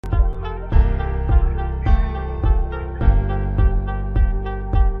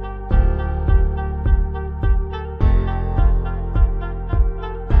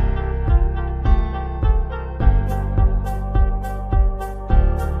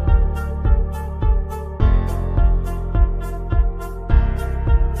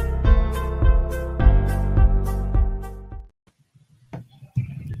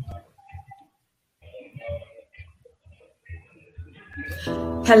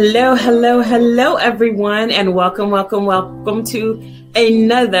Hello, hello, hello, everyone, and welcome to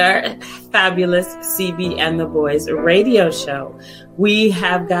another fabulous CB and the Boys radio show. We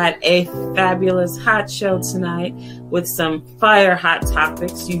have got a fabulous hot show tonight with some fire hot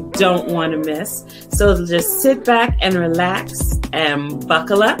topics you don't want to miss. So just sit back and relax and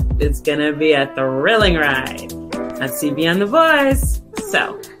buckle up. It's going to be a thrilling ride on CB and the Boys.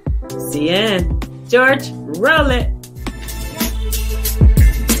 So, see you in. George, roll it.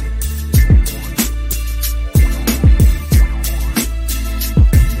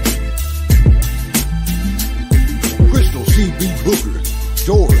 CB Booker,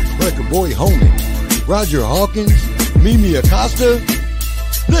 George, Record Boy Homie, Roger Hawkins, Mimi Acosta.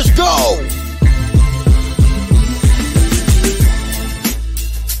 Let's go!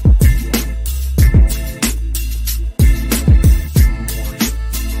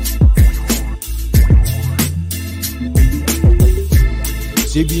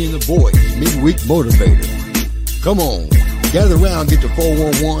 CB and the Boys, Midweek Motivator. Come on, gather around, get to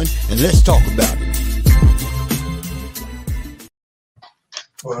 411, and let's talk about it.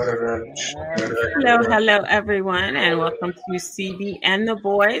 Hello, everyone, and welcome to CB and the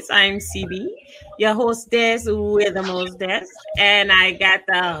Boys. I'm CB, your hostess with the mostest, and I got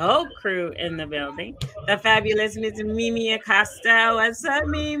the whole crew in the building. The fabulous Miss Mimi Acosta. What's up,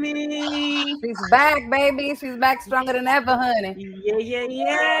 Mimi? She's back, baby. She's back stronger than ever, honey.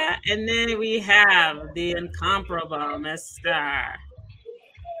 Yeah. And then we have the incomparable Mr.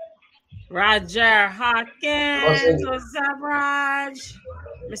 Roger Hawkins. What's up, Raj?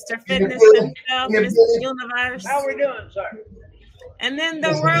 Mr. Fitness himself, Mr. Universe. How we doing, sir? And then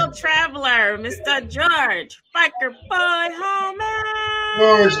the world traveler, Mr. George, Biker Boy Homie.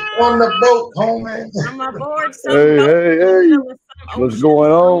 George on the boat, homie. I'm aboard. Hey. What's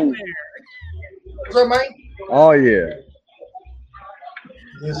going on? What's up, man? Oh, yeah.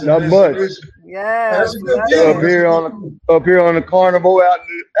 Not much. Yeah. Up here on the carnival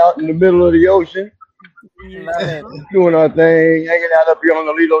out in the middle of the ocean. Doing our thing, hanging out up here on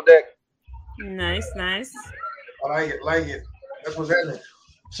the Lido deck. Nice. I like it. That's what's happening.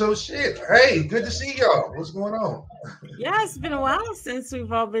 So shit. Hey, good to see y'all. What's going on? Yeah, it's been a while since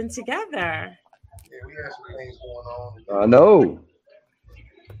we've all been together. Yeah, we got some things going on. I know.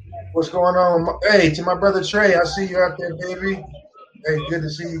 What's going on? Hey, to my brother Trey, I see you out there, baby. Hey, good to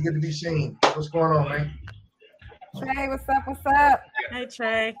see you. Good to be seen. What's going on, man? Trey, what's up? Hey,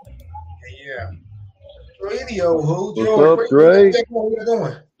 Trey. Yeah. Radio, who? What's up, Trey? What you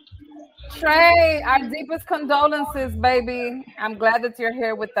doing? Trey, our deepest condolences, baby. I'm glad that you're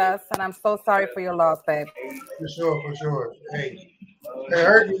here with us, and I'm so sorry for your loss, babe. For sure. Hey, it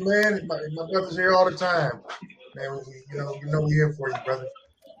hurt me, man. My brother's here all the time. Man, you know we're here for you, brother.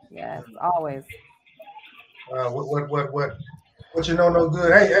 Yes, always. What you know no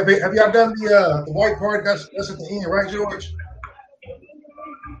good? Hey, have y'all done the white part? That's at the end, right, George?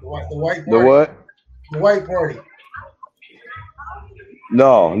 The white party. The what? The white party.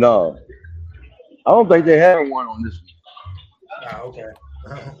 No. I don't think they're having one on this one. Okay.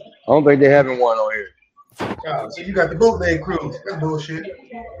 I don't think they're having one on here. So you got the bootleg crew. That's bullshit.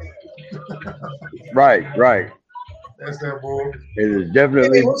 Right. That's that bull. It is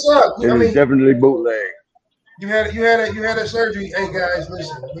definitely. Hey, what's up? Definitely bootleg. You had a surgery. Hey guys,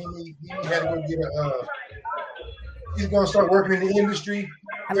 listen. Mimi had to go get a. He's gonna start working in the industry.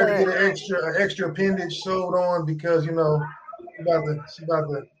 We got to get an extra appendage sewed on because she's about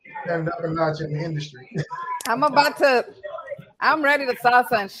to turn up a notch in the industry. I'm ready to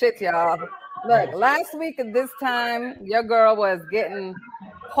salsa and shit, y'all. Look, last week at this time, your girl was getting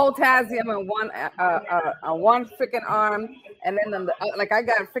potassium in one freaking arm, and then I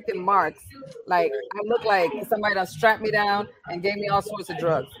got freaking marks. Like I look like somebody done strapped me down and gave me all sorts of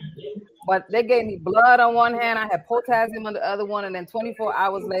drugs. But they gave me blood on one hand, I had potassium on the other one, and then 24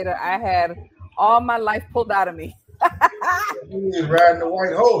 hours later, I had all my life pulled out of me. You was riding the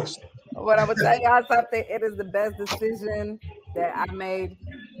white horse. But I would tell y'all something, it is the best decision that I made.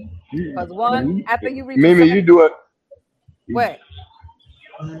 Because one, after you reach Mimi, you do it. What?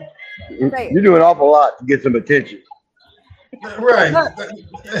 You do an awful lot to get some attention. Right. Look,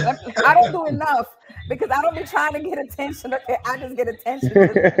 I don't do enough because I don't be trying to get attention. Okay, I just get attention.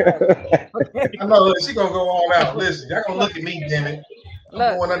 I know she gonna go all out. Listen, y'all gonna look at me, damn it.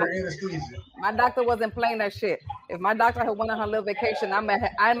 I'm going under anesthesia. My doctor wasn't playing that shit. If my doctor had went on her little vacation, I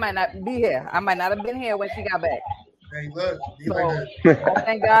might not be here. I might not have been here when she got back. Hey, look, I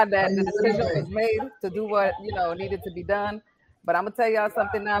thank God that the decision was made to do what needed to be done. But I'm gonna tell y'all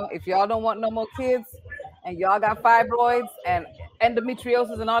something now. If y'all don't want no more kids, and y'all got fibroids and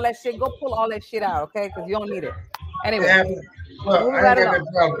endometriosis and all that shit, go pull all that shit out, okay? Because you don't need it. Anyway. Well, I ain't got that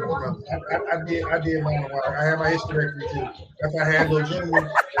problem. I did mine. I had my hysterectomy too. If I had little junior,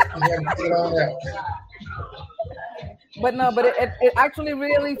 I had to get it all out. But no, but it actually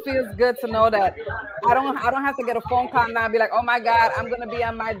really feels good to know that I don't have to get a phone call now and be like, oh my God, I'm gonna be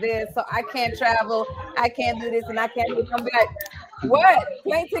on my this, so I can't travel, I can't do this, and I can't do it. I'm be like, what?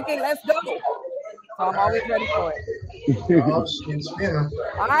 Plane ticket, let's go. So I'm always ready for it. Oh, shit, spinning.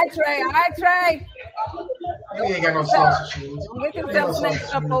 All right, Trey. You ain't got no sausage shoes. Don't get yourself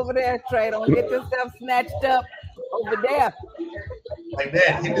snatched up over there, Trey. Don't get yourself snatched up over there. Like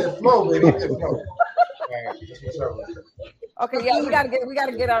that. Hit that flow, baby. Hit that flow. Okay, yeah, we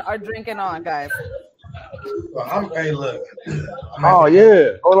gotta get our drinking on, guys. Well, hey, look. Oh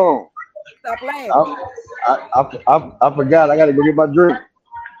yeah, hold on. Stop playing. I forgot. I gotta go get my drink.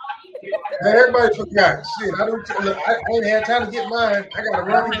 Man, everybody forgot. Shit, I ain't had time to get mine. I gotta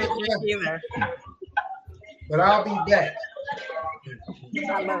run and get mine. But I'll be back.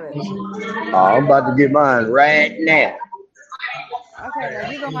 I love it. Oh, I'm about to get mine right now. Okay, now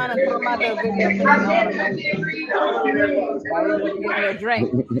you go on and throw my little video thing on while you're getting your drink.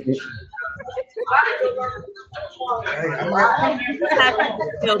 I'm happy to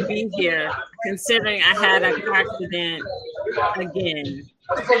still be here, considering I had a car accident again.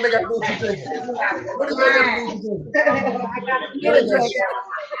 What the fuck they got to do with you drinking? What do they got to do with you drinking?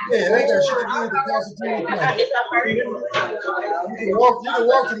 Yeah, they got shit to do with the Constitution. You can walk to the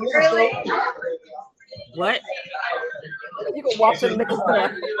liquor store. What? You can walk to the liquor store.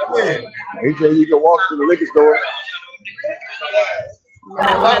 Yeah. He said you can walk to the liquor store. It's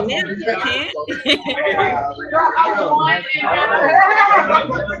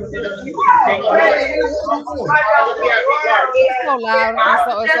so loud.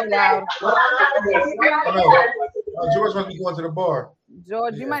 It's so loud. George must be going to the bar.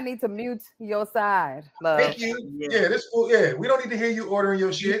 George, you might need to mute your side. Love. Thank you. Yeah, this cool. Yeah, we don't need to hear you ordering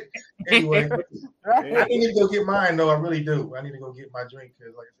your shit. Anyway, I need to go get mine though. I really do. I need to go get my drink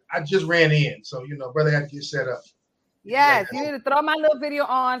because, like I just ran in, so brother had to get set up. Yes, you need to throw my little video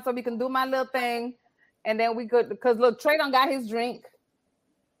on so we can do my little thing, and then we could. Because look, Trey done got his drink.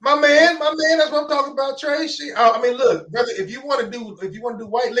 My man, that's what I'm talking about, Trey. I mean, look, brother, if you want to do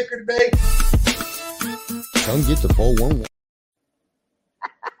white liquor today, come get the 411.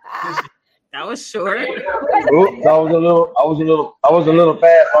 That was short. Oops, I was a little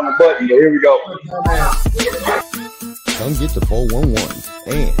fast on the button, but here we go. Come get the 411.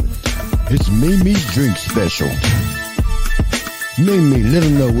 And it's Mimi's drink special. Mimi, let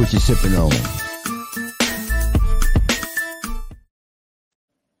them know what you're sipping on.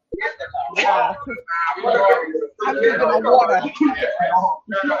 Yeah. I'm drinking my water.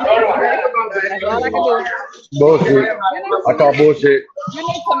 That's all I can do. Bullshit. I call bullshit.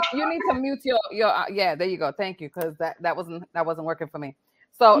 You need to mute your yeah, there you go. Thank you, because that wasn't working for me.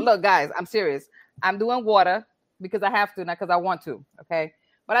 So look, guys, I'm serious. I'm doing water because I have to, not because I want to. Okay,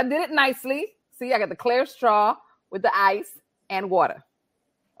 but I did it nicely. See, I got the clear straw with the ice and water.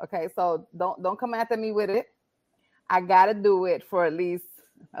 Okay, so don't come after me with it. I gotta do it for at least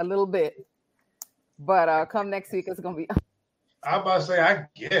a little bit. But come next week, it's gonna be. I'm about to say, I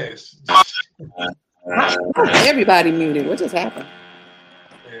guess. Everybody muted. What just happened?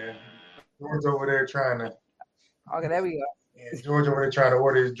 Yeah, George over there trying to. Okay, there we go. Yeah, George over there trying to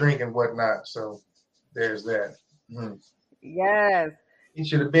order his drink and whatnot. So there's that. Mm-hmm. Yes. He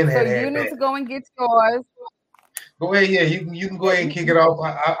should have been so had. So you need to go and get yours. Go ahead, yeah. You can go ahead and kick it off.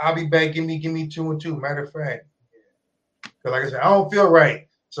 I'll be back. Give me 2 and 2. Matter of fact, because like I said, I don't feel right.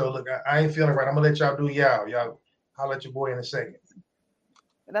 So look, I ain't feeling right. I'm gonna let y'all do y'all. I'll let your boy in a second.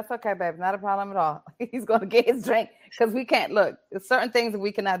 That's okay, babe. Not a problem at all. He's gonna get his drink because we can't look. There's certain things that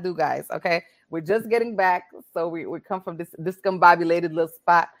we cannot do, guys. Okay, we're just getting back, so we come from this discombobulated little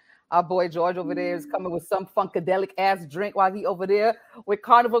spot. Our boy George over there is coming with some funkadelic ass drink while he over there with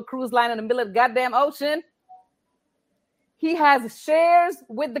Carnival Cruise Line in the middle of the goddamn ocean. He has shares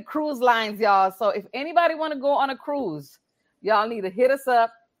with the cruise lines, y'all. So if anybody want to go on a cruise, y'all need to hit us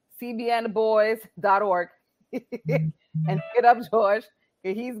up, cbandtheboys.org, and hit up George.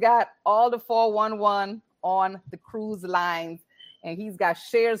 He's got all the 411 on the cruise lines, and he's got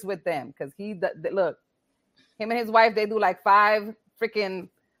shares with them because look, him and his wife, they do like 5 freaking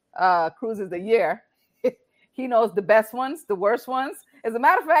cruises a year. He knows the best ones, the worst ones. As a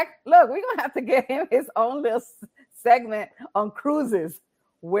matter of fact, look, we're gonna have to get him his own little segment on cruises.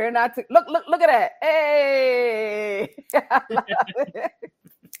 We're not to look at that. Hey,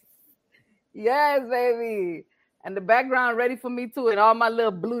 yes, baby. And the background ready for me too, and all my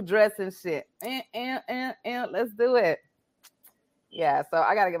little blue dress and shit. Let's do it. Yeah, so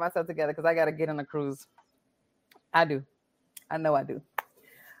I gotta get myself together because I gotta get on a cruise. I do. I know I do.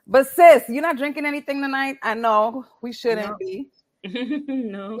 But sis, you're not drinking anything tonight? I know we shouldn't be.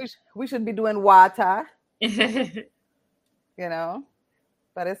 No. We should be doing water. You know,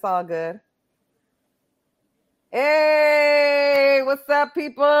 but it's all good. Hey, what's up,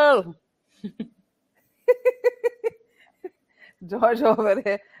 people? George over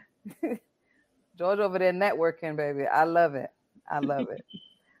there. George over there networking, baby. I love it.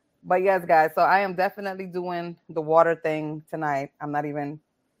 But yes, guys, so I am definitely doing the water thing tonight. I'm not even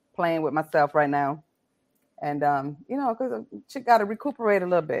playing with myself right now. And, you know, because a chick got to recuperate a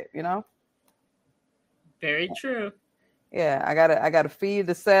little bit, you know? Very true. Yeah, I gotta feed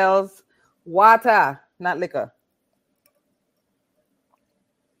the cells water, not liquor.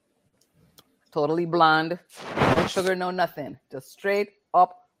 Totally blonde, no sugar, no nothing, just straight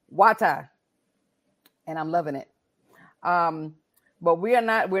up water, and I'm loving it. But we're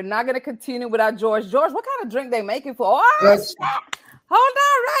not going to continue without George. George, what kind of drink they making for? Oh, hold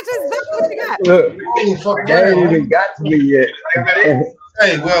on, Rogers, what you got? Look, that ain't even got to me yet.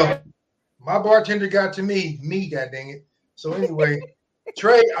 Hey, well, my bartender got to me, god dang it. So anyway,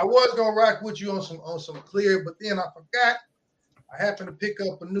 Trey, I was gonna rock with you on some clear, but then I forgot. I happened to pick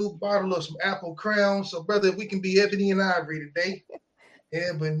up a new bottle of some Apple Crown. So, brother, if we can be ebony and ivory today,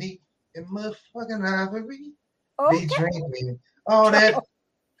 ebony and motherfucking ivory, be drinking all that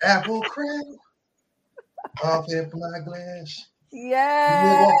Apple Crown off in my glass.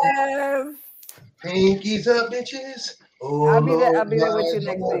 Yes. Pinkies up, bitches. Oh, I'll be there with you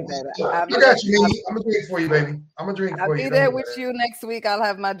next week, baby. I got you, Mimi. I'm gonna drink for you, baby. I'm gonna drink for you. I'll be there with you next week. I'll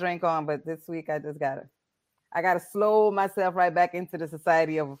have my drink on, but this week I gotta slow myself right back into the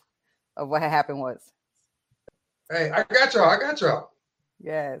society of what had happened was. Hey, I got y'all.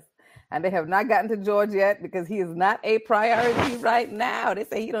 Yes. And they have not gotten to George yet because he is not a priority right now. They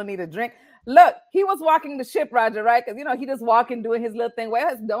say he don't need a drink. Look, he was walking the ship, Roger, right? Because, you know, he just walking, doing his little thing. Wait,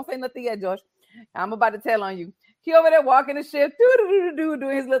 don't say nothing yet, George. I'm about to tell on you. He over there walking the ship,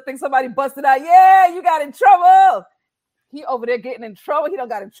 doing his little thing. Somebody busted out. Yeah, you got in trouble. He over there getting in trouble. He done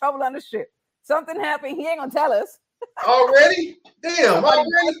got in trouble on the ship. Something happened. He ain't gonna tell us. Already? Damn,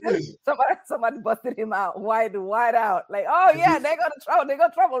 already. Somebody busted him out, wide out. Like, oh yeah, they got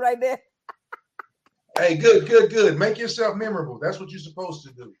trouble right there. Hey, good. Make yourself memorable. That's what you're supposed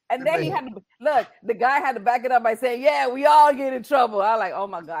to do. And then he had to look. The guy had to back it up by saying, "Yeah, we all get in trouble." I like, oh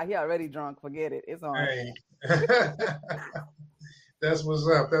my god, he already drunk. Forget it. It's on. Hey. That's what's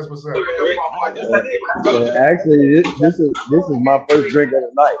up. Actually, this is my first drink of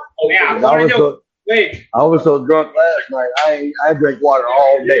the night. I was so drunk last night. I drank water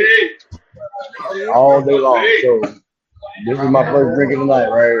all day long. So this is my first drink of the night,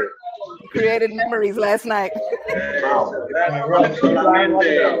 right here. Created memories last night.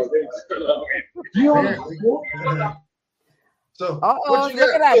 So, look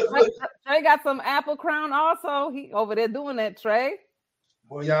at that. Trey got some Apple Crown also. He over there doing that, Trey.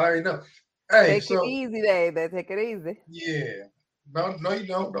 Well, y'all already know. Hey, take it easy, they take it easy. Yeah. No, you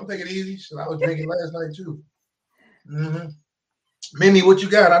don't. Don't take it easy. So I was drinking last night too. Mm-hmm. Mimi, what you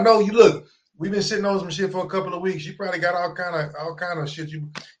got? I know you look. We've been sitting on some shit for a couple of weeks. You probably got all kind of shit. You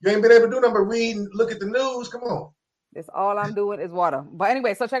ain't been able to do nothing but read and look at the news. Come on. That's all I'm doing is water. But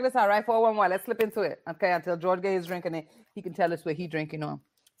anyway, so check this out, right? 411. Let's slip into it. Okay, until George Gay is drinking it, he can tell us what he drinking on.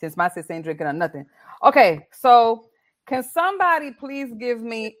 Since my sis ain't drinking on nothing. Okay, so can somebody please give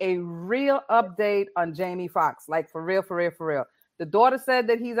me a real update on Jamie Foxx? Like for real. The daughter said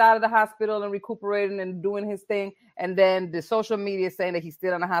that he's out of the hospital and recuperating and doing his thing. And then the social media is saying that he's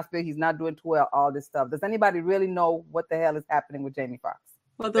still in the hospital. He's not doing too well, all this stuff. Does anybody really know what the hell is happening with Jamie Foxx?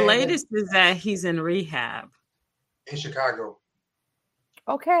 Well, the latest is that he's in rehab. In Chicago.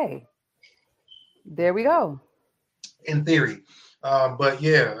 Okay. There we go. In theory. But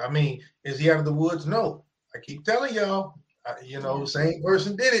yeah, I mean, is he out of the woods? No. I keep telling y'all, same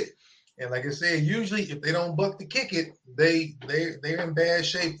person did it. And like I said, usually if they don't buck to kick it, they're in bad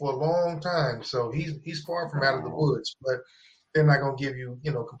shape for a long time. So he's far from out of the woods, but they're not gonna give you,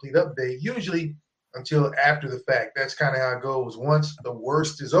 complete update. Usually until after the fact. That's kind of how it goes. Once the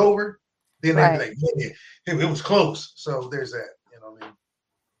worst is over, then they be like, yeah, it was close. So there's that. You know what I mean?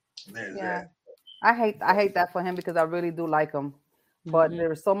 There's that. I hate that for him because I really do like him. But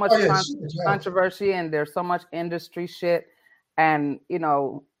there's so much controversy and there's so much industry shit. And,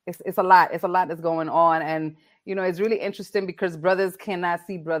 it's a lot. It's a lot that's going on. And, it's really interesting because brothers cannot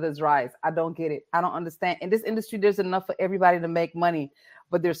see brothers rise. I don't get it. I don't understand. In this industry, there's enough for everybody to make money.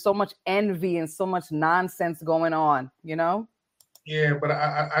 But there's so much envy and so much nonsense going on, Yeah, but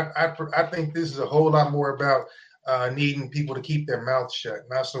I think this is a whole lot more about needing people to keep their mouth shut.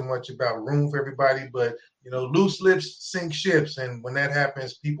 Not so much about room for everybody, but loose lips sink ships, and when that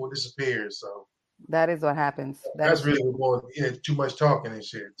happens, people disappear. So that is what happens. That's really what too much talking and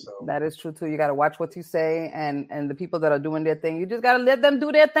shit. So that is true too. You got to watch what you say, and the people that are doing their thing, you just got to let them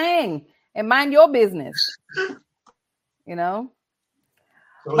do their thing and mind your business. So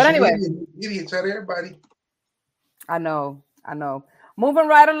but anyway, idiots out of everybody. I know. Moving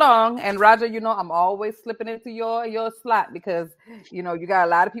right along, and Roger, I'm always slipping into your slot because you got a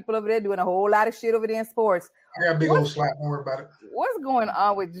lot of people over there doing a whole lot of shit over there in sports. I got a big old slot. Don't worry about it. What's going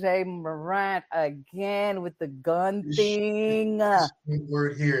on with Jay Morant again with the gun thing? This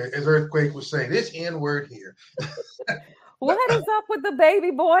N-word here, as Earthquake would say, this N-word here. What is up with the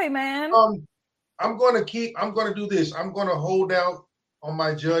baby boy, man? I'm going to do this. I'm going to hold out on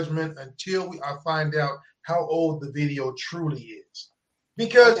my judgment until I find out how old the video truly is.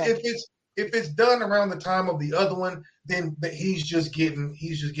 Because if it's done around the time of the other one, then he's just getting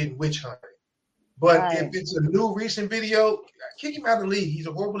witch hunting. But if it's a new recent video, kick him out of the league. He's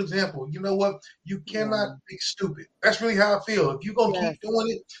a horrible example. You know what? You cannot be stupid. That's really how I feel. If you're gonna keep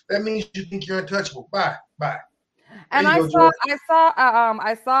doing it, that means you think you're untouchable. Bye. And I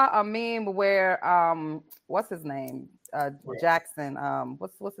saw a meme where what's his name? Jackson.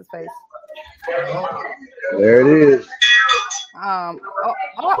 What's his face? There it is. What's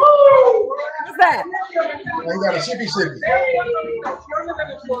that? I got a sippy.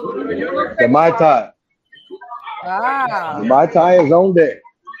 The Mai Tai. The Mai Tai is on deck.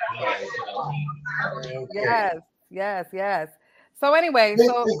 Yes. So anyway,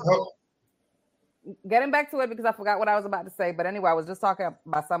 getting back to it because I forgot what I was about to say. But anyway, I was just talking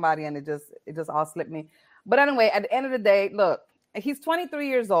about somebody and it just all slipped me. But anyway, at the end of the day, look, he's 23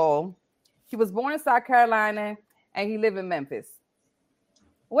 years old. He was born in South Carolina and he lives in Memphis.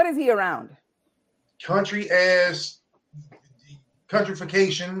 What is he around?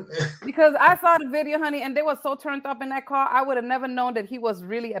 Countryfication. Because I saw the video, honey, and they were so turned up in that car. I would have never known that he was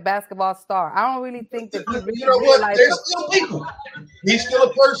really a basketball star. I don't really think that he really realized. There's still people. He's still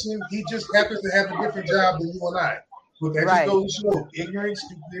a person. He just happens to have a different job than you and I. But that just goes to show ignorance,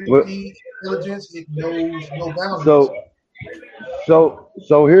 stupidity, intelligence. It knows no boundaries. So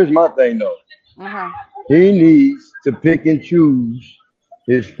here's my thing though. He needs to pick and choose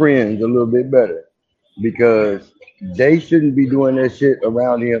his friends a little bit better because they shouldn't be doing that shit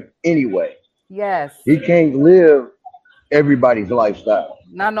around him anyway. Yes. He can't live everybody's lifestyle.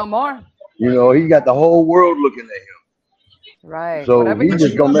 Not no more. He got the whole world looking at him. Right. So he's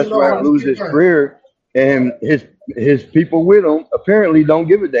just gonna mess around and lose his career, and his people with him apparently don't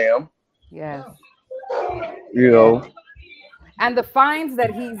give a damn. Yes. And the fines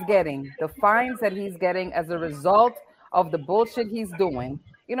that he's getting as a result of the bullshit he's doing,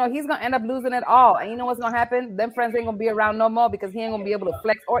 he's gonna end up losing it all. And you know what's gonna happen? Them friends ain't gonna be around no more because he ain't gonna be able to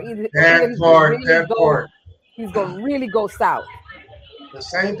flex or either he's gonna really go south. The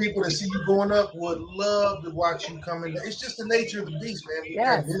same people that see you going up would love to watch you coming down. It's just the nature of the beast, man.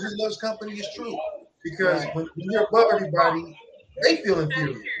 Yes. Business loves company is true. Because when you're above everybody, they feel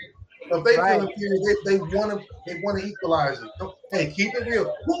inferior. So if they feel inferior, they want to equalize it. Hey, keep it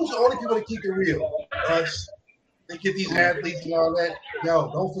real. Who's the only people that keep it real? Us. They get these athletes and all that.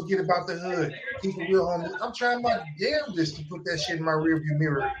 Yo, don't forget about the hood. Keep it real, homie. I'm trying my damnedest to put that shit in my rearview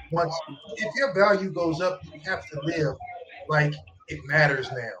mirror. Once, if your value goes up, you have to live like it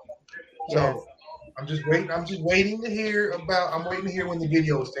matters now. So I'm just waiting to hear when the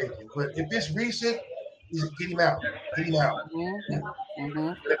video is taken. But if it's recent, get him out.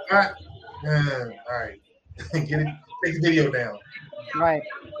 Mm-hmm. If not, all right. Take the video down. Right.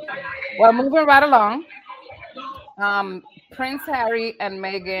 Well, moving right along. Prince Harry and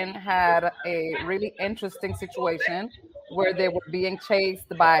Meghan had a really interesting situation where they were being chased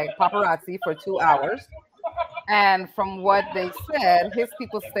by paparazzi for 2 hours. And from what they said, his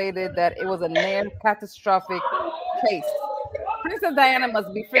people stated that it was a near catastrophic case. Princess Diana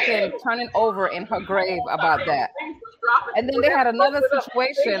must be freaking turning over in her grave about that. And then they had another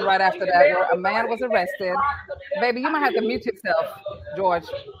situation right after that where a man was arrested. Baby, you might have to mute yourself,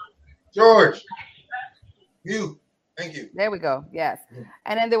 George. Mute. Thank you. There we go. Yes.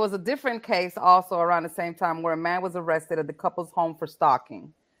 And then there was a different case also around the same time where a man was arrested at the couple's home for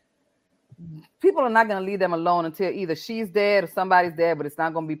stalking. People are not going to leave them alone until either she's dead or somebody's dead, but it's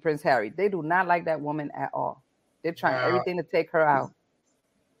not going to be Prince Harry. They do not like that woman at all. They're trying everything to take her out.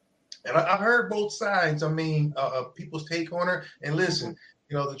 And I've heard both sides. I mean, people's take on her. And listen,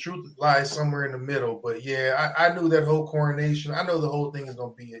 the truth lies somewhere in the middle. But yeah, I knew that whole coronation. I know the whole thing is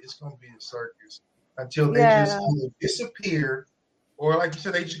going to be it's going to be a circus until they just either disappear or like you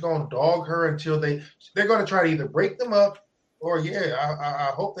said, they just gonna dog her until they're gonna try to either break them up, or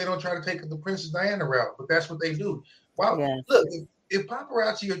I hope they don't try to take the Princess Diana route, but that's what they do. Wow, look, if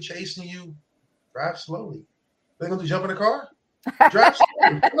paparazzi are chasing you, drive slowly. They're gonna jump in the car. Drive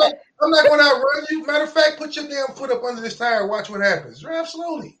slowly. I'm not going to outrun you. Matter of fact, put your damn foot up under this tire. Watch what happens. Drive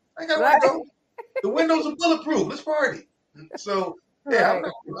slowly. I got to go. The windows are bulletproof. Let's party. So I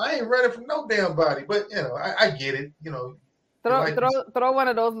ain't running from no damn body. But I get it. Throw one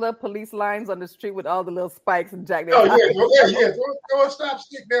of those little police lines on the street with all the little spikes and jack. Throw a stop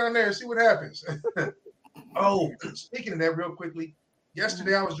stick down there and see what happens. Oh, speaking of that, real quickly,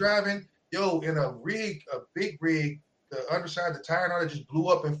 yesterday I was driving, in a big rig. The underside, the tire and all that just blew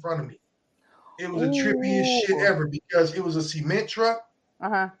up in front of me. It was the trippiest shit ever because it was a cement truck,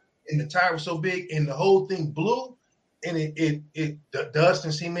 and the tire was so big, and the whole thing blew, and the dust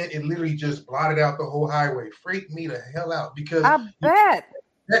and cement, it literally just blotted out the whole highway. Freaked me the hell out because I bet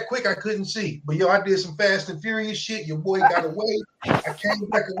that quick I couldn't see. But I did some Fast and Furious shit. Your boy got away. I came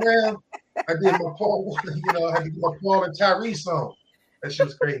back around. I did my Paul. I had to do my Paul and Tyrese song. That shit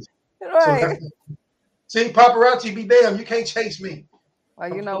was crazy. Right. See, paparazzi be damned. You can't chase me.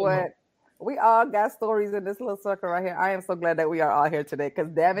 Well, you know what? We all got stories in this little circle right here. I am so glad that we are all here today because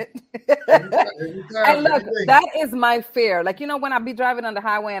damn it. And look, that is my fear. Like, when I be driving on the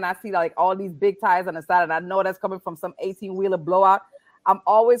highway and I see like all these big tires on the side and I know that's coming from some 18-wheeler blowout, I'm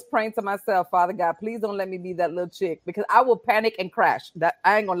always praying to myself, Father God, please don't let me be that little chick because I will panic and crash. That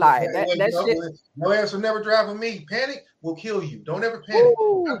I ain't gonna lie. No answer, never drive with me. Panic will kill you. Don't ever panic.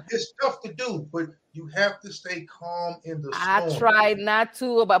 It's tough to do, but you have to stay calm in the storm. I try not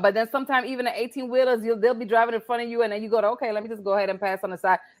to, but then sometimes even the 18-wheelers, they'll be driving in front of you, and then you go, okay, let me just go ahead and pass on the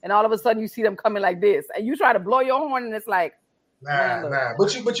side, and all of a sudden you see them coming like this, and you try to blow your horn, and it's like, nah.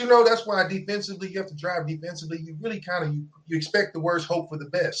 But that's why defensively you have to drive defensively. You really kind of you expect the worst, hope for the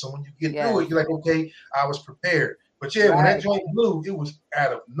best. So when you get through it, you're like, okay, I was prepared. But when that joint blew, it was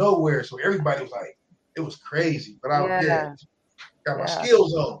out of nowhere. So everybody was like, it was crazy. But I was got my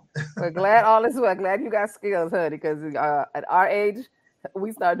skills on. We're glad all is well. Glad you got skills, honey, because at our age,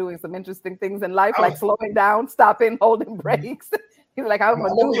 we start doing some interesting things in life, like slowing down, stopping, holding brakes. He's like, I'm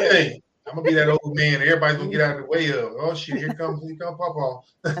gonna do it. I'm gonna be that old man. Everybody's gonna get out of the way of. Oh shit! Here comes Papa.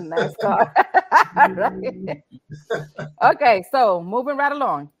 NASCAR. Right. Okay, so moving right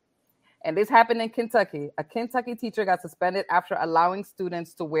along, and this happened in Kentucky. A Kentucky teacher got suspended after allowing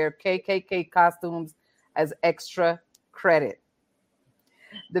students to wear KKK costumes as extra credit.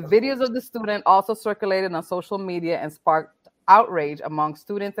 The videos of the student also circulated on social media and sparked outrage among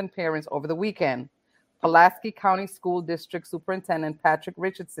students and parents over the weekend. Pulaski County School District Superintendent Patrick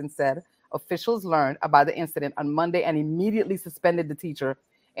Richardson said officials learned about the incident on Monday and immediately suspended the teacher,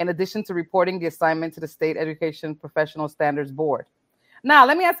 in addition to reporting the assignment to the State Education Professional Standards Board. Now,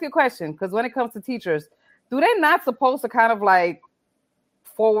 let me ask you a question, because when it comes to teachers, do they not supposed to kind of like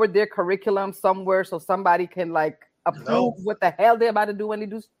forward their curriculum somewhere so somebody can like approve what the hell they're about to do when they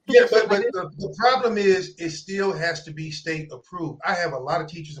do? But the problem is it still has to be state approved. I have a lot of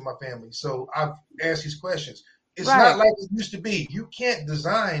teachers in my family, so I've asked these questions. It's not like it used to be. You can't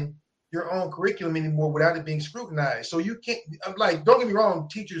design your own curriculum anymore without it being scrutinized. So you can't, like, don't get me wrong,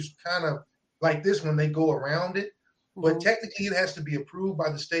 teachers kind of like this when they go around it, but technically it has to be approved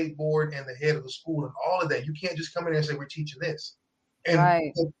by the state board and the head of the school and all of that. You can't just come in there and say, we're teaching this.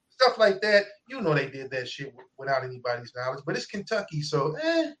 And stuff like that, they did that shit without anybody's knowledge, but it's Kentucky, so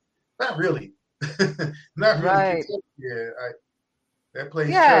not really. Not really. Right. That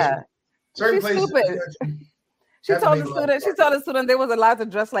place. Certain places. She told the student they was allowed to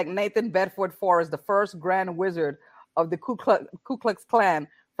dress like Nathan Bedford Forrest, the first Grand Wizard of the Ku Klux Klan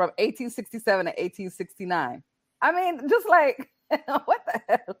from 1867 to 1869. I mean, just like, what the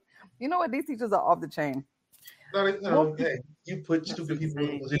hell? You know what? These teachers are off the chain. No, you put stupid people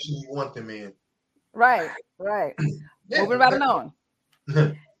in the position you want them in. Right. Moving right along.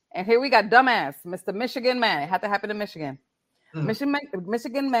 And here we got dumbass, Mr. Michigan man. It had to happen in Michigan.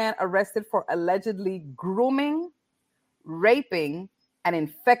 Michigan man arrested for allegedly grooming, raping, and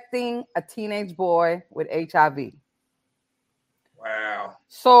infecting a teenage boy with HIV. Wow.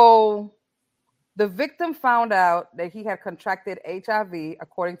 So the victim found out that he had contracted HIV,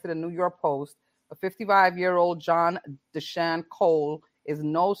 according to the New York Post. A 55-year-old John Deshaun Cole is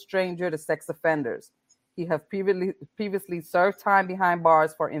no stranger to sex offenders. He has previously served time behind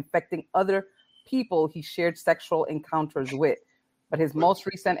bars for infecting other people he shared sexual encounters with. But his most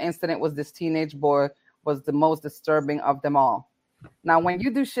recent incident was this teenage boy was the most disturbing of them all. Now, when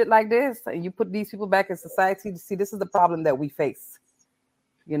you do shit like this and you put these people back in society, see, this is the problem that we face,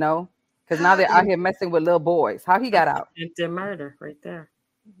 because Because now they're out here messing with little boys. How he got out? Attempted murder right there.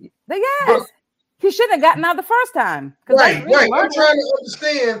 Yes. He shouldn't have gotten out the first time. Right. I'm trying to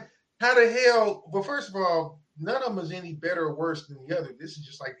understand how the hell. Well, first of all, none of them is any better or worse than the other. This is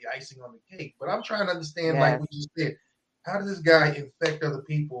just like the icing on the cake. But I'm trying to understand, like what you said, how does this guy infect other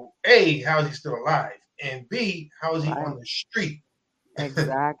people? A, how is he still alive? And B, how is he on the street?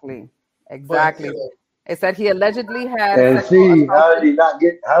 Exactly. But, it said he allegedly had. And see, how is he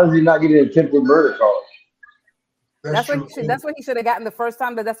not getting attempted murder charge? That's what he should have gotten the first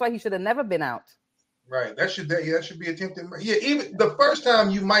time, but that's why he should have never been out. Right. That should be attempted. Yeah, even the first time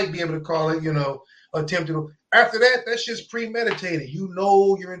you might be able to call it, attempted. After that, that's just premeditated. You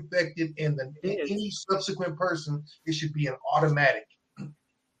know you're infected, and any subsequent person, it should be an automatic.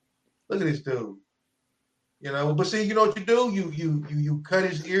 Look at this dude. But see, you know what you do? You cut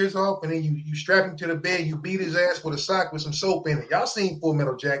his ears off, and then you strap him to the bed. You beat his ass with a sock with some soap in it. Y'all seen Full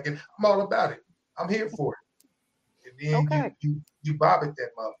Metal Jacket? I'm all about it. I'm here for it. And then you bob at that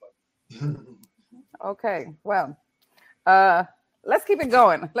motherfucker. Okay, well, let's keep it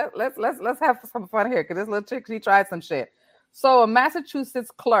going. Let's have some fun here because this little chick, she tried some shit. So a Massachusetts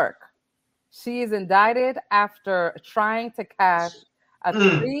clerk, she is indicted after trying to cash a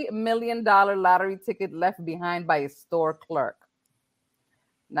 $3 million lottery ticket left behind by a store clerk.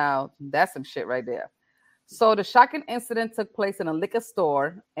 Now, that's some shit right there. So the shocking incident took place in a liquor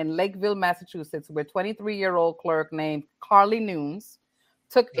store in Lakeville, Massachusetts, where 23-year-old clerk named Carly Nunes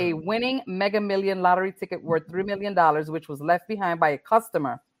took a winning Mega Million lottery ticket worth $3 million, which was left behind by a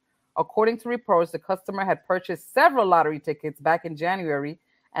customer. According to reports, the customer had purchased several lottery tickets back in January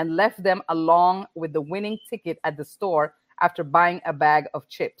and left them along with the winning ticket at the store after buying a bag of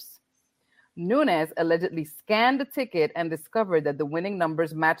chips. Nunes allegedly scanned the ticket and discovered that the winning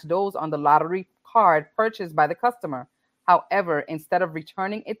numbers matched those on the lottery card purchased by the customer. However, instead of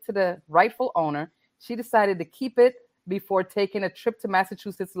returning it to the rightful owner, she decided to keep it before taking a trip to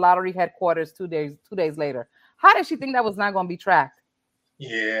Massachusetts lottery headquarters 2 days later. How did she think that was not going to be tracked?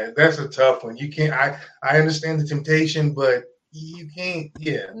 Yeah, that's a tough one. You can't. I understand the temptation, but you can't.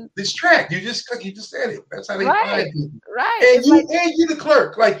 Yeah, it's tracked. You just said it. That's how they find people. Right. And you the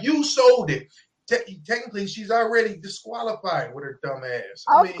clerk, like you sold it. Technically, she's already disqualified with her dumb ass.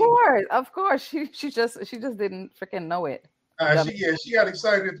 Of course. She just didn't freaking know it. She got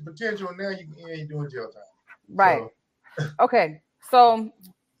excited at the potential, and now you ain't doing jail time. Right. So. Okay, so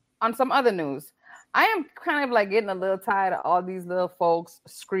on some other news, I am kind of like getting a little tired of all these little folks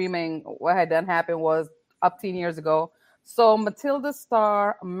screaming what had done happened was up 10 years ago. So Matilda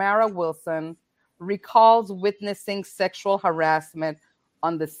star Mara Wilson recalls witnessing sexual harassment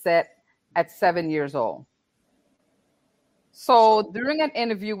on the set at 7 years old. So during an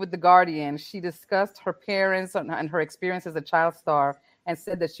interview with The Guardian, she discussed her parents and her experience as a child star and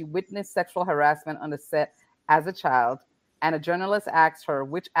said that she witnessed sexual harassment on the set as a child, and a journalist asked her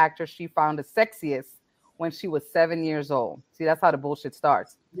which actor she found the sexiest when she was 7 years old. See, that's how the bullshit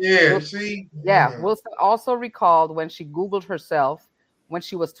starts. Yeah, Wilson also recalled when she Googled herself when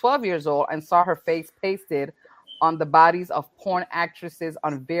she was 12 years old and saw her face pasted on the bodies of porn actresses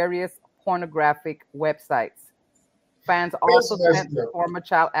on various pornographic websites. Fans also sent the former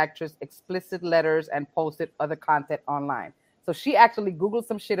child actress explicit letters and posted other content online. So she actually Googled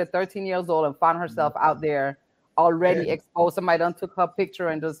some shit at 13 years old and found herself out there already exposed. Somebody done took her picture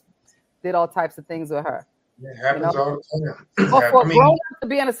and just did all types of things with her. It happens all the time. But for grown up to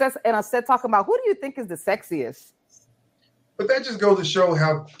be in a set talking about who do you think is the sexiest? But that just goes to show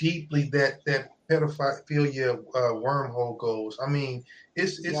how deeply that pedophilia wormhole goes. I mean,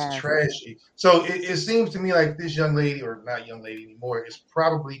 it's trashy. So it seems to me like this young lady, or not young lady anymore, is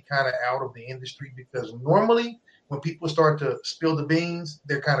probably kind of out of the industry because normally when people start to spill the beans,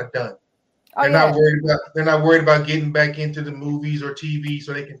 they're kind of done. They're not worried about getting back into the movies or TV,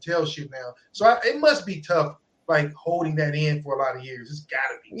 so they can tell shit now. So it must be tough, like holding that in for a lot of years. It's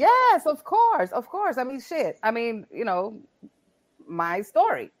gotta be. Yes, of course. I mean, shit. I mean, my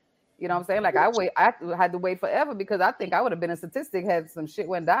story. You know what I'm saying? Like I had to wait forever because I think I would have been a statistic had some shit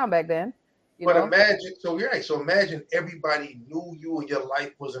went down back then. Imagine everybody knew you and your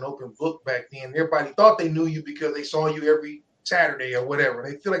life was an open book back then. Everybody thought they knew you because they saw you every Saturday or whatever.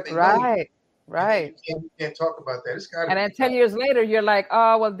 They feel like they know you. Right. You can't talk about that. It's got. And then 10 years later, you're like,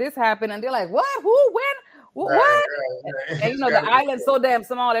 oh, well, this happened, and they're like, what? Who? When? What? Right. And the island's so damn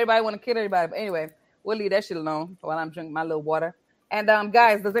small, everybody want to kill everybody. But anyway, we'll leave that shit alone while I'm drinking my little water. And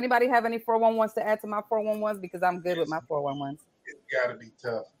guys, does anybody have any 411s to add to my 411s? Because I'm good with my 411s. It's gotta be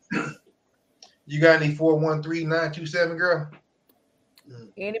tough. You got any 413-927, girl?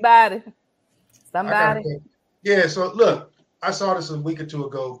 Anybody? Somebody? Yeah. So look. I saw this a week or two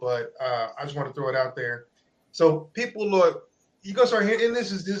ago, but I just want to throw it out there. So people look, you go start hearing, and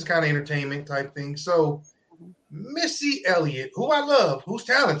this is kind of entertainment type thing. So Missy Elliott, who I love, who's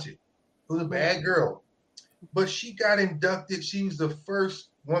talented, who's a bad girl, but she got inducted. She was the first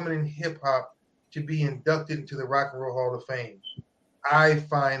woman in hip hop to be inducted into the Rock and Roll Hall of Fame. I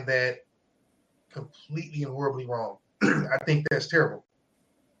find that completely and horribly wrong. I think that's terrible.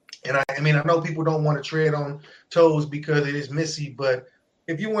 And I mean, I know people don't want to tread on toes because it is Missy, but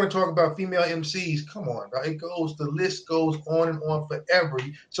if you want to talk about female MCs, come on, the list goes on and on forever.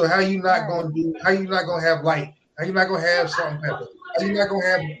 So how you not going to have Light? How you not going to have Salt-N-Pepa? How you not going to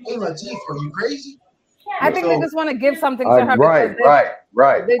have Queen Latifah? Are you crazy? I think they just want to give something to her. Right.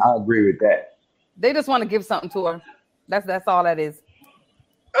 I agree with that. They just want to give something to her. That's all that is.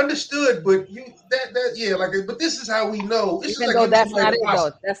 Understood, but but this is how we know. This Even though that's not it,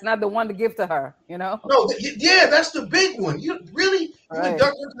 though. That's not the one to give to her, you know. No, that's the big one. You induct her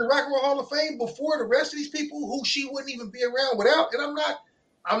into the Rock and Roll Hall of Fame before the rest of these people who she wouldn't even be around without. And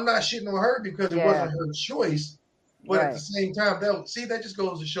I'm not shitting on her because it wasn't her choice. But at the same time, that just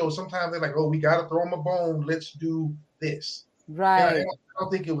goes to show. Sometimes they're like, "Oh, we got to throw them a bone. Let's do this." Right. I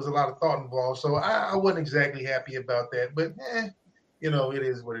don't think it was a lot of thought involved, so I wasn't exactly happy about that. But it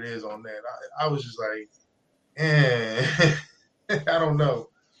is what it is on that. I was just like, I don't know.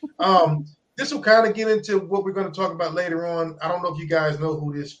 This will kind of get into what we're going to talk about later on. I don't know if you guys know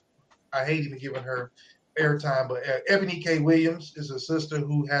who this. I hate even giving her airtime, but Ebony K. Williams is a sister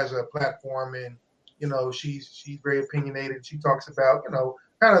who has a platform, and she's very opinionated. She talks about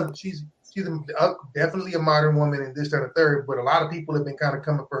she's definitely a modern woman and this, that, and third. But a lot of people have been kind of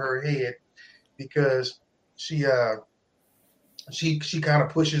coming for her head because she kind of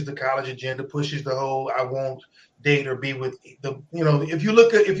pushes the college agenda, pushes the whole I won't date or be with the if you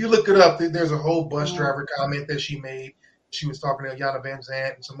look it up, there's a whole bus driver comment that she made. She was talking to Yana Van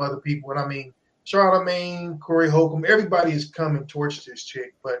Zant and some other people, and I mean Charlamagne, Corey Holcomb, everybody is coming towards this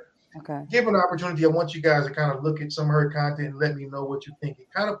chick. But given an opportunity, I want you guys to kind of look at some of her content and let me know what you think.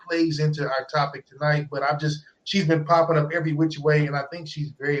 It kind of plays into our topic tonight, but she's been popping up every which way, and I think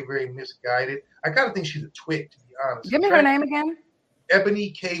she's very, very misguided. I kind of think she's a twit, to be honest. Give me her name again. Ebony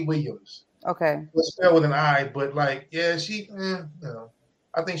K. Williams. Okay. It's spelled with an I, but I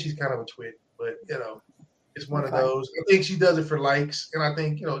think she's kind of a twit, but it's one of those. I think she does it for likes, and I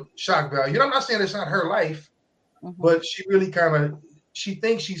think shock value. I'm not saying it's not her life, but she really she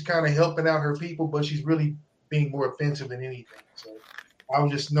thinks she's kind of helping out her people, but she's really being more offensive than anything. So I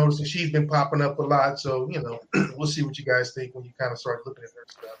was just noticing she's been popping up a lot. So we'll see what you guys think when you kind of start looking at her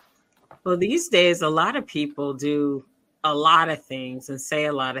stuff. Well, these days, a lot of people do a lot of things and say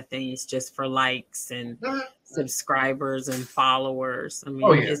a lot of things just for likes and subscribers and followers. I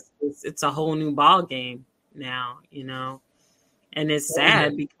mean, it's a whole new ball game now, and it's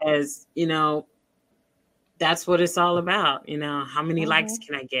sad because, that's what it's all about. How many likes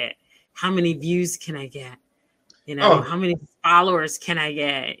can I get? How many views can I get? How many followers can I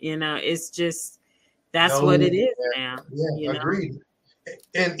get? It's just, that's what it is now. Yeah, agreed.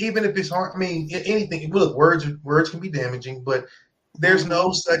 And even if it's hard, I mean, anything. Look, words can be damaging, but there's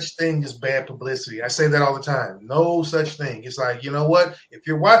no such thing as bad publicity. I say that all the time. No such thing. It's like, you know what? If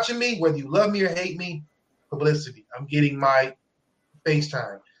you're watching me, whether you love me or hate me, publicity. I'm getting my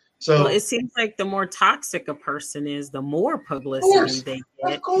FaceTime. So it seems like the more toxic a person is, the more publicity they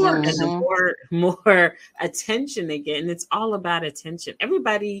get, and the more attention they get. And it's all about attention.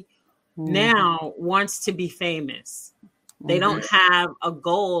 Everybody now wants to be famous. They don't have a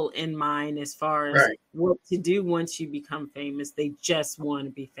goal in mind as far as what to do once you become famous. They just want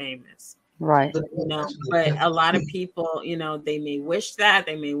to be famous. Right. But a lot of people, they may wish that,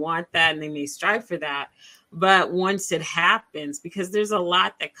 they may want that, and they may strive for that. But once it happens, because there's a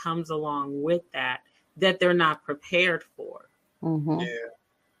lot that comes along with that they're not prepared for. Yeah.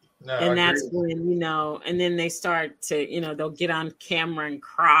 No, and that's when, and then they start to, they'll get on camera and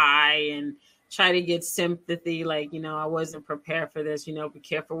cry and try to get sympathy, like, I wasn't prepared for this, be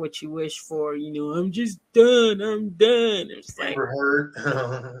careful what you wish for, I'm just done. It's like,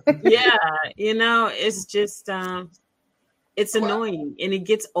 yeah, it's just, it's annoying and it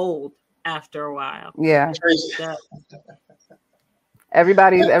gets old after a while. Yeah.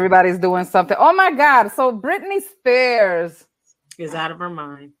 Everybody's doing something. Oh my God. So Britney Spears is out of her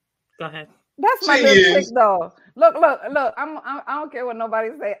mind. Go ahead. That's my little chick though. Look. I don't care what nobody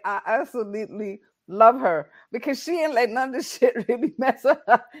say. I absolutely love her because she ain't let none of this shit really mess her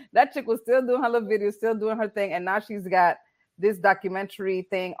up. That chick was still doing her little videos, still doing her thing, and now she's got this documentary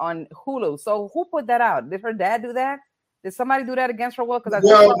thing on Hulu. So who put that out? Did her dad do that? Did somebody do that against her will? Because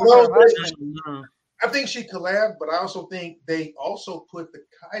I think she collabed, but I also think they also put the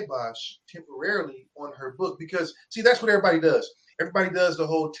kibosh temporarily on her book because, see, that's what everybody does. Everybody does the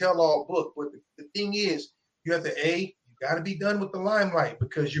whole tell-all book, but the thing is, you have to you got to be done with the limelight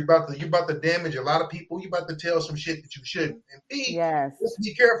because you're about to damage a lot of people. You're about to tell some shit that you shouldn't. And B, just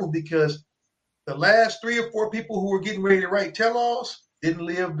be careful because the last 3 or 4 people who were getting ready to write tell-alls didn't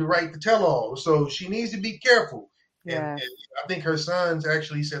live to write the tell-alls, so she needs to be careful. And I think her sons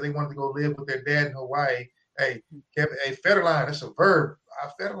actually said they wanted to go live with their dad in Hawaii. Hey, Kevin, hey, Federline, that's a verb.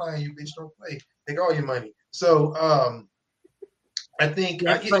 Federline, you bitch, don't play. Take all your money. So I think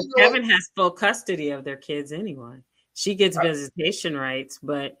Kevin has full custody of their kids anyway. She gets visitation rights,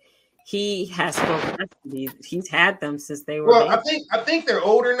 but he has full custody. He's had them since they were. Well, I think they're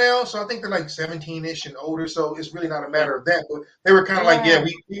older now, so I think they're like 17-ish and older. So it's really not a matter of that. But they were kind of like,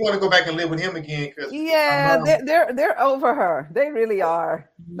 we want to go back and live with him again because they're over her. They really are.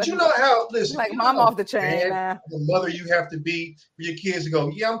 But you know how like mom off the chain. The mother you have to be for your kids to go.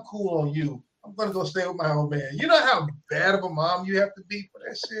 Yeah, I'm cool on you. I'm gonna go stay with my old man. You know how bad of a mom you have to be for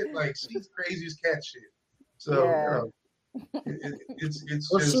that shit. Like she's crazy as cat shit. So. You know, it's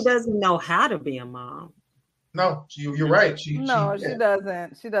just, she doesn't know how to be a mom. No, you're right. She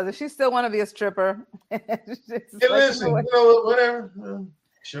doesn't. She doesn't. She still want to be a stripper. Listen, whatever.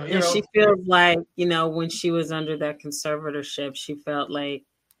 She feels like, when she was under that conservatorship, she felt like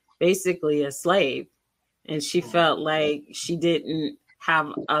basically a slave, and she felt like she didn't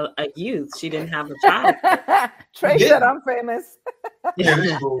have a youth. She didn't have a child. Trey said I'm famous.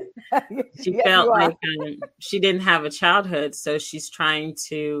 She felt like she didn't have a childhood, so she's trying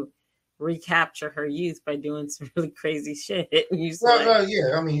to recapture her youth by doing some really crazy shit.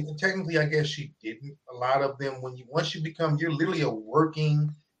 Yeah. I mean, technically, I guess she didn't. A lot of them, once you become, you're literally a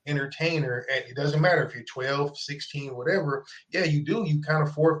working entertainer, and it doesn't matter if you're 12, 16, whatever. Yeah, you do. You kind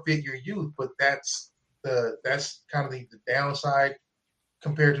of forfeit your youth, but that's kind of the downside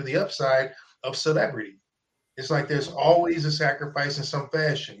compared to the upside of celebrity. It's like there's always a sacrifice in some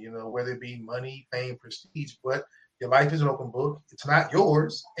fashion, whether it be money, fame, prestige, but your life is an open book. It's not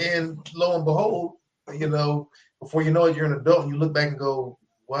yours. And lo and behold, before you know it, you're an adult and you look back and go,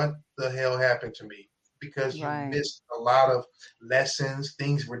 what the hell happened to me? Because you missed a lot of lessons.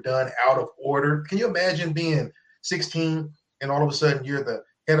 Things were done out of order. Can you imagine being 16 and all of a sudden you're the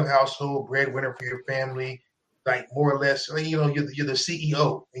head of household, breadwinner for your family, like more or less, you're the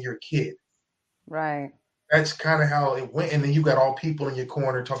CEO and you're a kid. Right. That's kind of how it went. And then you got all people in your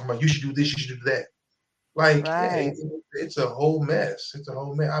corner talking about you should do this, you should do that. Like, it's a whole mess. It's a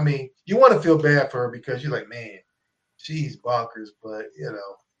whole mess. I mean, you want to feel bad for her because you're like, man, she's bonkers. But,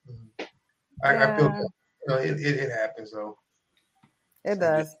 I feel it happens, though. It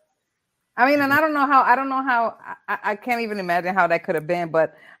does. I mean, and I don't know how, I can't even imagine how that could have been.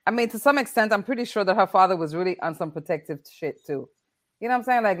 But, I mean, to some extent, I'm pretty sure that her father was really on some protective shit, too. You know what I'm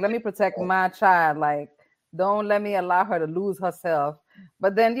saying? Like, let me protect my child. Like, don't let me allow her to lose herself.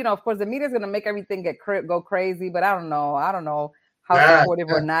 But then, of course, the media's going to make everything go crazy. But I don't know how supportive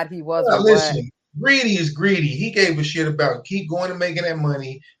or not he was. Listen, greedy is greedy. He gave a shit about keep going and making that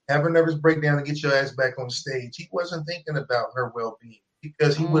money, have a nervous breakdown and get your ass back on stage. He wasn't thinking about her well-being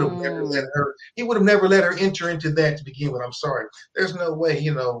because he would have never let her. He would have never let her enter into that to begin with. I'm sorry. There's no way,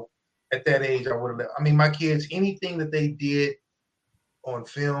 at that age I would have. I mean, my kids, anything that they did on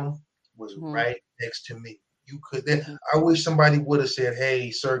film was right next to me. You could. I wish somebody would have said, "Hey,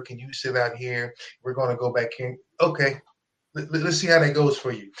 sir, can you sit out here? We're going to go back here." Okay, let's see how that goes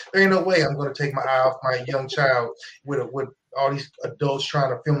for you. There ain't no way I'm going to take my eye off my young child with all these adults trying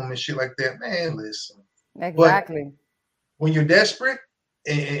to film them and shit like that. Man, listen. Exactly. But when you're desperate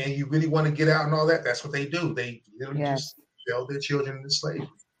and you really want to get out and all that, that's what they do. They literally just sell their children into slavery.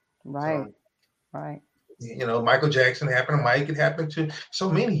 Right. Right. Michael Jackson happened to Mike. It happened to so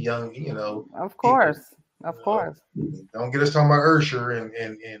many young, Of course. People. Of course. Don't get us talking about Usher and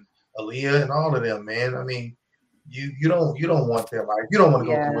Aaliyah and all of them, man. I mean, you don't want their life. You don't want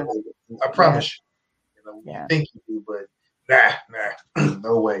to go through it. I promise you. You think you do, but nah,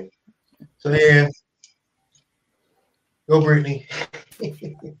 no way. So go Brittany.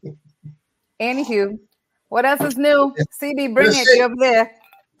 Anywho, what else is new? CB, bring it. You up there?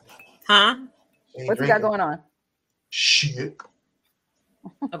 Huh? What you got going on? Shit.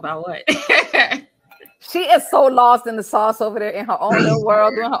 About what? She is so lost in the sauce over there in her own little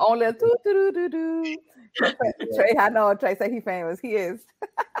world, doing her own little do. Trey, I know. Trey said he famous. He is.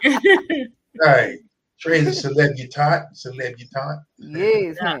 All right. Trey's a celebutant.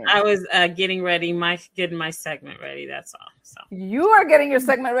 Yes. I was getting my segment ready. That's all. So you are getting your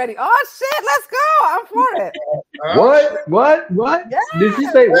segment ready. Oh shit! Let's go. I'm for it. What? Yes. Did she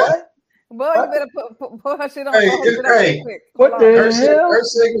say what? Boy, you better put her shit on. Hey, what the hell? Her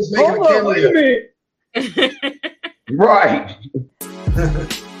segment's making a cameo. Wait a minute. Right.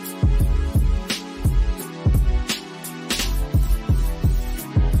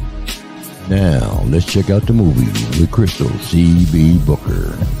 Now, let's check out the movie with Crystal C.B.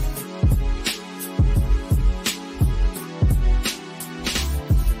 Booker.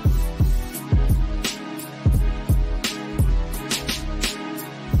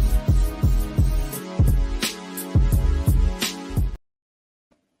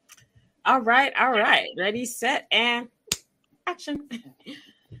 All right. Ready, set, and action.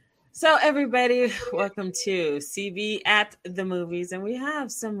 So everybody, welcome to CB at the Movies. And we have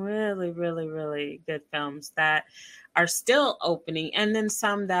some really, really, really good films that are still opening and then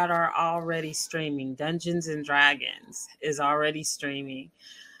some that are already streaming. Dungeons and Dragons is already streaming.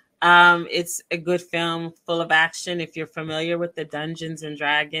 It's a good film full of action. If you're familiar with the Dungeons and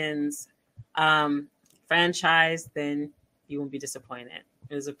Dragons franchise, then you won't be disappointed.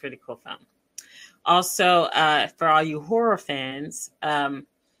 It was a pretty cool film. Also, for all you horror fans,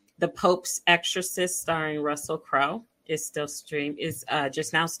 The Pope's Exorcist starring Russell Crowe is still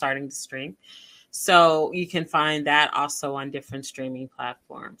just now starting to stream. So you can find that also on different streaming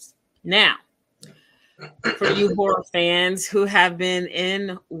platforms. Now, for you horror fans who have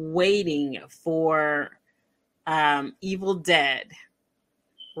been waiting for Evil Dead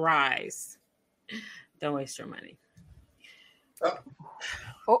Rise, don't waste your money.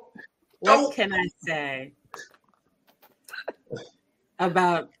 What can I say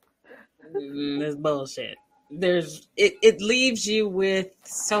about this bullshit? It leaves you with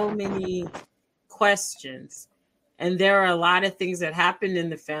so many questions, and there are a lot of things that happened in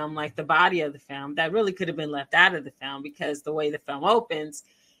the film, like the body of the film, that really could have been left out of the film, because the way the film opens,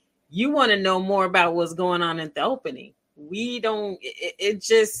 you want to know more about what's going on at the opening. We don't. It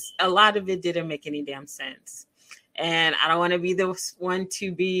just, a lot of it didn't make any damn sense. And I don't want to be the one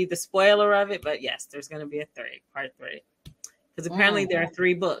to be the spoiler of it, but yes, there's going to be part 3. Because apparently there are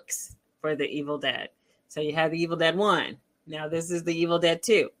 3 books for the Evil Dead. So you have the Evil Dead 1. Now this is the Evil Dead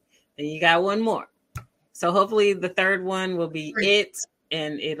 2. Then you got one more. So hopefully the 3rd one will be it,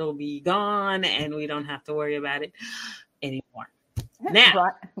 and it'll be gone, and we don't have to worry about it anymore.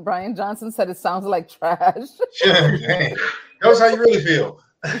 Now, Brian Johnson said it sounds like trash. Dang. That's how you really feel.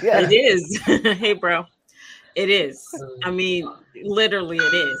 Yeah. It is. Hey, bro. It is. I mean, literally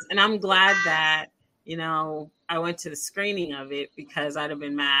it is. And I'm glad that, I went to the screening of it, because I'd have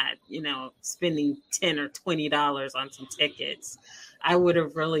been mad, spending $10 or $20 on some tickets. I would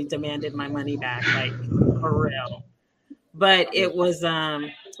have really demanded my money back, like, for real. But it was,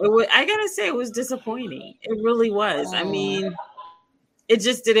 I gotta say, it was disappointing. It really was. I mean, it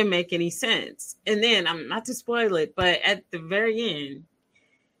just didn't make any sense. And then, I'm not to spoil it, but at the very end,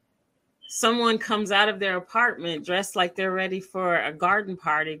 someone comes out of their apartment dressed like they're ready for a garden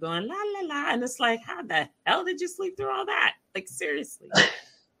party, going la la la, and it's like, how the hell did you sleep through all that? Like, seriously,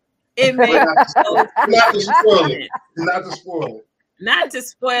 it made not to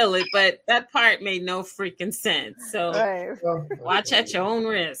spoil it, but that part made no freaking sense. So watch at your own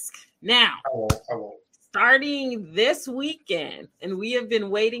risk. Now, I won't. Starting this weekend, and we have been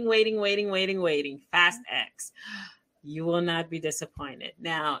waiting. Fast X. You will not be disappointed.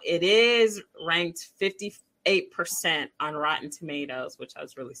 Now, it is ranked 58% on Rotten Tomatoes, which I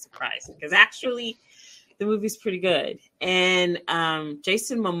was really surprised, because actually the movie's pretty good. And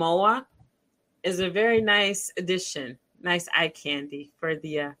Jason Momoa is a very nice addition, nice eye candy for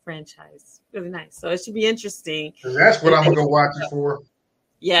the franchise. Really nice. So it should be interesting. That's what I'm going to go watch it for.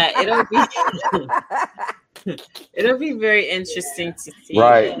 Yeah, it'll be very interesting to see.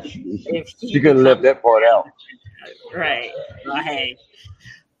 Right. She could have left that part out. Right. Well, hey,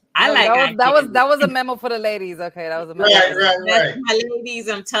 that was a memo for the ladies. Okay, that was a memo. Right. My ladies,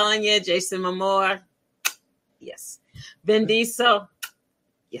 I'm telling you, Jason Momoa, yes. Vin Diesel,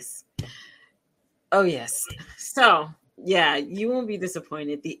 yes. Oh yes. So yeah, you won't be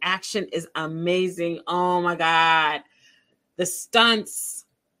disappointed. The action is amazing. Oh my god, the stunts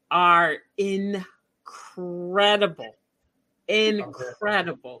are incredible.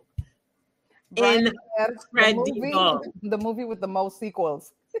 Brian, the movie with the most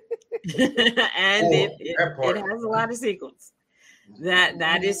sequels. And it has a lot of sequels.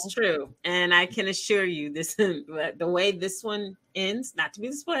 That is true. And I can assure you, the way this one ends, not to be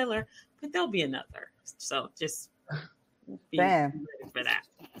the spoiler, but there'll be another. So just be ready for that.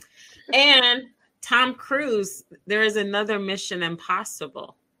 And Tom Cruise, there is another Mission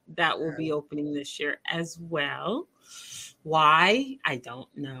Impossible that will be opening this year as well. Why? I don't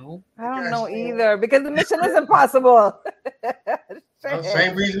know. I don't know either, because the mission is impossible.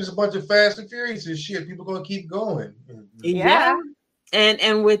 Same reason it's a bunch of Fast and Furious and shit. People gonna keep going. Yeah.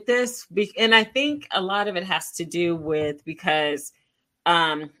 And with this, and I think a lot of it has to do with because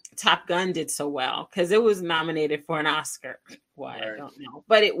Top Gun did so well because it was nominated for an Oscar. Why I don't know,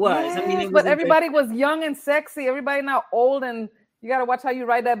 but it was. Yes, I mean, it was but everybody was young and sexy. Everybody now old, and you got to watch how you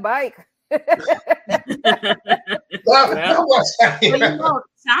ride that bike.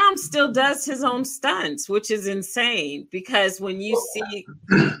 Tom still does his own stunts, which is insane because when you see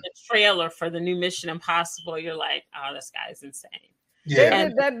the trailer for the new Mission Impossible, you're like, "Oh, this guy's insane." Yeah,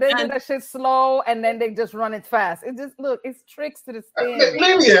 they did that shit slow, and then they just run it fast. It just it's tricks to the skin.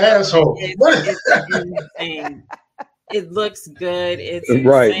 Leave me an asshole. It's insane. It looks good. It's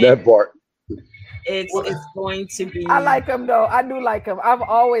right insane. That part. It's going to be. I like him though. I do like him. I've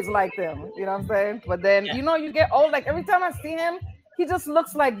always liked him. You know what I'm saying? But then you get old. Like every time I see him, he just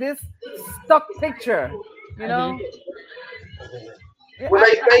looks like this stuck picture. You know. Well,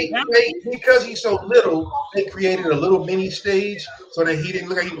 they because he's so little, they created a little mini stage so that he didn't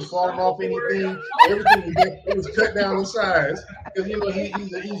look like he was falling off anything. Everything was cut down in size because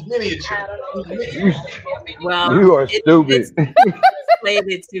he's miniature. Well, you are stupid. It's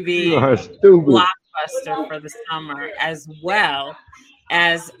slated to be a blockbuster for the summer, as well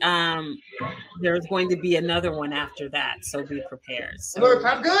as there's going to be another one after that. So be prepared. So, another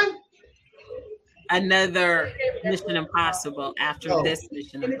Top Gun. Another Mission Impossible after this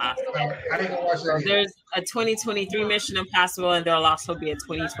Mission Impossible. I didn't watch that. There's a 2023 Mission Impossible, and there'll also be a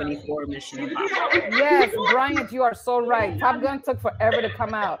 2024 Mission Impossible. Yes, Bryant, you are so right. Top Gun took forever to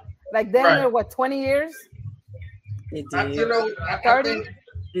come out. Like then, Right. what, 20 years? It did. I think,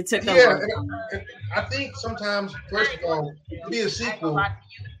 it took I think sometimes, first of all, to be a sequel,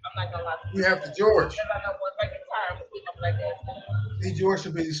 you have to George. See, George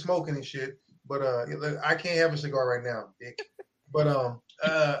should be smoking and shit. But I can't have a cigar right now, Dick. But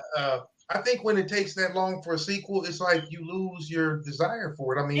I think when it takes that long for a sequel, it's like you lose your desire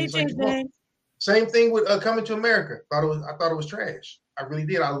for it. I mean, it's like same thing with Coming to America. I thought it was trash. I really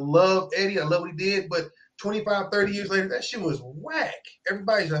did. I love Eddie. I love what he did. But 25, 30 years later, that shit was whack.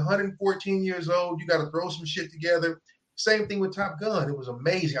 Everybody's 114 years old. You got to throw some shit together. Same thing with Top Gun. It was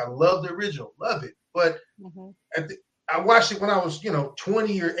amazing. I love the original. Love it. But I watched it when I was,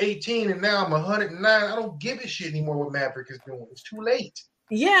 20 or 18, and now I'm 109. I don't give a shit anymore what Maverick is doing. It's too late.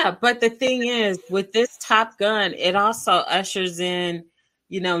 Yeah, but the thing is, with this Top Gun, it also ushers in,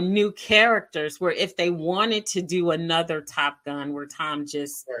 new characters where if they wanted to do another Top Gun where Tom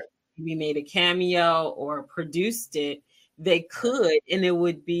just maybe made a cameo or produced it, they could, and it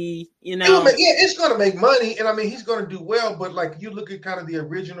would be, it's going to make money, and I mean, he's going to do well, but like you look at kind of the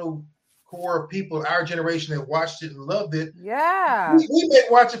original core of people, our generation that watched it and loved it. Yeah. We may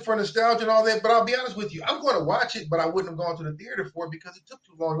watch it for nostalgia and all that, but I'll be honest with you, I'm going to watch it, but I wouldn't have gone to the theater for it because it took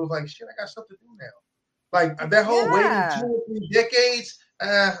too long. It was like, shit, I got stuff to do now. Like that whole waiting 2 or 3 decades,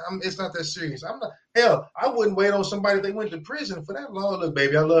 it's not that serious. I wouldn't wait on somebody if they went to prison for that long. Look,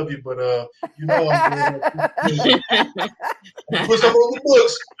 baby, I love you, but I'm going to put some on the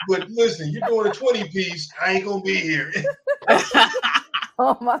books, but listen, you're doing a 20-piece, I ain't going to be here.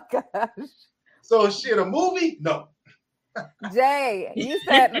 Oh my gosh. So shit, a movie? No. JJ,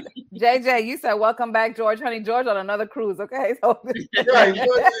 you said welcome back, George, honey. George on another cruise, okay? So right, George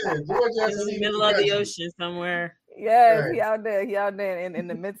in the middle of the ocean somewhere. Yes, right. He out there in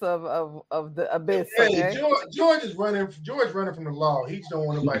the midst of the abyss. Hey, okay? George running from the law. He don't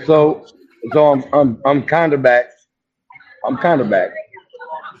want nobody. So I'm kind of back.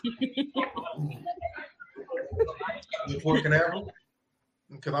 Port Canaveral?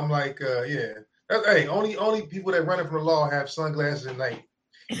 Because I'm like, hey, only people that running from the law have sunglasses at night,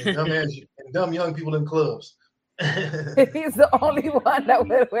 and dumb young people in clubs. He's the only one that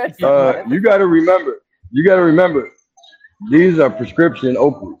would wear sunglasses. You got to remember, these are prescription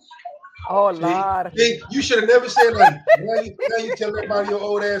opiates. Oh Lord! You should have never said like, now you tell everybody your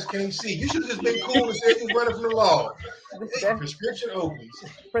old ass can't see. You should have just been cool and said you was running from the law. Prescription Oakleys.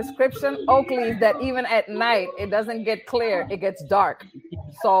 Prescription Oakleys that even at night it doesn't get clear; it gets dark.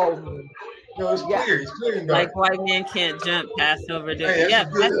 So it's clear. It's clear and dark. Like white man can't jump past over there. Hey,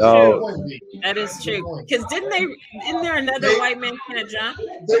 that's true. That is true. Because isn't there another white man can't jump?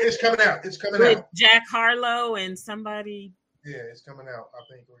 It's coming out. With Jack Harlow and somebody. Yeah, it's coming out. I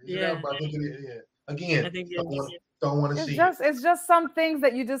think. I think it is. Yeah. Again, I think don't want to see. It's just some things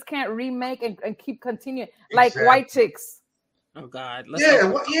that you just can't remake and keep continuing, like White Chicks. Oh God!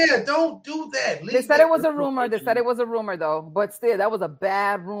 Don't do that. They said it was a rumor. They said it was a rumor, though. But still, that was a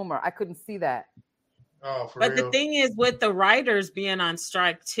bad rumor. I couldn't see that. Oh, but real? The thing is, with the writers being on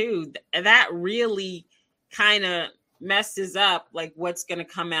strike too, that really kind of messes up like what's going to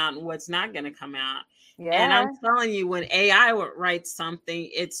come out and what's not going to come out. Yeah. And I'm telling you, when AI writes something,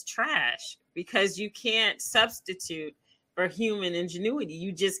 it's trash because you can't substitute for human ingenuity.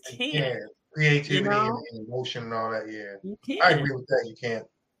 You just can't. Yeah. Creativity and emotion and all that. Yeah. You can't. I agree with that. You can't.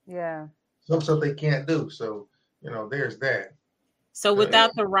 Yeah. Some stuff they can't do. So, there's that. So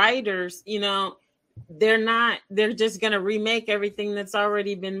without the writers, they're just going to remake everything that's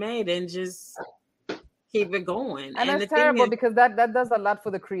already been made and just keep it going. And that's terrible because that does a lot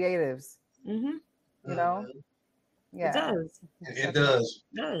for the creatives. Mm-hmm. Yeah. It does. It does.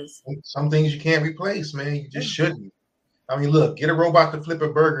 It does. Some things you can't replace, man. You just shouldn't. I mean, look, get a robot to flip a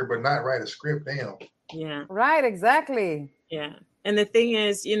burger, but not write a script down. Yeah. Right, exactly. Yeah. And the thing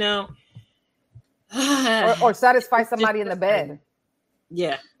is, or satisfy somebody in the bed.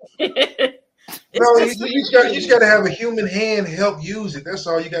 Yeah. You just got to have a human hand help use it. That's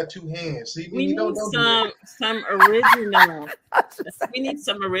all. You got two hands. See, we need some original. We need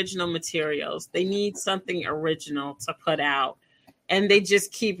some original materials. They need something original to put out, and they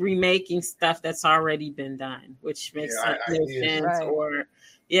just keep remaking stuff that's already been done, which makes no sense. Right. Or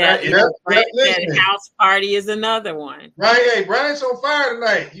House Party is another one. Right. Hey, Brian's on fire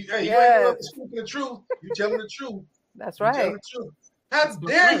tonight. You ain't speaking the truth. You telling the truth. That's right. How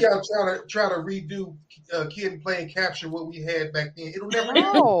dare y'all try to redo Kid Playing Capture what we had back then? It'll never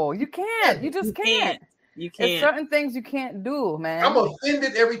happen. No, you can't. You just can't. You can't. There's certain things you can't do, man. I'm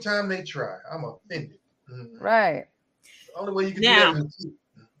offended every time they try. I'm offended. Mm-hmm. Right. The only way you can do that is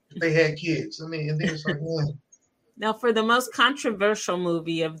if they had kids. I mean, and then it's like, Now, for the most controversial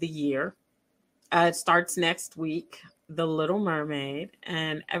movie of the year, it starts next week, The Little Mermaid,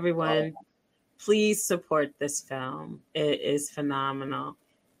 and everyone. Please support this film. It is phenomenal.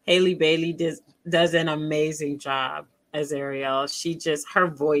 Halle Bailey does an amazing job as Ariel. Her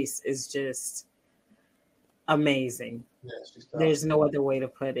voice is just amazing. There's no other way to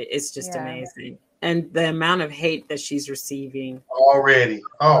put it. It's just amazing. And the amount of hate that she's receiving already.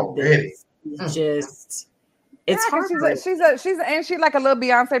 Just it's hard. She's like a little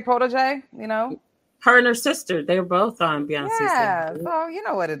Beyonce protege, Her and her sister, they're both on Beyonce's. Yeah, so you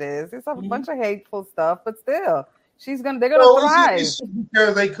know what it is. It's a bunch of hateful stuff, but still, they're gonna thrive. It's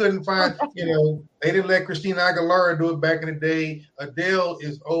because they couldn't find, they didn't let Christina Aguilera do it back in the day. Adele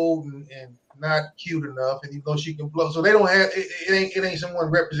is old and not cute enough, and she can blow, so they don't have it. Ain't someone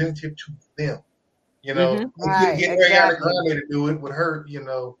representative to them. Right, get Ariana Grande to do it with her,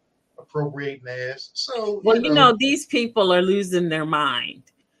 appropriating ass. So these people are losing their mind.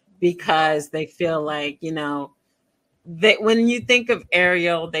 Because they feel like, that when you think of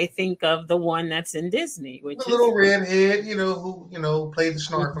Ariel, they think of the one that's in Disney, which the little redhead, who played the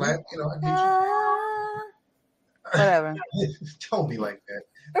Snarflap. I get you. Whatever. Don't be like that.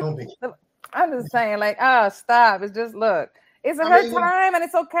 Don't be. I'm just saying, stop. It's just it's her time, and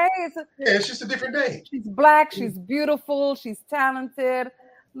it's okay. It's just a different day. She's black. She's beautiful. She's talented.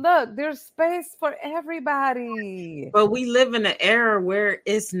 Look, there's space for everybody. But we live in an era where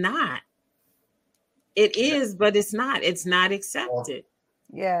it's not. It is, but it's not. It's not accepted.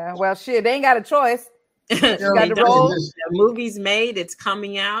 Yeah. Well, shit, they ain't got a choice. Got the role. The movie's made. It's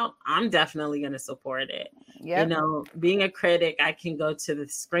coming out. I'm definitely going to support it. Yep. Being a critic, I can go to the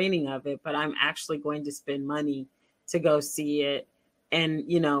screening of it, but I'm actually going to spend money to go see it and,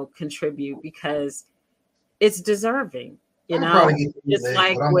 contribute because it's deserving. Just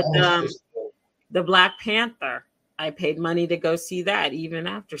like with the Black Panther, I paid money to go see that even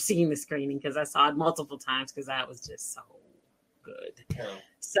after seeing the screening because I saw it multiple times because that was just so good. Yeah.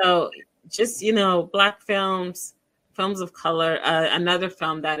 So just, Black films of color. Another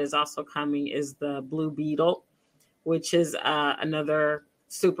film that is also coming is the Blue Beetle, which is another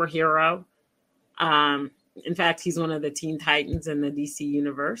superhero. In fact, he's one of the Teen Titans in the DC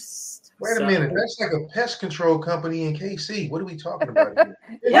universe. Wait a minute. That's like a pest control company in KC. What are we talking about here?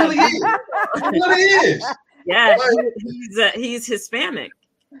 It really is. It really is. Yeah, he's Hispanic.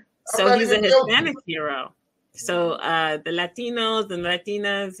 So he's a Hispanic hero. So the Latinos and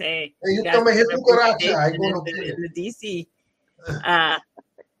Latinas, hey you guys in the DC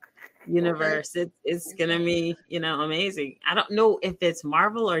universe. It's gonna be, amazing. I don't know if it's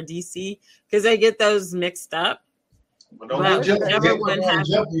Marvel or DC because I get those mixed up. Don't jump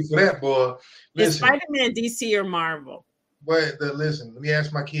you for that, boy. Is Spider-Man DC or Marvel? But listen, let me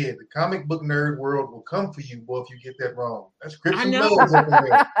ask my kid. The comic book nerd world will come for you, boy, if you get that wrong. That's Christian Blows up in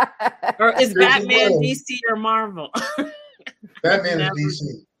there. Or is Batman DC or Marvel? Batman is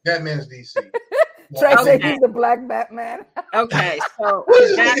DC. Batman is DC. Trey said he's the Black Batman. Okay, so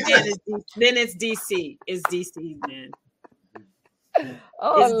Batman is DC, then it's DC. It's DC then.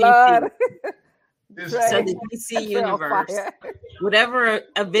 Oh, Lord. So the DC universe, whatever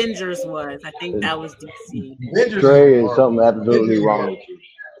Avengers was, I think that was DC. Trey is something absolutely wrong with you.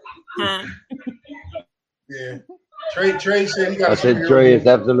 Huh? Yeah. Trey said he got. I said Trey is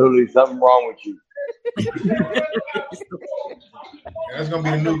absolutely something wrong with you. That's gonna be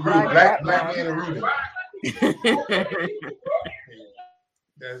the new group, Black Man and Ruben.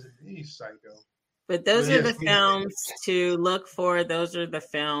 He's psycho. But those are the films to look for. Those are the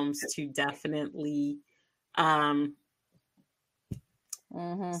films to definitely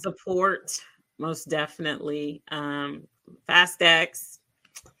support. Most definitely. Fast X.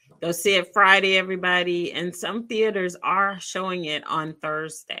 Go see it Friday, everybody. And some theaters are showing it on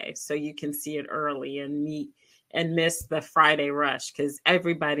Thursday, so you can see it early and miss the Friday rush, because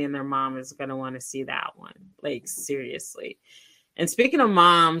everybody and their mom is going to want to see that one. Like, seriously. And speaking of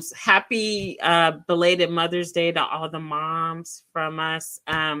moms, happy belated Mother's Day to all the moms from us.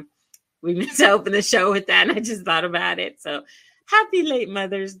 We meant to open the show with that, and I just thought about it. So happy late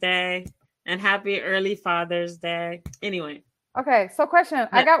Mother's Day and happy early Father's Day. Anyway. Okay, so question.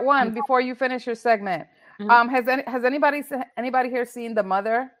 I got one before you finish your segment. Has anybody here seen The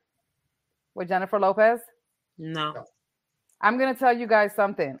Mother with Jennifer Lopez? No. I'm gonna tell you guys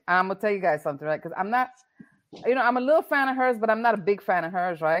something. I'm gonna tell you guys something, right? Because I'm not, I'm a little fan of hers, but I'm not a big fan of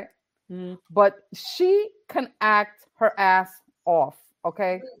hers, right? But she can act her ass off,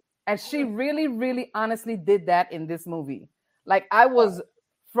 okay? And she really, really honestly did that in this movie. Like, I was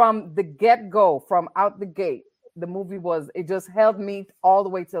from the get-go, from out the gate, the movie it just held me all the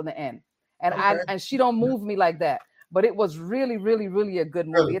way till the end. And and she don't move me like that. But it was really, really, really a good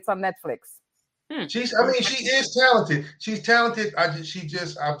movie. It's on Netflix. She is talented. She's talented. I've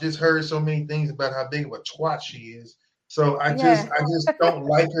just heard so many things about how big of a twat she is. So I just don't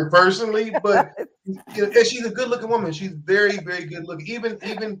like her personally, but she's a good looking woman. She's very, very good looking. Even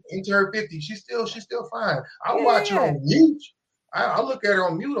into her 50s, she's still fine. I'll watch her on mute. I look at her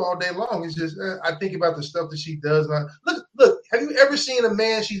on mute all day long. It's just I think about the stuff that she does. Look. Have you ever seen a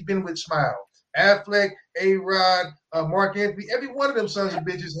man she's been with smile? Affleck, A-Rod, Mark Anthony. Every one of them sons of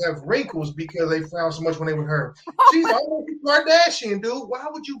bitches have wrinkles because they found so much when they were with her. She's almost a Kardashian, dude. Why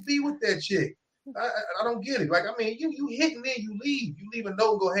would you be with that chick? I don't get it. Like, I mean, you hit and then you leave. You leave a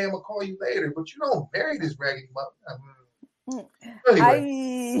note and go, hey, I'm gonna call you later. But you don't marry this raggedy mother.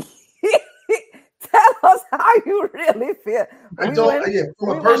 Anyway. Tell us how you really feel. From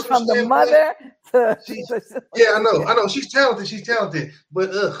a personal from the mother to I know. She's talented,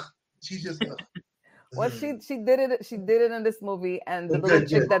 but she's just well, she did it in this movie, and the little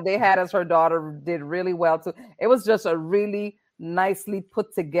chick that they had as her daughter did really well too. It was just a really nicely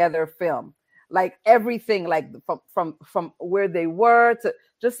put together film. Like everything, like from where they were to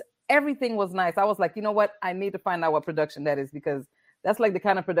just everything was nice. I was like, you know what? I need to find out what production that is, because that's like the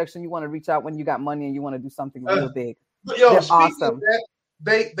kind of production you want to reach out when you got money and you want to do something real big. They're awesome.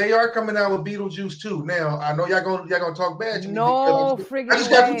 They are coming out with Beetlejuice too. Now I know y'all gonna talk bad to me. No I just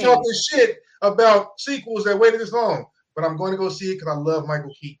got to talking shit about sequels that waited this long, but I'm going to go see it because I love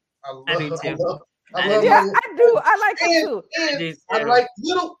Michael Keaton. I love I do. I like him too. And I like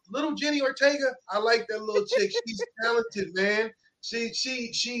little Jenny Ortega. I like that little chick. She's talented, man.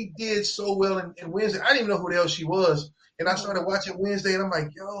 She did so well in Wednesday. I didn't even know who the hell she was. And I started watching Wednesday, and I'm like,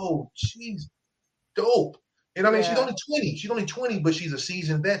 yo, she's dope. And I mean, she's only 20. She's only 20, but she's a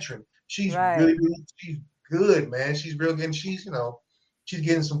seasoned veteran. She's really, she's good, man. She's real good. And she's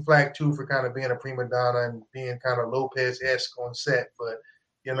getting some flack too for kind of being a prima donna and being kind of Lopez-esque on set. But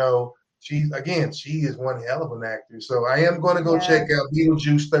she is one hell of an actor. So I am going to go check out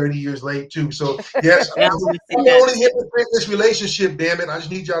Beetlejuice 30 years late too. So yes, I'm the only hypocrite in this relationship, damn it. I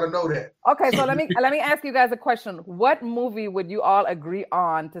just need y'all to know that. Okay, so let me ask you guys a question. What movie would you all agree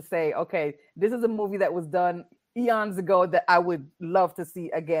on to say, okay, this is a movie that was done eons ago that I would love to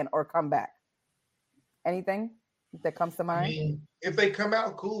see again or come back? Anything that comes to mind? I mean, if they come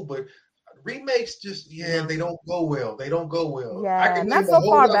out, cool, but remakes they don't go well. Yeah, not so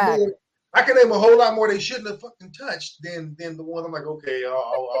far back. I can name a whole lot more they shouldn't have fucking touched than the one I'm like, okay,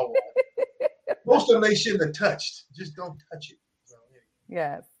 I'll most of them they shouldn't have touched. Just don't touch it. So,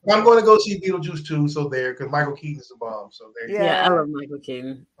 yes. I'm going to go see Beetlejuice 2, so there, because Michael Keaton's a bomb. So there. Yeah, I love Michael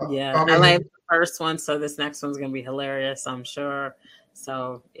Keaton. I like the first one, so this next one's going to be hilarious, I'm sure.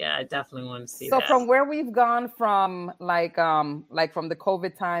 So yeah, I definitely want to see that. So from where we've gone from like from the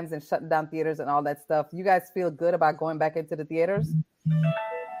COVID times and shutting down theaters and all that stuff, you guys feel good about going back into the theaters?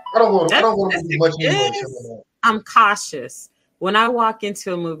 I don't want to do much anyway. I'm cautious. When I walk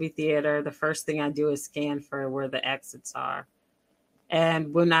into a movie theater, the first thing I do is scan for where the exits are.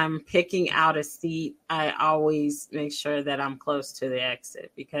 And when I'm picking out a seat, I always make sure that I'm close to the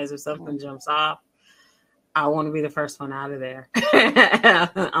exit, because if something jumps off, I want to be the first one out of there.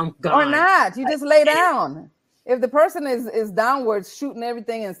 I'm gone. Or not. You just lay down. If the person is downwards shooting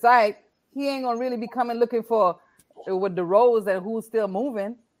everything in sight, he ain't gonna really be coming looking for with the rows and who's still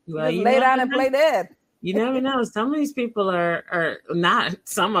moving. Well, just lay down and play dead. You never know. Some of these people are not.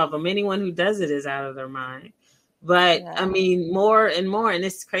 Some of them. Anyone who does it is out of their mind. But I mean, more and more, and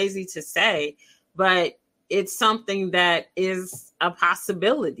it's crazy to say, but it's something that is a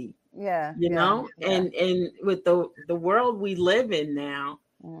possibility. Yeah, you know, and with the world we live in now,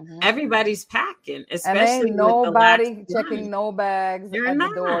 everybody's packing, especially and nobody checking no bags at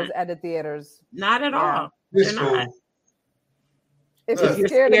the doors at the theaters. Not at all. They're not. If you're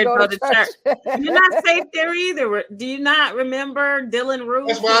scared to go to church. You're not safe there either. Do you not remember Dylan Roof?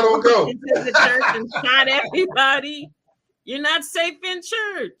 That's why I don't go into the church and shot everybody. You're not safe in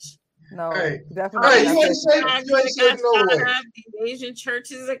church. No, definitely. Hey, you ain't safe no way. The Asian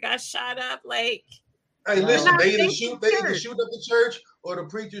churches that got shot up, like. Hey, listen, they either shoot up the church, or the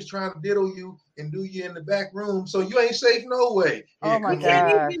preacher's trying to diddle you and do you in the back room, so you ain't safe no way. Oh my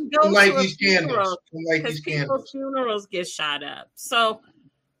God! Like these candles, because people's funerals get shot up, so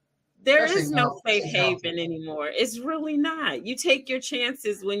there is no safe haven anymore. It's really not. You take your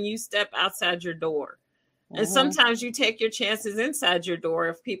chances when you step outside your door. And sometimes you take your chances inside your door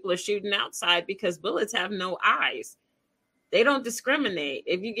if people are shooting outside, because bullets have no eyes. They don't discriminate.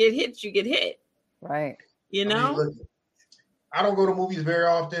 If you get hit, you get hit. Right. You know? I mean, look, I don't go to movies very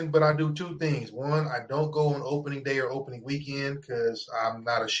often, but I do two things. One, I don't go on opening day or opening weekend because I'm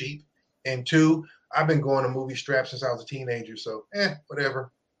not a sheep. And two, I've been going to movie strapped since I was a teenager. So,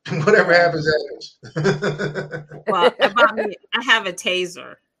 whatever. Whatever happens, happens. Well, about me, I have a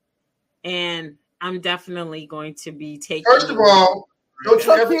taser. And I'm definitely going to be taking. First of all, don't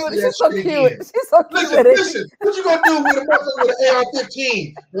you ever say that shit again. She's so cute. Listen, what you gonna do with a motherfucker with an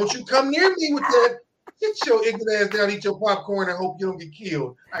AR-15? Won't you come near me with that? Get your ignorant ass down, eat your popcorn, and hope you don't get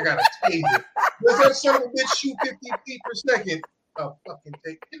killed. I got a taser. Does that son of a bitch shoot 50 feet per second? Oh, fucking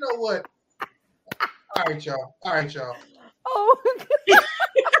take. You know what? All right, y'all. Oh.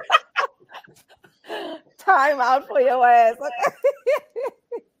 Time out for your ass. Okay.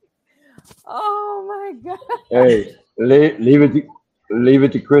 Oh my God! Hey, leave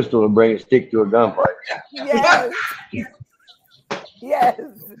it to Crystal to bring a stick to a gunfight. Yes. Yes.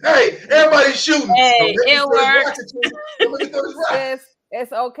 Hey, everybody's shooting. Hey, it works.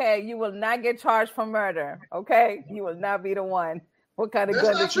 It's okay. You will not get charged for murder. Okay, you will not be the one. What kind of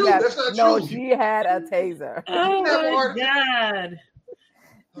gun did she have? No, she had a taser. Oh my God.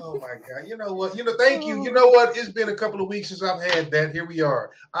 Oh my God. You know what? Thank you. You know what? It's been a couple of weeks since I've had that. Here we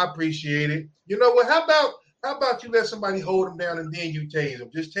are. I appreciate it. You know what? How about you let somebody hold him down and then you tase him?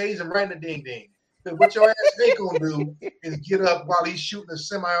 Just tase him right in the ding ding. Because what your ass ain't gonna do is get up while he's shooting a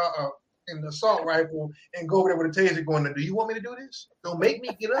an assault rifle and go over there with a taser going to do. You want me to do this? Don't make me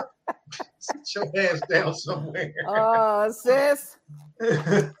get up. Sit your ass down somewhere. Oh, sis.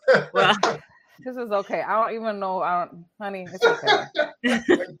 Well, this is okay. I don't even know. Honey, it's okay.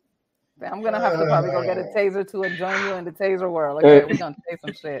 I'm gonna have to probably go get a taser too and join you in the taser world. Okay, we're gonna say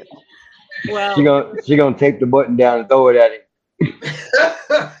some shit. Well, she gonna tape the button down and throw it at him.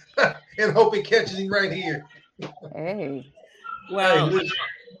 And hope it catches him right here. Hey. Well,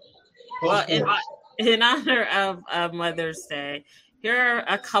 in honor of Mother's Day, here are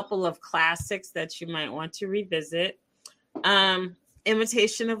a couple of classics that you might want to revisit.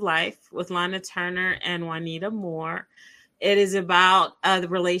 Imitation of Life with Lana Turner and Juanita Moore. It is about the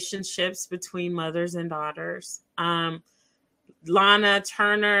relationships between mothers and daughters. Lana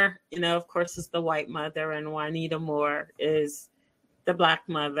Turner, of course, is the white mother, and Juanita Moore is the black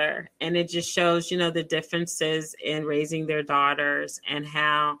mother. And it just shows, the differences in raising their daughters and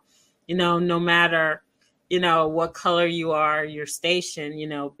how, no matter, what color you are, your station,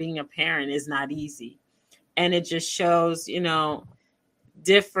 being a parent is not easy. And it just shows,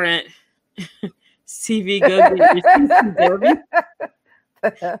 different CV Goodby.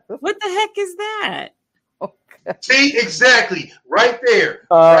 What the heck is that? Okay. See, exactly. Right there.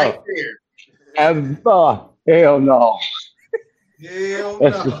 Right there. Hell no. Hell no.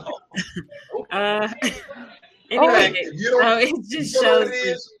 Anyway, it just shows what it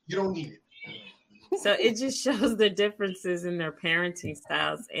is, you don't need it. So it just shows the differences in their parenting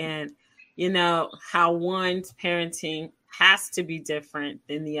styles and, how one's parenting has to be different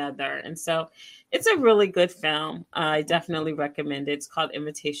than the other. And so it's a really good film. I definitely recommend it. It's called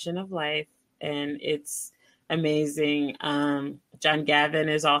Imitation of Life, and it's amazing. John Gavin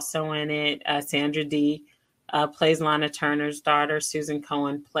is also in it. Sandra Dee plays Lana Turner's daughter. Susan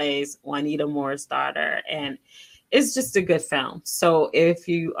Cohen plays Juanita Moore's daughter. And it's just a good film. So if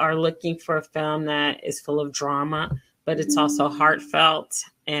you are looking for a film that is full of drama, but it's also heartfelt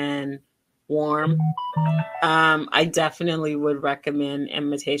and warm, I definitely would recommend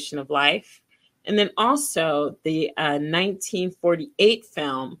Imitation of Life. And then also the 1948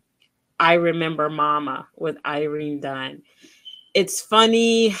 film, I Remember Mama, with Irene Dunne. It's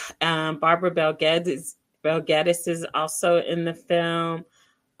funny. Barbara Bel Geddes is also in the film.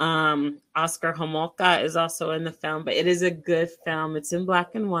 Oscar Homolka is also in the film, but it is a good film. It's in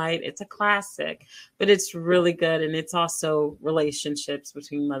black and white. It's a classic, but it's really good. And it's also relationships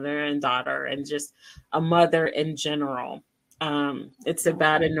between mother and daughter and just a mother in general. It's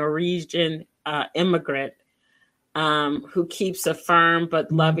about a Norwegian immigrant who keeps a firm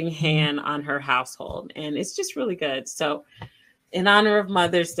but loving hand on her household. And it's just really good. So in honor of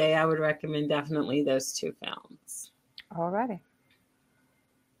Mother's Day, I would recommend definitely those two films. All righty.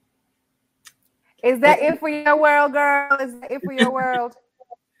 Is that it for your world, girl? Is that it for your world?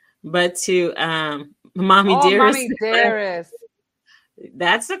 But to Mommy Dearest. Mommy Dearest.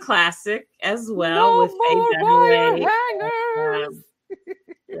 That's a classic as well. No with Faye Dunaway.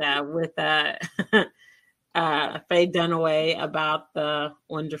 With Faye Dunaway about the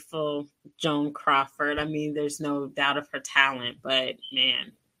wonderful Joan Crawford. I mean, there's no doubt of her talent, but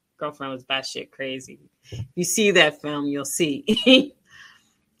man, girlfriend was batshit crazy. If you see that film, you'll see.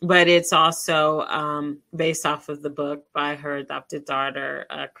 But it's also based off of the book by her adopted daughter,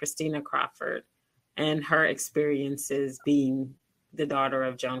 Christina Crawford, and her experiences being the daughter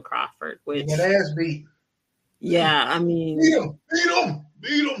of Joan Crawford. Which, get ass beat. Yeah, I mean, beat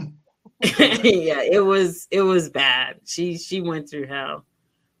him. Yeah, it was bad. She went through hell,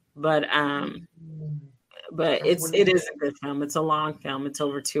 but it is a good film. It's a long film. It's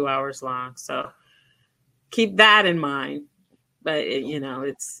over 2 hours long, so keep that in mind. But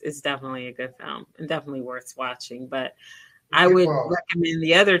it's definitely a good film and definitely worth watching. But I would recommend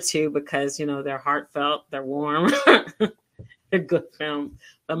the other two because they're heartfelt, they're warm, they're good films.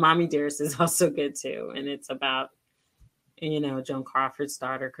 But Mommy Dearest is also good too, and it's about Joan Crawford's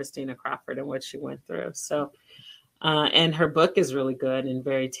daughter, Christina Crawford, and what she went through. So, and her book is really good and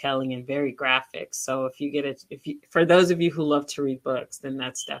very telling and very graphic. So for those of you who love to read books, then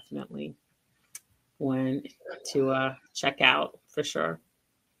that's definitely one to check out for sure.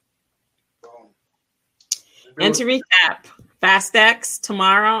 And to recap, Fast X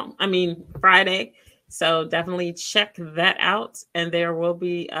Friday. So definitely check that out. And there will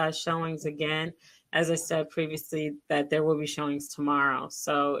be showings again. As I said previously, that there will be showings tomorrow.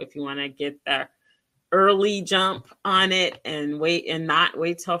 So if you want to get the early jump on it and not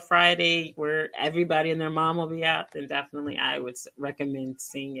wait till Friday where everybody and their mom will be out, then definitely I would recommend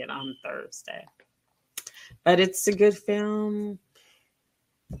seeing it on Thursday. But it's a good film.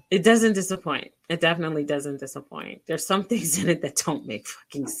 It doesn't disappoint. It definitely doesn't disappoint. There's some things in it that don't make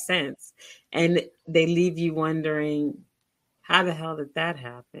fucking sense. And they leave you wondering, how the hell did that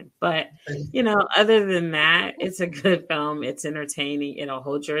happen? But, other than that, it's a good film. It's entertaining. It'll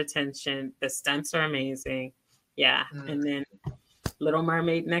hold your attention. The stunts are amazing. Yeah. And then Little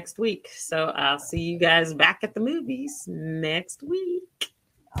Mermaid next week. So I'll see you guys back at the movies next week.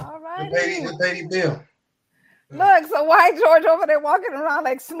 All right. With Baby Bill. Look, so why George over there walking around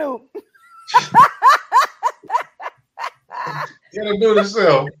like Snoop? Gotta do this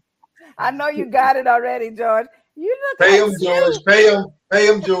self. I know you got it already, George. You look pay like him, George. Pay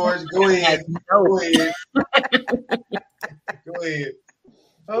him, George. Go ahead. Go ahead.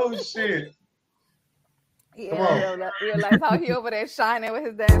 Oh shit. Yeah, you realize how he over there shining with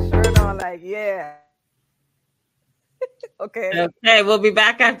his damn shirt on, like, yeah. Okay, we'll be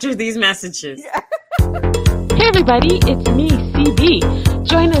back after these messages. Yeah. Hey everybody, it's me, CB.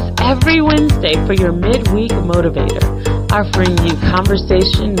 Join us every Wednesday for your midweek motivator, offering you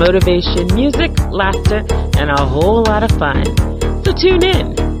conversation, motivation, music, laughter, and a whole lot of fun. So tune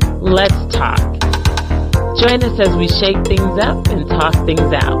in. Let's talk. Join us as we shake things up and talk things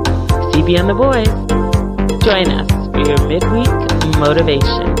out. CB and the boys. Join us for your midweek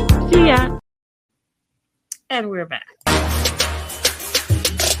motivation. See ya. And we're back.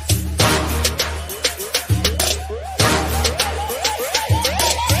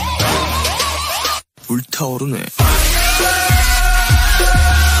 불타오르네.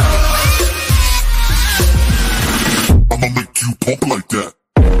 I'ma make you pump like that.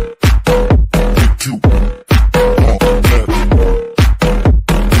 Make you pump like that.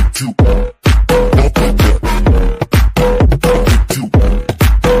 Make you pump like that. Make you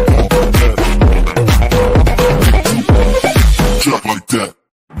pump like that. Drop like that.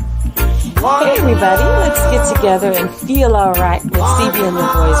 Hey everybody, let's get together and feel alright with CB and the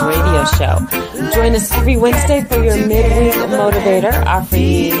Boys Radio Radio Show. Join us every Wednesday for your midweek motivator, offering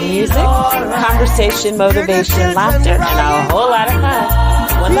you music, conversation, motivation, laughter, and a whole lot of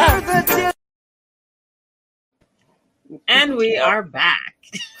fun. One love. And we are back,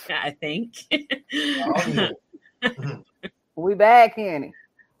 I think. We back, Kenny.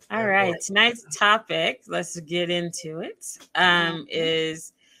 All right. Tonight's topic, let's get into it,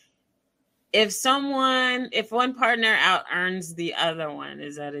 is if one partner out earns the other one,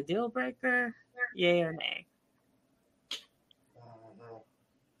 is that a deal breaker? Yay or nay?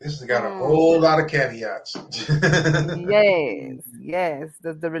 This has got a whole lot of caveats. Yes.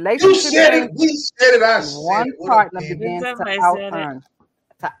 The relationship. You said it. We said it. I said one partner begins to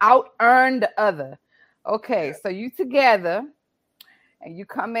out earn the other. Okay, so you together, and you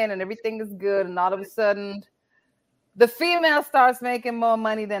come in, and everything is good, and all of a sudden, the female starts making more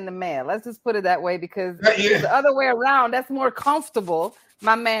money than the male. Let's just put it that way, because it's the other way around. That's more comfortable.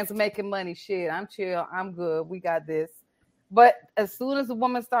 My man's making money. Shit, I'm chill. I'm good. We got this. But as soon as a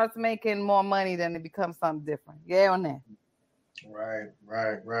woman starts making more money, then it becomes something different. Yeah or nay?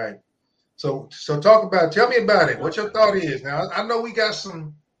 Right. So tell me about it. What your thought is. Now, I know we got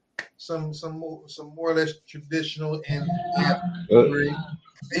some more or less traditional and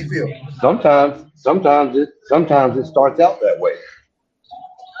they feel. Sometimes it starts out that way.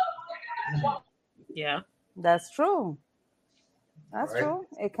 Yeah. That's true. That's right. True.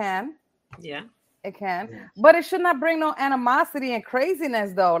 It can. Yeah. It can. But it should not bring no animosity and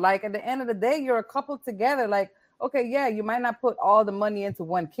craziness, though. Like, at the end of the day, you're a couple together. Like, okay, yeah, you might not put all the money into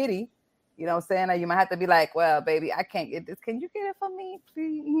one kitty. You know what I'm saying? Or you might have to be like, well, baby, I can't get this. Can you get it for me,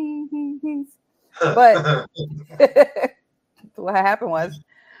 please? But what happened was,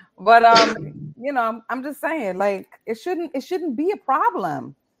 but you know, I'm just saying, like, it shouldn't be a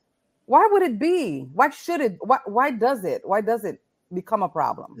problem. Why would it be? Why should it? Why does it? Why does it become a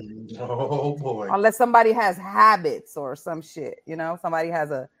problem? Oh boy! Unless somebody has habits or some shit, you know, somebody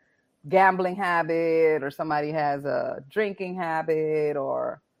has a gambling habit, or somebody has a drinking habit,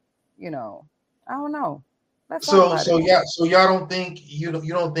 or, you know, I don't know. So y'all don't think you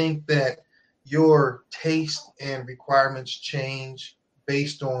don't think that your taste and requirements change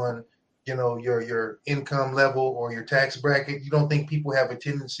based on, you know, your income level or your tax bracket? You don't think people have a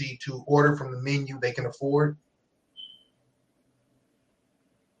tendency to order from the menu they can afford?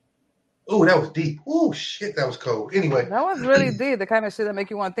 Oh, that was deep. Oh, shit, that was cold. Anyway. That was really deep. The kind of shit that make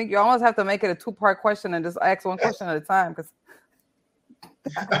you want to think. You almost have to make it a 2-part question and just ask one question at a time. Because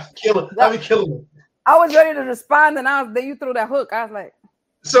I'll be killing it. I was ready to respond, and then you threw that hook. I was like,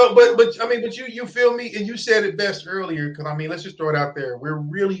 so, but you feel me, and you said it best earlier. Because I mean, let's just throw it out there. We're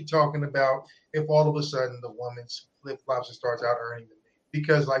really talking about if all of a sudden the woman flip flops and starts out earning the man.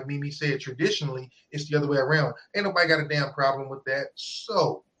 Because, like Mimi said, traditionally it's the other way around. Ain't nobody got a damn problem with that.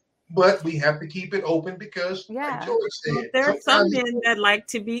 So. But we have to keep it open because, like George said, there are some men that like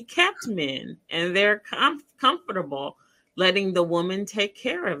to be kept men, and they're comfortable letting the woman take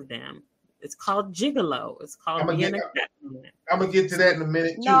care of them. It's called gigolo. It's called being a kept man. I'm gonna get to that in a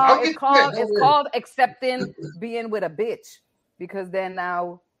minute too. No, it's called accepting being with a bitch, because then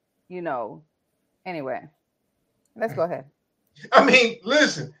now, you know. Anyway, let's go ahead. I mean,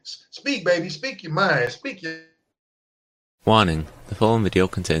 listen, speak, baby, speak your mind, speak your. Warning, the following video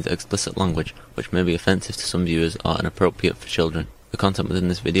contains explicit language which may be offensive to some viewers or inappropriate for children. The content within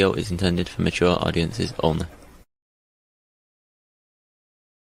this video is intended for mature audiences only.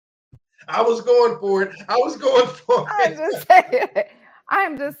 I was going for it.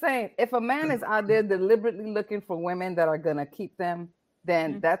 I'm just saying, if a man is out there deliberately looking for women that are gonna keep them,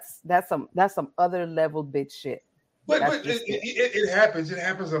 then that's some other level bitch shit. But it happens. It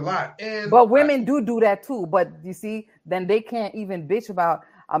happens a lot. But women do that too. But you see, then they can't even bitch about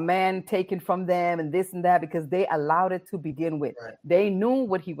a man taken from them and this and that, because they allowed it to begin with. Right. They knew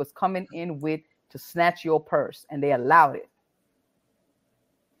what he was coming in with to snatch your purse, and they allowed it.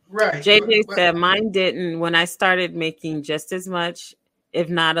 Right. JJ said mine didn't. When I started making just as much, if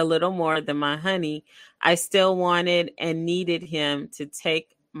not a little more than my honey, I still wanted and needed him to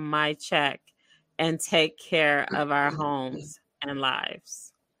take my check and take care of our homes and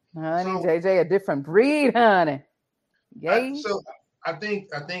lives. Honey, JJ, a different breed, honey. Yay. So I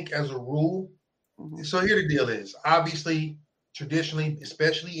think as a rule, so here the deal is, obviously, traditionally,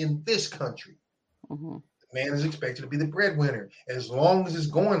 especially in this country, the man is expected to be the breadwinner. As long as it's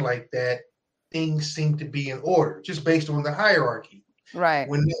going like that, things seem to be in order, just based on the hierarchy. Right.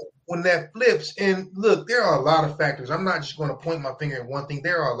 When that flips, and look, there are a lot of factors. I'm not just going to point my finger at one thing.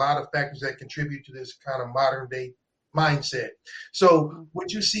 There are a lot of factors that contribute to this kind of modern day mindset. So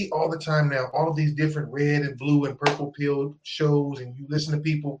what you see all the time now, all of these different red and blue and purple pill shows, and you listen to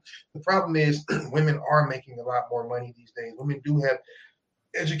people, the problem is women are making a lot more money these days. Women do have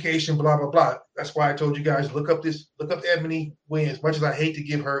education, blah, blah, blah. That's why I told you guys, look up Ebony Wynn. As much as I hate to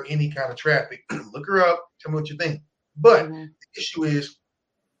give her any kind of traffic, look her up, tell me what you think. But the issue is,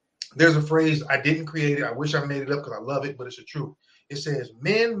 there's a phrase, I didn't create it, I wish I made it up because I love it, but it's the truth. It says,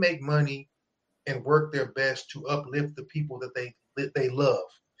 men make money and work their best to uplift the people that they love.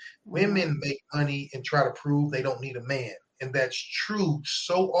 Women make money and try to prove they don't need a man. And that's true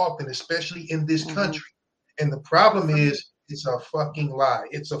so often, especially in this country. And the problem is, it's a fucking lie.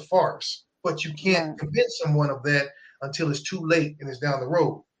 It's a farce. But you can't convince someone of that until it's too late and it's down the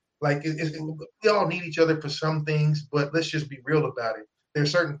road. Like, we all need each other for some things, but let's just be real about it.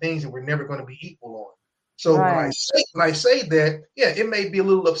 There's certain things that we're never going to be equal on. So when I say that, yeah, it may be a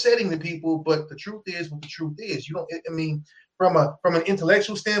little upsetting to people, but the truth is what the truth is. You don't. I mean, from an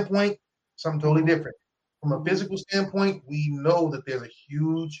intellectual standpoint, something totally different. From a physical standpoint, we know that there's a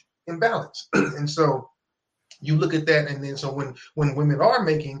huge imbalance, and so you look at that, and then so when women are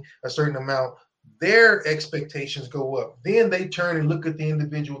making a certain amount, their expectations go up. Then they turn and look at the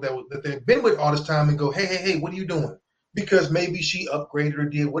individual that they've been with all this time and go, hey, what are you doing? Because maybe she upgraded or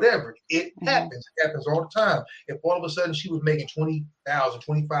did whatever. It happens. It happens all the time. If all of a sudden she was making $20,000,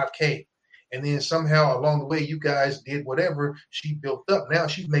 $25K, and then somehow along the way you guys did whatever, she built up. Now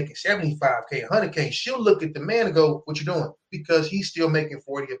she's making $75K, $100K. She'll look at the man and go, "What you doing?" Because he's still making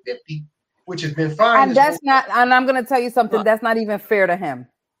 40 or 50, which has been fine. And that's not. And I'm going to tell you something. That's not even fair to him.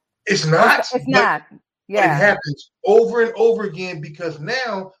 It's not. It's not. Yeah. It happens over and over again because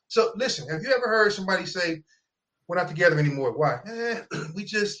now. So listen, have you ever heard somebody say, "We're not together anymore"? Why? We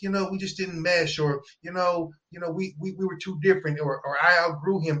just didn't mesh, or we were too different, or I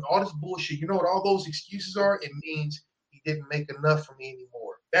outgrew him. All this bullshit. You know what all those excuses are? It means he didn't make enough for me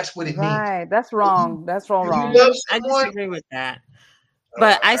anymore. That's what it means. Right. That's wrong. That's wrong. I disagree with that.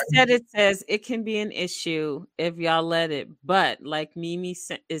 But I said it says it can be an issue if y'all let it. But like Mimi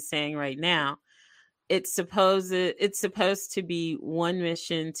is saying right now, it's supposed to be one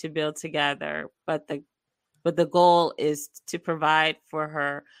mission to build together, but the goal is to provide for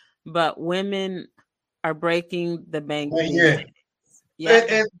her. But women are breaking the bank.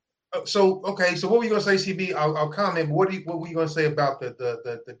 Yeah. So okay. So what were you gonna say, CB? I'll comment. But what were you gonna say about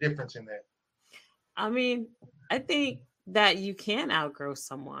the difference in that? I mean, I think that you can outgrow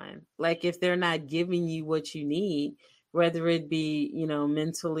someone. Like if they're not giving you what you need, whether it be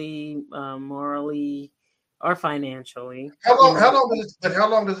mentally, morally, or financially. How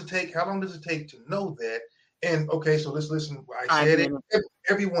long does it take to know that? And okay, so let's listen. I said it.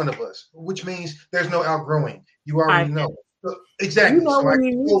 Every one of us, which means there's no outgrowing. You already know. So, exactly. You know when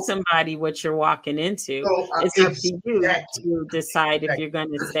you meet somebody what you're walking into. It's up to you to decide if you're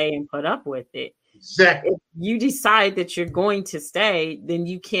going to stay and put up with it. Exactly. If you decide that you're going to stay, then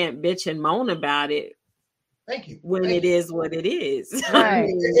you can't bitch and moan about it. Thank you. When it is what it is. Right.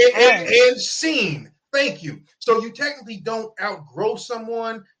 and seen. Thank you. So you technically don't outgrow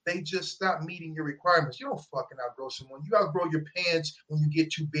someone. They just stop meeting your requirements. You don't fucking outgrow someone. You outgrow your pants when you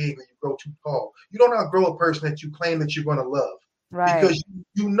get too big or you grow too tall. You don't outgrow a person that you claim that you're going to love. Right. Because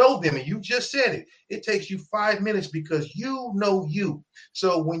you know them, and you just said it. It takes you 5 minutes because you know you.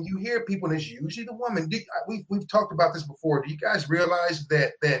 So when you hear people, and it's usually the woman. We've talked about this before. Do you guys realize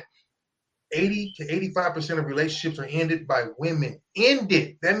that 80 to 85% of relationships are ended by women?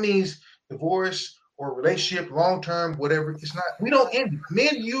 Ended. That means divorce or relationship, long term, whatever. It's not. We don't end it.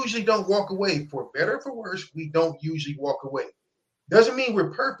 Men usually don't walk away. For better or for worse, we don't usually walk away. Doesn't mean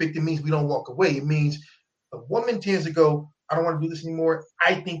we're perfect. It means we don't walk away. It means a woman tends to go, "I don't want to do this anymore.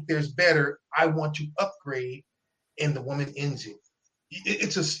 I think there's better. I want to upgrade," and the woman ends it.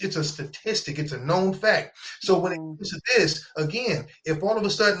 It's a statistic. It's a known fact. So when it comes to this, again, if all of a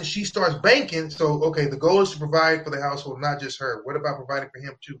sudden she starts banking, so okay, the goal is to provide for the household, not just her. What about providing for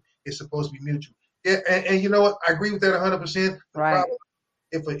him too? It's supposed to be mutual. Yeah, and you know what? I agree with that 100%. Right.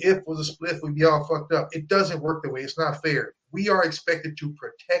 If an if was a split, we'd be all fucked up. It doesn't work that way. It's not fair. We are expected to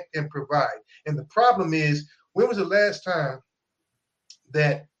protect and provide. And the problem is, when was the last time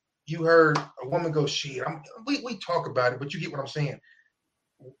that you heard a woman go, "Shit"? We talk about it, but you get what I'm saying.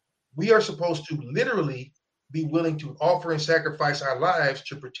 We are supposed to literally be willing to offer and sacrifice our lives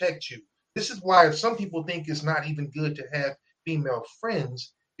to protect you. This is why some people think it's not even good to have female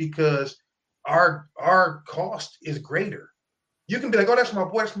friends, because our cost is greater. You can be like, "Oh, that's my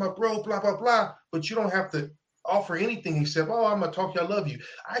boy, that's my bro, blah, blah, blah," but you don't have to offer anything except, "Oh, I'm going to talk to you, I love you."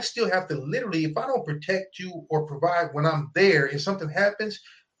 I still have to literally, if I don't protect you or provide when I'm there and something happens,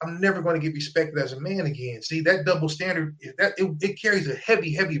 I'm never going to get respected as a man again. See, that double standard is that it carries a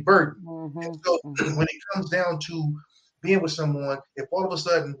heavy, heavy burden. And so when it comes down to being with someone, if all of a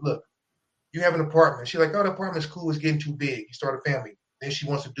sudden, look, you have an apartment, she's like, oh, the apartment's cool, it's getting too big. You start a family. Then she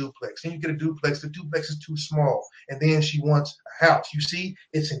wants a duplex. Then you get a duplex. The duplex is too small. And then she wants a house. You see,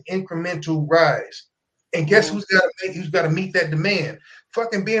 it's an incremental rise. And guess who's got to meet that demand?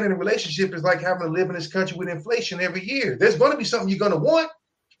 Fucking being in a relationship is like having to live in this country with inflation every year. There's going to be something you're going to want.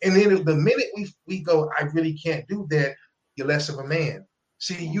 And then the minute we go, I really can't do that, you're less of a man.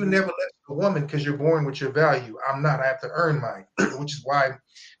 See, you never less of a woman because you're born with your value. I'm not. I have to earn mine, which is why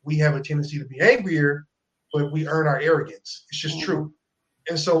we have a tendency to be angrier, but we earn our arrogance. It's just true.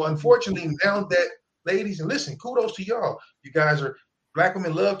 And so, unfortunately, now that ladies, and listen, kudos to y'all. You guys are, black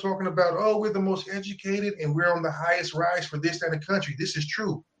women love talking about, oh, we're the most educated and we're on the highest rise for this and the country. This is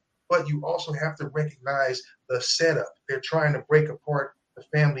true. But you also have to recognize the setup. They're trying to break apart the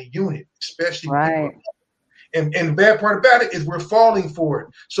family unit, especially right. And the bad part about it is we're falling for it.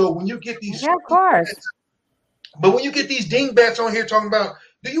 So when you get these, of course. But when you get these dingbats on here talking about,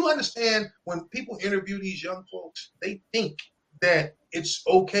 do you understand when people interview these young folks, they think that it's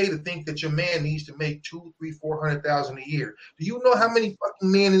okay to think that your man needs to make $200,000, $300,000, $400,000 a year. Do you know how many fucking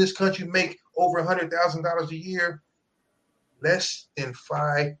men in this country make over $100,000 a year? Less than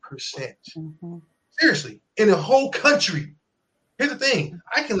 5%. Seriously, in the whole country. Here's the thing: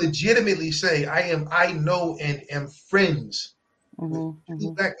 I can legitimately say I know and am friends with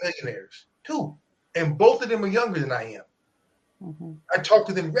 2 black millionaires, 2, and both of them are younger than I am. I talk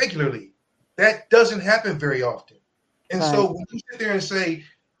to them regularly. That doesn't happen very often. And so when you sit there and say,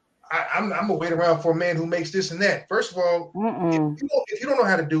 I'm gonna wait around for a man who makes this and that. First of all, if you don't know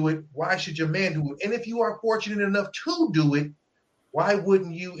how to do it, why should your man do it? And if you are fortunate enough to do it, why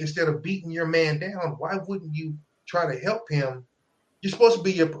wouldn't you, instead of beating your man down, why wouldn't you try to help him? You're supposed to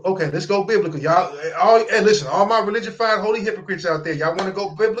be okay, let's go biblical. Y'all, listen, all my religified holy hypocrites out there, y'all want to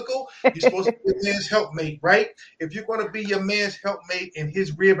go biblical? You're supposed to be a man's helpmate, right? If you're going to be your man's helpmate and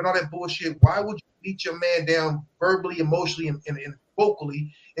his rib and all that bullshit, why would you beat your man down verbally, emotionally, and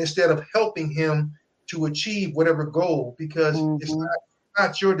vocally instead of helping him to achieve whatever goal? Because it's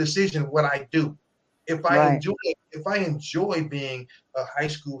not your decision what I do. If I enjoy being a high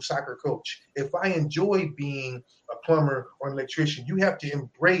school soccer coach, if I enjoy being a plumber or an electrician, you have to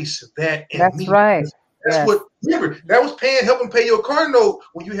embrace that in me. That's right. That's what. Remember, that was helping pay your car note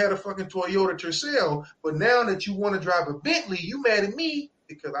when you had a fucking Toyota Tercel. But now that you want to drive a Bentley, you mad at me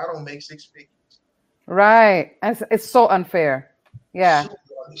because I don't make 6 figures. Right. It's so unfair. Yeah.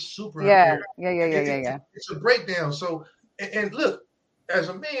 Super unfair. Yeah. It's a breakdown. So, and look, as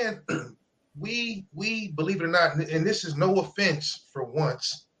a man. We believe it or not, and this is no offense for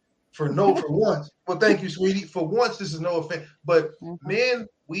once. Well, thank you, sweetie. For once, this is no offense. But men,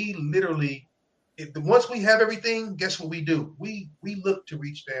 we literally, once we have everything, guess what we do? We look to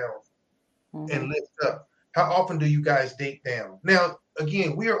reach down and lift up. How often do you guys date down? Now,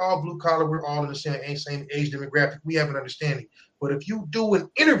 again, we are all blue collar. We're all in the same age demographic. We have an understanding. But if you do an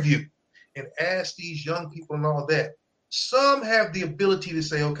interview and ask these young people and all that, some have the ability to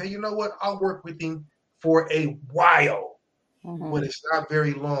say, okay, you know what? I'll work with him for a while, but it's not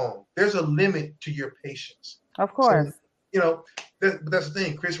very long. There's a limit to your patience. Of course. So, that's the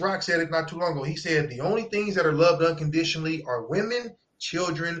thing. Chris Rock said it not too long ago. He said the only things that are loved unconditionally are women,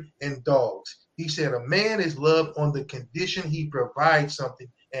 children, and dogs. He said a man is loved on the condition he provides something,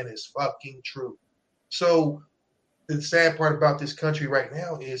 and it's fucking true. So the sad part about this country right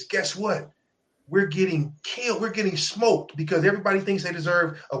now is, guess what? We're getting killed. We're getting smoked because everybody thinks they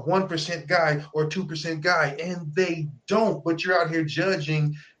deserve a 1% guy or 2% guy, and they don't. But you're out here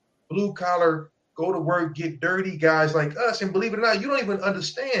judging blue collar, go to work, get dirty guys like us. And believe it or not, you don't even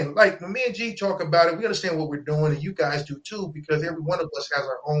understand. Like when me and G talk about it, we understand what we're doing, and you guys do too, because every one of us has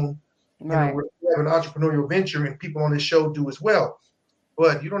our own. Right. We have an entrepreneurial venture, and people on this show do as well.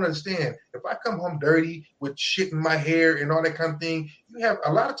 But you don't understand. If I come home dirty with shit in my hair and all that kind of thing, you have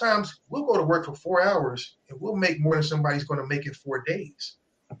a lot of times we'll go to work for 4 hours and we'll make more than somebody's going to make in 4 days.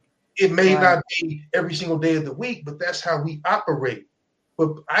 It may not be every single day of the week, but that's how we operate.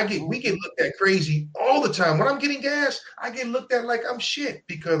 But we get looked at crazy all the time. When I'm getting gas, I get looked at like I'm shit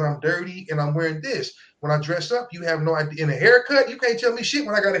because I'm dirty and I'm wearing this. When I dress up, you have no idea. In a haircut, you can't tell me shit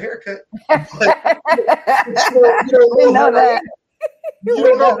when I got a haircut. You know that. You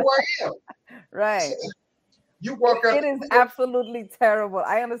don't know who I am. Right. You walk out. It is absolutely terrible.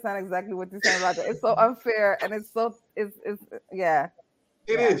 I understand exactly what you're saying, Roger. It's so unfair, and it's yeah.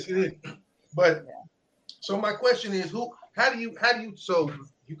 It is. But so my question is, how do you? So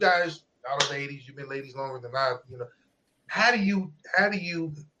you guys, y'all are ladies. You've been ladies longer than I. how do you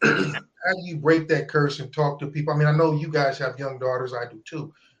break that curse and talk to people? I mean, I know you guys have young daughters, I do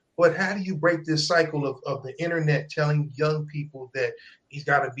too. But how do you break this cycle of the internet telling young people that he's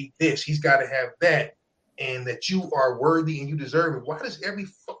got to be this, he's got to have that, and that you are worthy and you deserve it? Why does every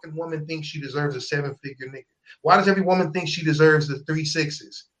fucking woman think she deserves a 7-figure nigga? Why does every woman think she deserves the 3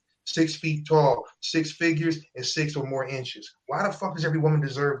 6s, 6 feet tall, 6 figures, and 6 or more inches? Why the fuck does every woman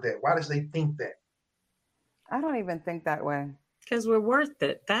deserve that? Why does they think that? I don't even think that way. Because we're worth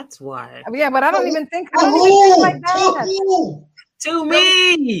it. That's why. Yeah, but I don't even think like that. To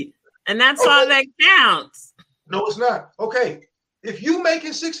me. And that's all that counts. No, it's not. Okay. If you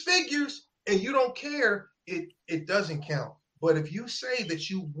making 6 figures and you don't care, it doesn't count. But if you say that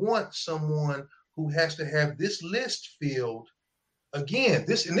you want someone who has to have this list filled, again,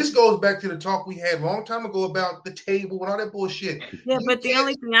 this goes back to the talk we had a long time ago about the table and all that bullshit. Yeah, but the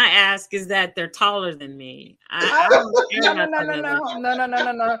only thing I ask is that they're taller than me. No.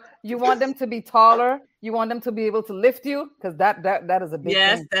 You want them to be taller. You want them to be able to lift you, because that is a big thing.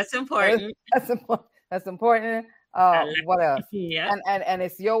 Yes, that's important. That's important. What else? Yeah. And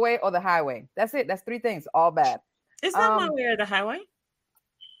it's your way or the highway. That's it. That's 3 things. All bad. It's not my way or the highway.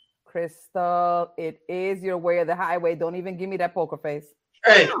 Crystal, it is your way or the highway. Don't even give me that poker face.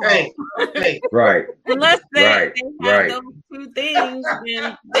 Hey. Right. Unless they have those 2 things,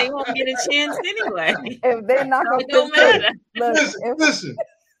 then they won't get a chance anyway. If they're not so it don't matter. Listen.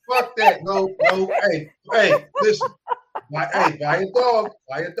 Fuck that. No. Hey, listen. Buy a dog.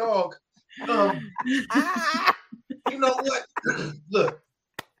 You know what? Look,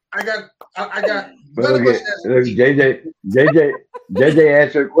 I got. Look, JJ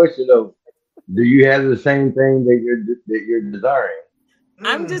asked her a question though. Do you have the same thing that you're desiring?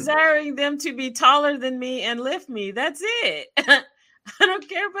 I'm desiring them to be taller than me and lift me. That's it. I don't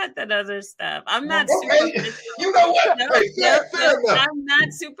care about that other stuff. I'm not superficial. You know what? I'm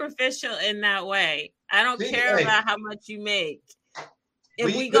not superficial in that way. I don't care about how much you make.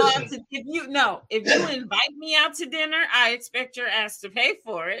 If we go out to, if you invite me out to dinner, I expect your ass to pay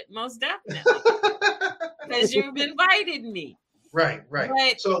for it, most definitely, because you've invited me. Right.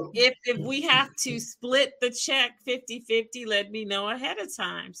 But so if we have to split the check 50-50, let me know ahead of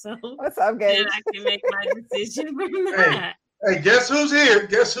time. So what's up, guys? Then I can make my decision from that. Hey, guess who's here?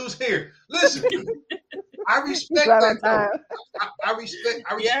 Listen, I respect that. I respect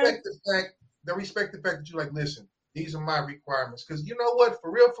the fact that you're like, listen, these are my requirements. Because you know what?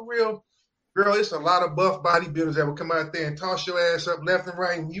 For real, girl, it's a lot of buff bodybuilders that will come out there and toss your ass up left and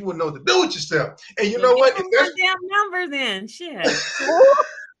right, and you wouldn't know what to do with yourself. And you know what? If that's damn number, then shit.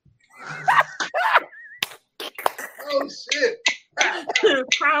 Oh shit.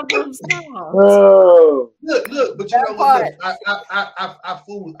 Problem solved. Oh. Look, but you know what?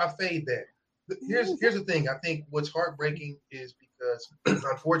 I fade that. Here's the thing. I think what's heartbreaking is because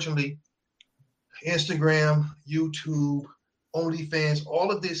unfortunately, Instagram, YouTube, OnlyFans, all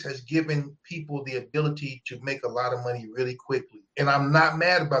of this has given people the ability to make a lot of money really quickly. And I'm not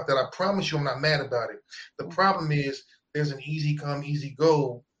mad about that. I promise you I'm not mad about it. The problem is there's an easy come, easy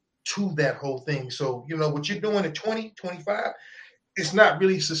go to that whole thing. So, you know, what you're doing at 20, 25, it's not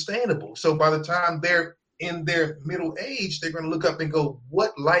really sustainable. So by the time they're in their middle age, they're going to look up and go,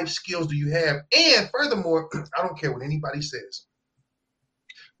 what life skills do you have? And furthermore, I don't care what anybody says.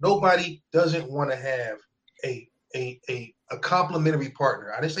 Nobody doesn't want to have a complementary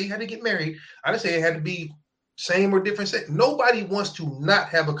partner. I didn't say you had to get married. I didn't say it had to be same or different sex. Nobody wants to not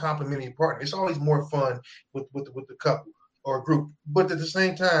have a complementary partner. It's always more fun with the couple or group. But at the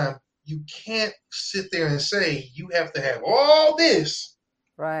same time, you can't sit there and say you have to have all this.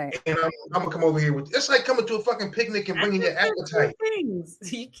 Right. And I'm gonna come over here with. It's like coming to a fucking picnic and bringing your appetite. Things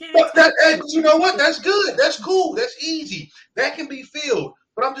you can't. But you know what? That's good. That's cool. That's easy. That can be filled.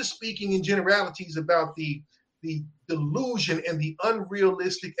 But I'm just speaking in generalities about the delusion and the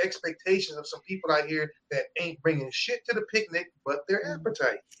unrealistic expectations of some people out here that ain't bringing shit to the picnic but their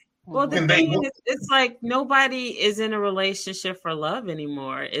appetite. Well, the thing is, it's like nobody is in a relationship for love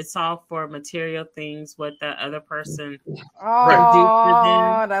anymore. It's all for material things, what the other person can do for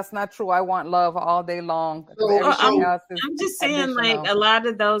them. That's not true. I want love all day long. I'm just saying, like, a lot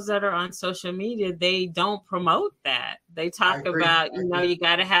of those that are on social media, they don't promote that. They talk about, you know, you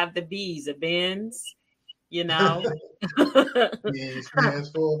got to have the B's, a Benz, you know. You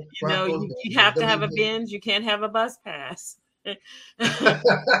know, you have to have a Benz. You can't have a bus pass. Hey, I'm gonna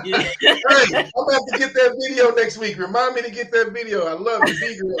have to get that video next week. Remind me to get that video. I love the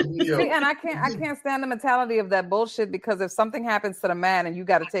video. See, and I can't stand the mentality of that bullshit, because if something happens to the man and you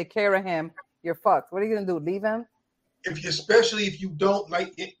got to take care of him, you're fucked. What are you gonna do? Leave him? especially if you don't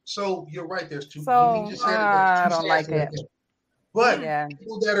like it. So you're right. There's two. So Just said I don't like it. But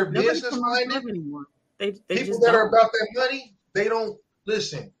people that are business minded, people that are about that money, they don't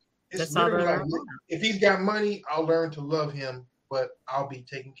listen. It's literally like, if he's got money, I'll learn to love him, but I'll be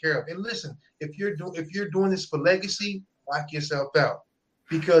taken care of. And listen, if you're doing this for legacy, knock yourself out,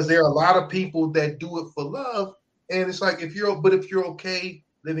 because there are a lot of people that do it for love. And it's like, if you're okay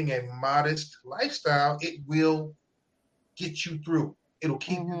living a modest lifestyle, it will get you through. It'll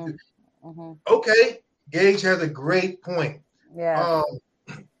keep you through. Okay, Gage has a great point. Yeah.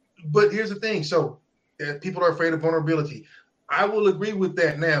 But here's the thing. So people are afraid of vulnerability. I will agree with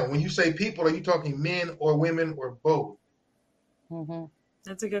that. Now, when you say people, are you talking men or women or both?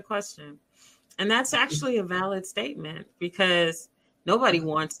 That's a good question. And that's actually a valid statement, because nobody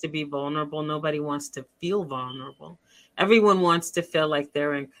wants to be vulnerable. Nobody wants to feel vulnerable. Everyone wants to feel like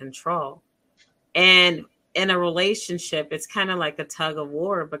they're in control. And in a relationship, it's kind of like a tug of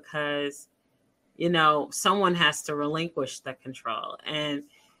war, because, someone has to relinquish the control. And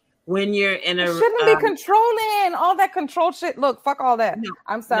when you're in a... shouldn't be controlling all that control shit. Look, fuck all that. No,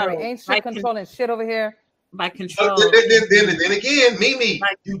 I'm sorry. Ain't shit controlling shit over here. By control. Then again, Mimi,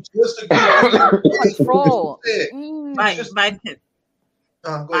 you just agree. Control. By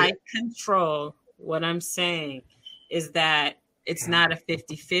control, what I'm saying is that it's not a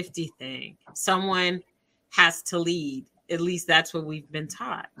 50-50 thing. Someone has to lead. At least that's what we've been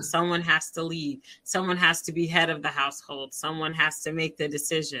taught. Someone has to lead. Someone has to be head of the household. Someone has to make the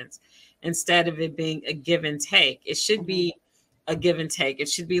decisions, instead of it being a give and take. It should be a give and take. It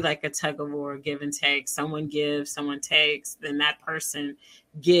should be like a tug of war, give and take. Someone gives, someone takes, then that person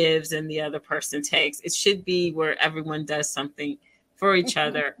gives and the other person takes. It should be where everyone does something for each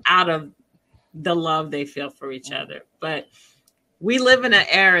other out of the love they feel for each other. But we live in an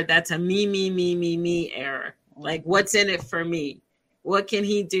era that's a me era. Like, what's in it for me? What can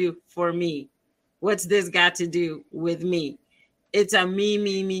he do for me? What's this got to do with me? It's a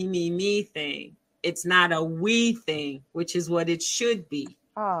me thing. It's not a we thing, which is what it should be.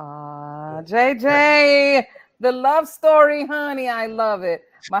 Ah, JJ, the love story, honey. I love it.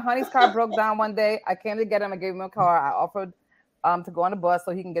 My honey's car broke down one day. I came to get him. I gave him a car. I offered to go on the bus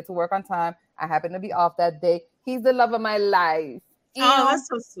so he can get to work on time. I happened to be off that day. He's the love of my life. That's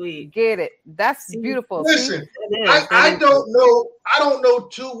so sweet. Get it? That's beautiful. Listen, I don't know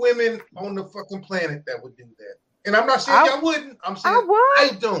two women on the fucking planet that would do that. And I'm not saying I wouldn't. I'm saying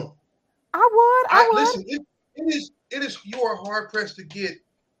I don't. I would. Listen, it is. You are hard pressed to get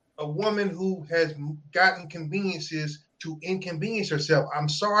a woman who has gotten conveniences to inconvenience herself. I'm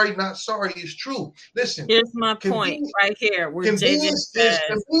sorry, not sorry. It's true. Listen, here's my point right here. Where convenience is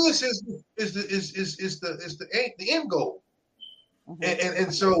the end goal.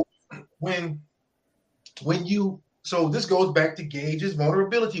 And so when you, so this goes back to Gage's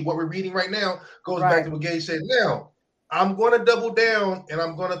vulnerability. What we're reading right now goes back to what Gage said. Now I'm going to double down and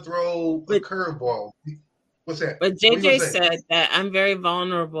I'm going to throw a curveball. What's that? But JJ said that I'm very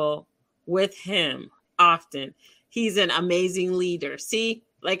vulnerable with him often. He's an amazing leader. See,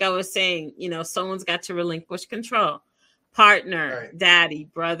 like I was saying, someone's got to relinquish control. Partner, daddy,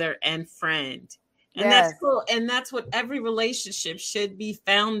 brother, and friend. And that's cool. And that's what every relationship should be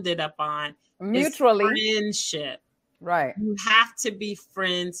founded upon. Mutually. Friendship. Right. You have to be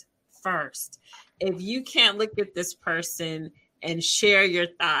friends first. If you can't look at this person and share your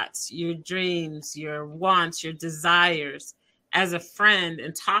thoughts, your dreams, your wants, your desires as a friend,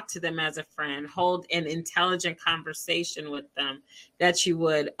 and talk to them as a friend, hold an intelligent conversation with them that you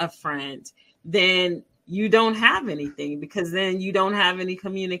would a friend, then you don't have anything, because then you don't have any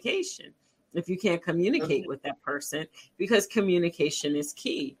communication. If you can't communicate with that person, because communication is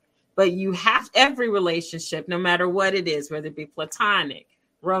key. But you have every relationship, no matter what it is, whether it be platonic,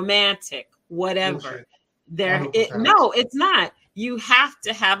 romantic, whatever. No, it's not. You have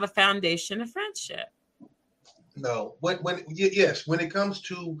to have a foundation of friendship. No, when it comes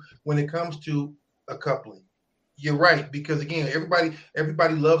to a coupling, you're right, because again,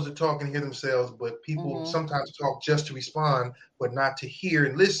 everybody loves to talk and hear themselves, but people sometimes talk just to respond, but not to hear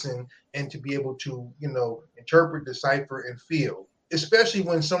and listen, and to be able to, interpret, decipher, and feel. Especially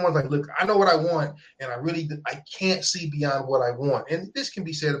when someone's like, "Look, I know what I want, and I can't see beyond what I want." And this can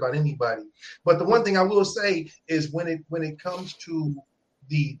be said about anybody. But the one thing I will say is when it comes to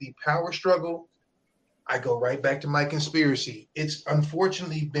the power struggle, I go right back to my conspiracy. It's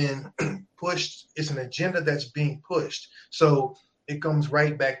unfortunately been pushed. It's an agenda that's being pushed. So it comes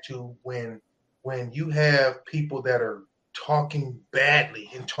right back to when you have people that are talking badly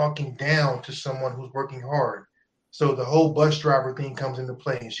and talking down to someone who's working hard. So the whole bus driver thing comes into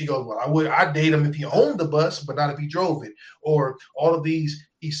play. And she goes, well, I'd date him if he owned the bus, but not if he drove it. Or all of these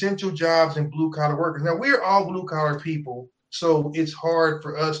essential jobs and blue-collar workers. Now, we're all blue-collar people, so it's hard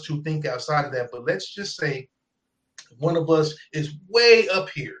for us to think outside of that. But let's just say one of us is way up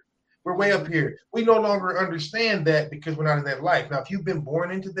here. We're way up here. We no longer understand that because we're not in that life. Now, if you've been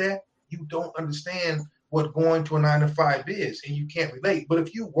born into that, you don't understand what going to a 9-to-5 is, and you can't relate. But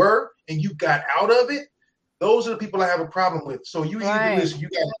if you were and you got out of it, those are the people I have a problem with. So you either listen, you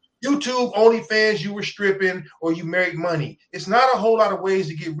got YouTube, OnlyFans, you were stripping, or you married money. It's not a whole lot of ways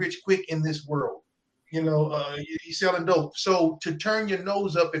to get rich quick in this world. You know, you're selling dope. So to turn your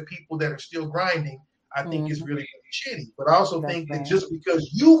nose up at people that are still grinding, I think is really shitty. But I also think that just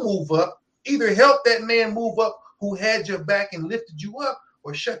because you move up, either help that man move up who had your back and lifted you up,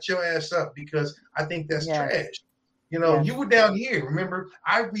 or shut your ass up, because I think that's trash. You know, you were down here. Remember,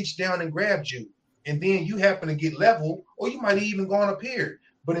 I reached down and grabbed you. And then you happen to get level, or you might have even gone up here.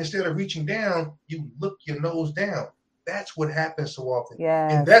 But instead of reaching down, you look your nose down. That's what happens so often.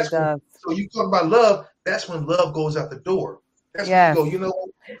 Yeah, and that's when, so you talk about love. That's when love goes out the door. That's when you go. You know,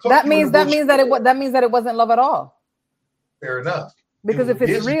 that means that it wasn't love at all. Fair enough. Because if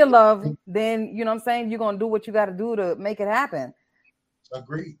it's real love, then you know what I'm saying, you're gonna do what you got to do to make it happen.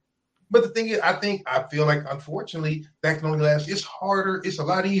 Agreed. But the thing is, I feel like, unfortunately, that can only last. It's harder. It's a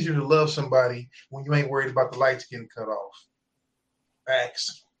lot easier to love somebody when you ain't worried about the lights getting cut off.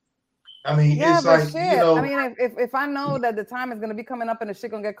 Facts. I mean, it's like, shit. You know. I mean, if I know that the time is going to be coming up and the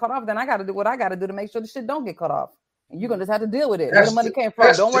shit going to get cut off, then I got to do what I got to do to make sure the shit don't get cut off. And you're going to just have to deal with it. Where the money came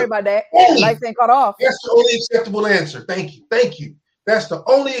from. Don't worry about that. The lights ain't cut off. That's the only acceptable answer. Thank you. Thank you. That's the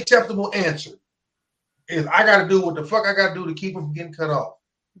only acceptable answer. Is I got to do what the fuck I got to do to keep them from getting cut off.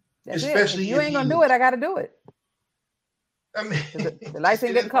 That's especially if you ain't gonna do it, I gotta do it. I mean, the lights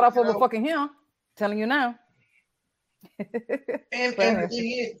ain't getting cut off over fucking him. I'm telling you now. and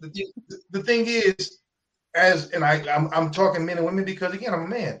the thing is, I'm talking men and women because again, I'm a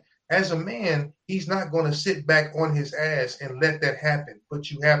man. As a man, he's not going to sit back on his ass and let that happen.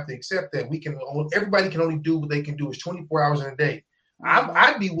 But you have to accept that everybody can only do what they can do. It's 24 hours in a day.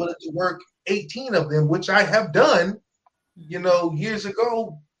 I'd be willing to work 18 of them, which I have done, you know, years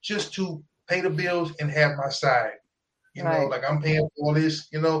ago, just to pay the bills and have my side. You know, like I'm paying for all this,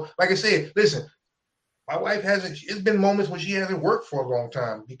 you know. Like I said, listen, my wife it's been moments when she hasn't worked for a long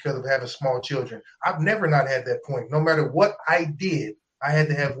time because of having small children. I've never not had that point. No matter what I did, I had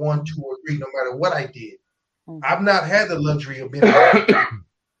to have 1, 2, or 3, no matter what I did. I've not had the luxury of being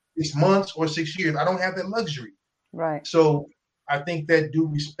it's months or 6 years. I don't have that luxury. Right. So I think that due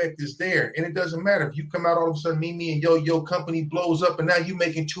respect is there. And it doesn't matter if you come out all of a sudden, me and your company blows up and now you're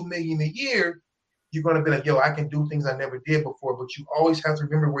making $2 million a year, you're going to be like, yo, I can do things I never did before. But you always have to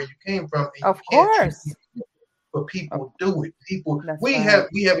remember where you came from. Of course. But people do it. People, we have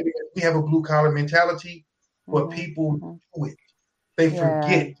a blue collar mentality, but people do it. They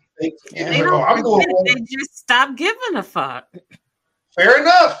forget. They just stop giving a fuck. Fair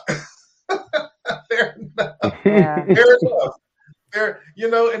enough. Fair enough. Yeah. Fair enough. You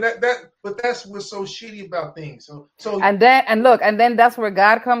know, and but that's what's so shitty about things. So and then that's where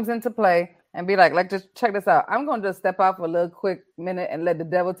God comes into play and be like, just check this out. I'm gonna just step out for a little quick minute and let the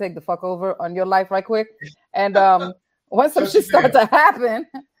devil take the fuck over on your life right quick. And once some shit starts to happen,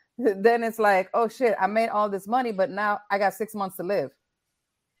 then it's like, oh shit, I made all this money, but now I got 6 months to live.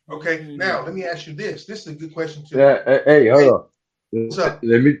 Okay, now let me ask you this. This is a good question too. Hey, hold on. What's up?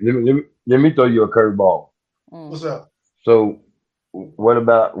 Let me throw you a curveball. What's up? So what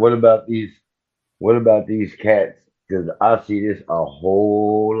about these cats? Because I see this a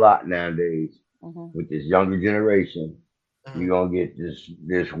whole lot nowadays with this younger generation. You're gonna get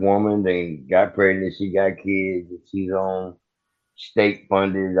this woman, they got pregnant, she got kids, she's on state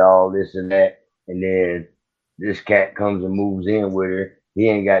funded, all this and that, and then this cat comes and moves in with her. He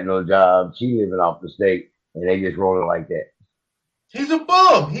ain't got no job, she living off the state, and they just rolling like that. He's a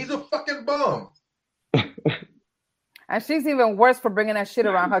bum. He's a fucking bum. And she's even worse for bringing that shit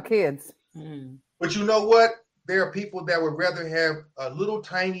around her kids. But you know what? There are people that would rather have a little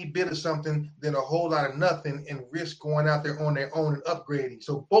tiny bit of something than a whole lot of nothing and risk going out there on their own and upgrading.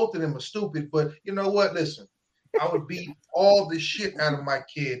 So both of them are stupid. But you know what? Listen, I would beat all the shit out of my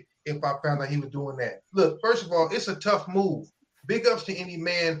kid if I found out he was doing that. Look, first of all, it's a tough move. Big ups to any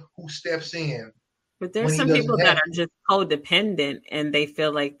man who steps in. But there's some people that are just codependent and they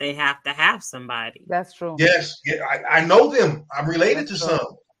feel like they have to have somebody. That's true. Yes, I know them. I'm related to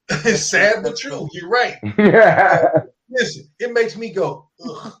some. It's sad but true. You're right. Listen, it makes me go,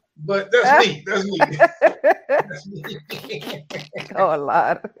 ugh. But that's me. That's me. Oh, a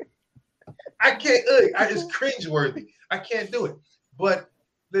lot. I can't. It's cringeworthy. I can't do it. But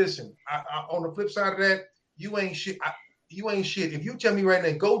listen, on the flip side of that, you ain't shit. You ain't shit. If you tell me right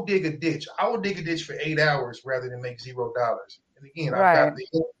now, go dig a ditch, I will dig a ditch for 8 hours rather than make $0. And again, I've got the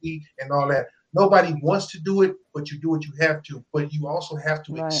energy and all that. Nobody wants to do it, but you do what you have to. But you also have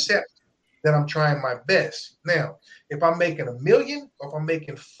to accept that I'm trying my best. Now, if I'm making $1 million or if I'm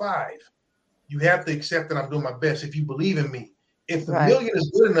making 5, you have to accept that I'm doing my best if you believe in me. If the $1 million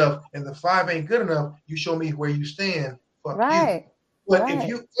is good enough and the 5 ain't good enough, you show me where you stand. Fuck you. But if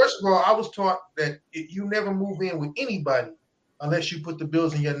you, first of all, I was taught that you never move in with anybody unless you put the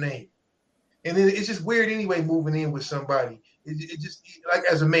bills in your name. And it's just weird anyway, moving in with somebody. It just, like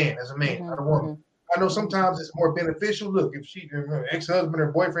as a man, not a woman. I know sometimes it's more beneficial. Look, if her ex-husband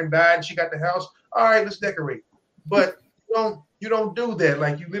or boyfriend died and she got the house, all right, let's decorate. But you don't do that.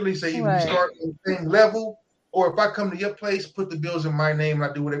 Like you literally say, you start on the same level, or if I come to your place, put the bills in my name and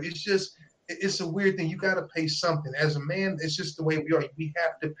I do whatever. It's a weird thing. You got to pay something. As a man, it's just the way we are. We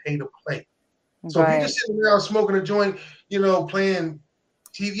have to pay to play. So if you're just sitting around smoking a joint, playing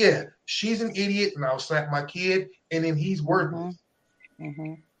TV, yeah, she's an idiot, and I'll slap my kid, and then he's worthless.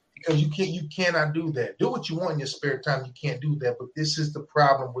 Because you cannot do that. Do what you want in your spare time. You can't do that. But this is the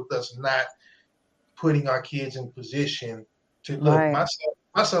problem with us not putting our kids in position to look.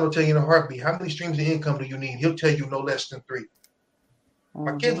 My son will tell you in a heartbeat, how many streams of income do you need? He'll tell you no less than 3.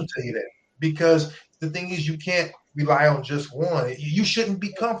 My kids will tell you that. Because the thing is, you can't rely on just one. You shouldn't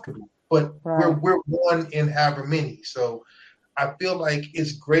be comfortable, but we're one in however many. So I feel like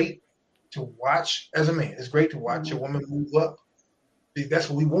it's great to watch as a man. It's great to watch a woman move up. That's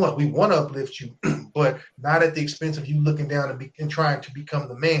what we want. We want to uplift you, but not at the expense of you looking down and trying to become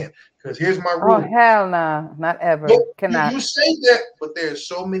the man. Because here's my rule. Oh, hell no. Not ever. Cannot. You say that, but there's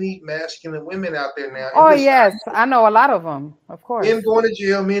so many masculine women out there now. Oh, yes. I know a lot of them, of course. Men going to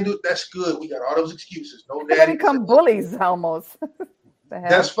jail, men do. That's good. We got all those excuses. No daddy. They become bullies almost.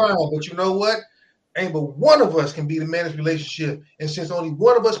 That's fine. But you know what? Ain't but one of us can be the man of relationship. And since only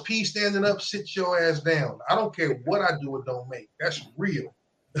one of us pee standing up, sit your ass down. I don't care what I do or don't make. That's real.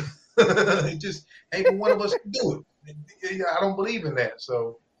 It just ain't but one of us can do it. I don't believe in that.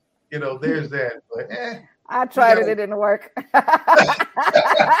 So, there's that. But I tried it. It didn't work.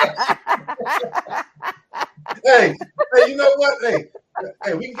 Hey, you know what?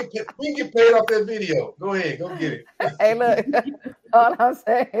 Hey, we can get paid off that video. Go ahead, go get it. Hey, look, all I'm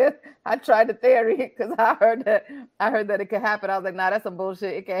saying, I tried the theory because I heard that it could happen. I was like, nah, that's some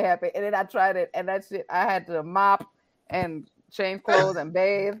bullshit. It can't happen. And then I tried it, and that shit, I had to mop and change clothes and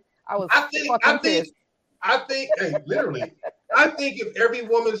bathe. I was fucking pissed. I think, literally, I think if every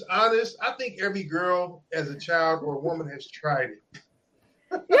woman's honest, I think every girl as a child or a woman has tried it.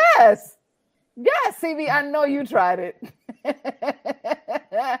 Yes. Yes, CB, I know you tried it.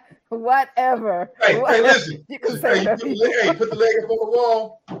 Whatever. Hey, listen. You can say put the leg up on the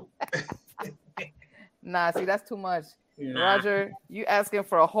wall. Nah, see, that's too much. Roger, you asking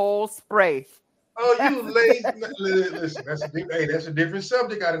for a whole spray. Oh, you lazy. Listen, that's a different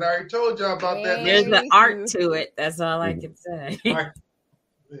subject. I already told y'all about that. There's an art to it. That's all I can say.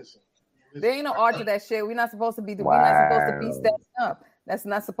 Listen. There ain't no art to that shit. We're not supposed to be standing up. That's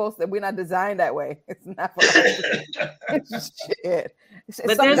not supposed to. We're not designed that way. It's not for us. Shit.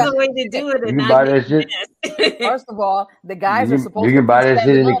 But there's a way to do it. You can buy that shit. First of all, the guys are supposed to. You can buy that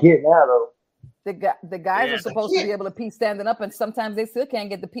shit in the kit now, though. The guys are supposed to be able to pee standing up, and sometimes they still can't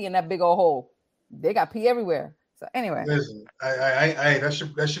get the pee in that big old hole. They got pee everywhere. So anyway, listen, I that's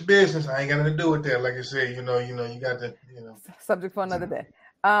your business. I ain't got nothing to do with that. Like I said, you got to, subject for another day.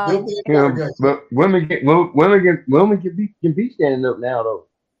 But women can be standing up now, though.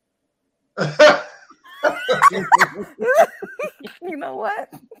 You know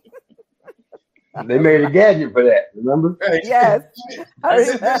what? They made a gadget for that. Remember? Yes, I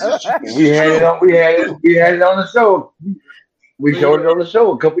remember. We had it on the show. We showed it on the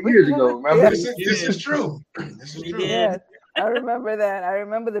show a couple years ago. Remember? This is true. This is true. Yes, I remember that. I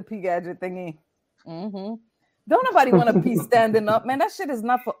remember the pee gadget thingy. Mm-hmm. Don't nobody want to pee standing up, man. That shit is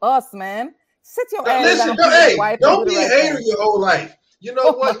not for us, man. Sit your ass down. Don't be a hater your whole life. You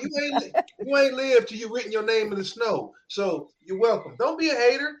know what? You ain't lived till you written your name in the snow. So you're welcome. Don't be a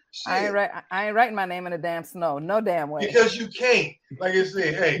hater. Shit. I ain't writing my name in the damn snow. No damn way. Because you can't. Like I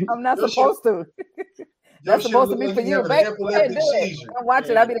said, hey. I'm not supposed to. That's supposed to be for you, baby. I'm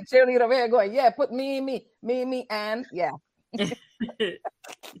watching. I'll be the cheerleader over here going, yeah, put me, and yeah.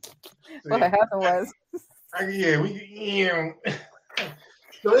 What happened was.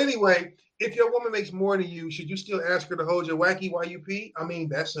 So anyway, if your woman makes more than you, should you still ask her to hold your wacky while you pee? I mean,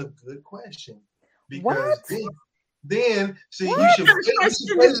 that's a good question. Because then see What you should kind of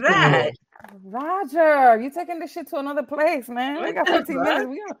question is that? Roger, you taking this shit to another place, man. We got 15 minutes.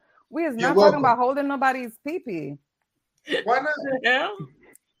 We is not talking about holding nobody's pee-pee. Why not? Yeah.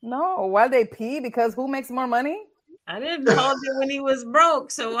 No, why they pee? Because who makes more money? I didn't hold it when he was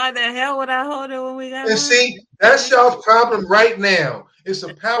broke, so why the hell would I hold it when we got money? And see, that's y'all's problem right now. It's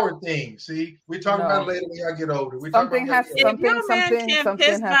a power thing. See, we're talking about it later when y'all get older. Something has If your man can't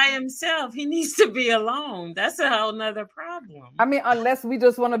piss by himself, he needs to be alone. That's a whole nother problem. I mean, unless we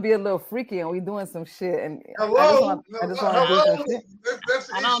just want to be a little freaky and we doing some shit. And I just want to do some shit.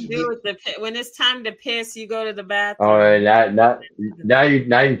 I don't do it. When it's time to piss, you go to the bathroom. All right, now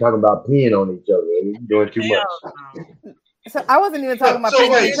you're talking about peeing on each other. You're doing too much. So I wasn't even talking about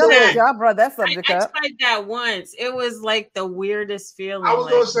y'all brought that subject up. I tried that once. It was like the weirdest feeling. I was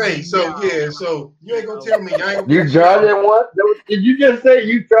gonna say, so you ain't gonna tell me you tried that once? Did you just say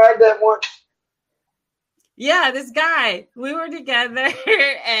you tried that once? Yeah, this guy. We were together,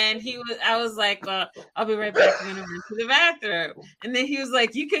 and I was like, "I'll be right back. I'm gonna run to the bathroom." And then he was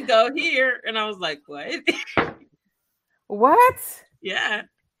like, "You could go here," and I was like, "What?" What? Yeah.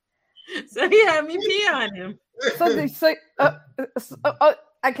 So he had me pee on him.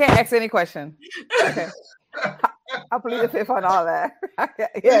 I can't ask any question. Okay. I'll plead the fifth on all that.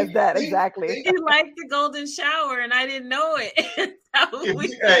 Yes, that exactly. He liked the golden shower, and I didn't know it.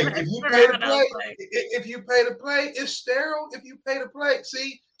 If you pay to play, it's sterile. If you pay to play,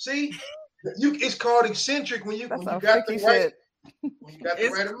 see, it's called eccentric when you got the right. When you got the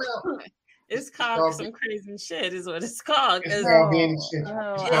right amount. It's called some crazy shit, is what it's called. I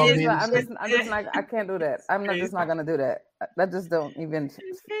can't do that. I'm just not gonna do that. That just don't even.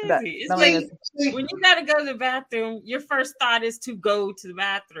 It's like when you gotta go to the bathroom, your first thought is to go to the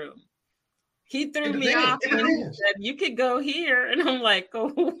bathroom. He threw me off when he said, "You could go here," and I'm like, "Oh,"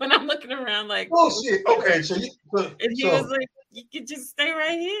 when I'm looking around, like, bullshit. Okay, he was like, "You could just stay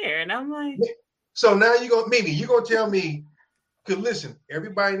right here," and I'm like, "So now you gonna tell me?" Because listen,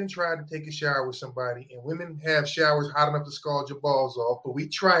 everybody done tried to take a shower with somebody, and women have showers hot enough to scald your balls off, but we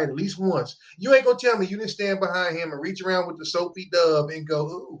tried at least once. You ain't gonna tell me you didn't stand behind him and reach around with the soapy dub and go,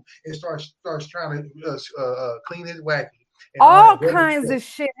 ooh, and starts trying to clean his wacky. All kinds of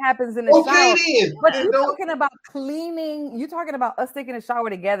shit happens in the shower. Then. But you're talking about cleaning. You're talking about us taking a shower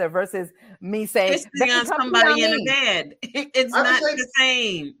together versus me saying on somebody in a bed. It's not the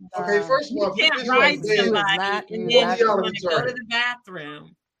same. Okay, first of all, you can't ride somebody and then you want to go to the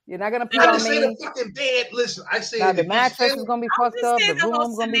bathroom. You're not gonna put on me. I didn't say the fucking bed. Listen, I said the mattress is gonna be fucked up. The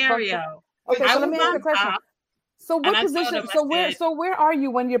room's gonna be fucked up. Okay, so let me ask you a question. So what position? So where are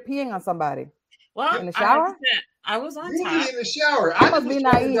you when you're peeing on somebody? Well, in the shower. I was on top. In the shower. I must be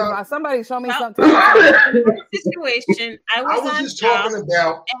naive. Somebody show me something. Situation. I was just talking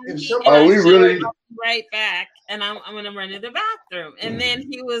about if somebody. Are we really right back? And I'm gonna run to the bathroom. And then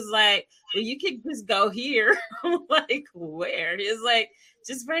he was like, "Well, you could just go here." I'm like, "Where?" He's like,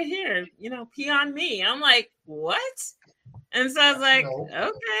 "Just right here. Pee on me." I'm like, "What?" And so I was like,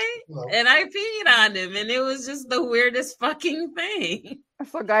 "Okay." No. And I peed on him, and it was just the weirdest fucking thing.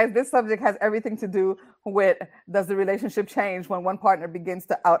 So, guys, this subject has everything to do with does the relationship change when one partner begins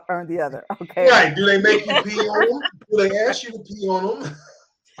to out-earn the other? Okay. Right. Do they make you pee on them? Do they ask you to pee on them?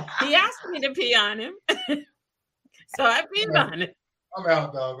 He asked me to pee on him. So I peed on him. I'm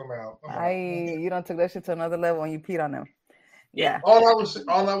out, dog. I'm out. You don't took that shit to another level when you peed on him. Yeah. All I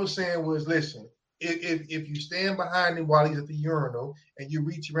was saying was, listen, if you stand behind him while he's at the urinal and you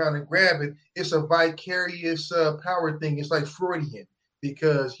reach around and grab it, it's a vicarious power thing. It's like Freudian.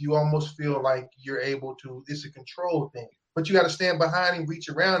 Because you almost feel like you're able to, it's a control thing. But you got to stand behind him, reach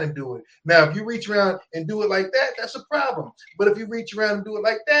around and do it. Now, if you reach around and do it like that, that's a problem. But if you reach around and do it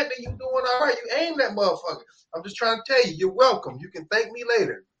like that, then you're doing all right. You aim that motherfucker. I'm just trying to tell you, you're welcome. You can thank me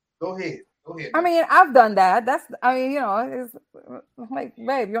later. Go ahead. I mean, I've done that. It's like,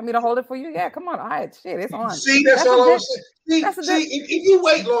 babe, you want me to hold it for you? Yeah, come on. All right, shit, it's on. See, that's all I was saying. If you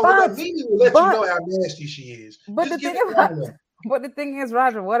wait long enough, Mimi will let you know how nasty she is. But the thing is,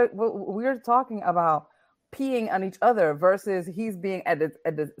 Roger, what we're talking about peeing on each other versus he's being at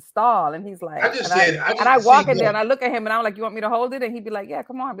the stall and he's like, I walk in there and I look at him and I'm like, you want me to hold it? And he'd be like, yeah,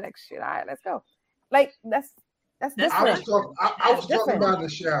 come on. I'd be like, shit, all right, let's go. Like that's different. I was talking about the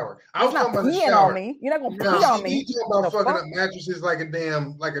shower. I was talking about the shower. On me. You're not gonna pee on me. You talking about fucking up mattresses like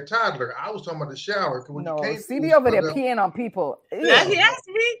a toddler. I was talking about the shower. No, CB over there peeing on people. Yeah, he asked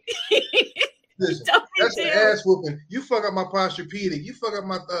me. Listen, that's an ass whooping. You fuck up my Posturepedic. You fuck up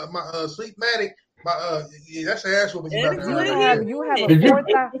my Sleepmatic. That's an ass whooping. You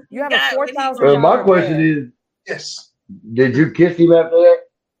have a 4,000. My question is, yes. Did you kiss him after that?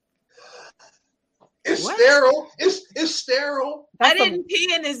 It's It's sterile. It's sterile. I didn't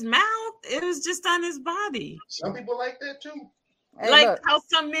pee in his mouth. It was just on his body. Some people like that too. Hey, like look. how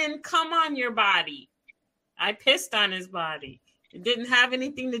some men come on your body. I pissed on his body. It didn't have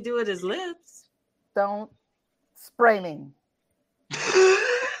anything to do with his lips. Don't spray me.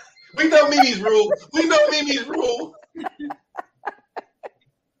 We know Mimi's rule. We know Mimi's rule.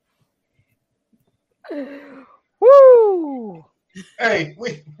 Woo! Hey,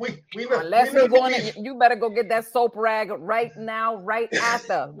 we know. Unless we know you're going, Mimi's. you better go get that soap rag right now, right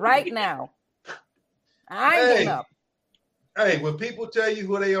after, right now. I ain't getting up. Hey, when people tell you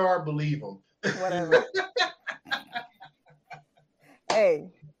who they are, believe them. Whatever. Hey.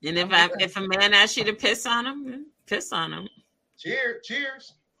 And if a man asks you to piss on him, then piss on him.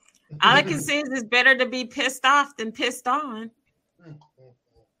 Cheers. All I can say is it's better to be pissed off than pissed on.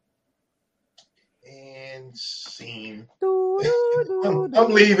 And scene.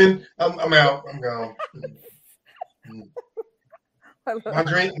 I'm leaving. I'm out. I'm gone.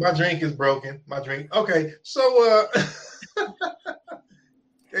 My drink is broken. My drink. Okay, so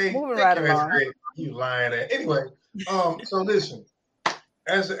okay, moving right along. You lying at anyway. So listen,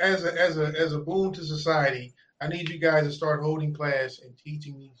 as a boon to society, I need you guys to start holding class and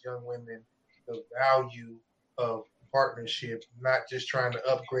teaching these young women the value of partnership, not just trying to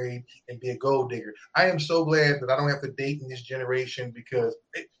upgrade and be a gold digger. I am so glad that I don't have to date in this generation because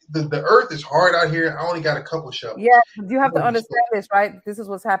the earth is hard out here. I only got a couple shovels. Yeah, you have to understand this, right? This is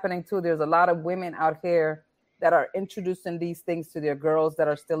what's happening too. There's a lot of women out here that are introducing these things to their girls that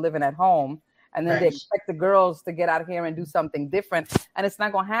are still living at home. And then they expect the girls to get out here and do something different. And it's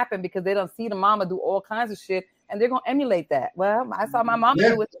not going to happen because they don't see the mama do all kinds of shit. And they're going to emulate that. Well, I saw my mama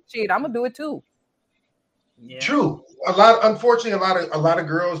do it. Shit, I'm going to do it too. Yeah. True. Unfortunately, a lot of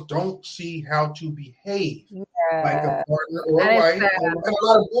girls don't see how to behave like a partner or a wife. And a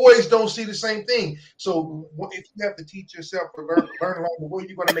lot of boys don't see the same thing. So if you have to teach yourself to learn along the way,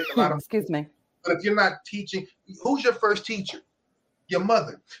 you're going to make a lot of Excuse me. But if you're not teaching, who's your first teacher? Your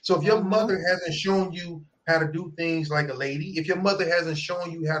mother. So if your mother hasn't shown you how to do things like a lady, if your mother hasn't shown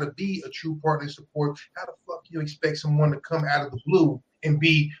you how to be a true partner support, how the fuck you expect someone to come out of the blue and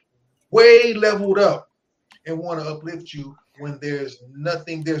be way leveled up and want to uplift you when there's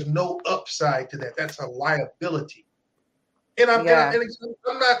no upside to that? That's a liability. And I'm not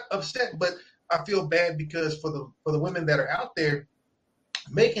upset, but I feel bad because for the women that are out there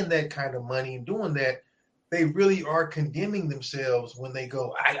making that kind of money and doing that, they really are condemning themselves when they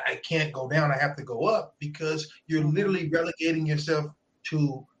go, I can't go down, I have to go up, because you're literally relegating yourself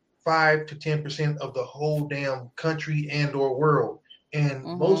to 5 to 10% of the whole damn country and or world. And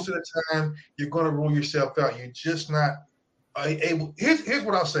most of the time, you're going to rule yourself out. You're just not able. Here's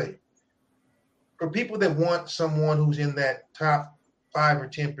what I'll say. For people that want someone who's in that top 5 or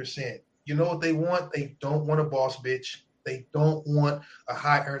 10%, you know what they want? They don't want a boss bitch. They don't want a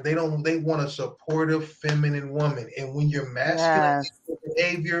higher. They want a supportive, feminine woman. And when you're masculine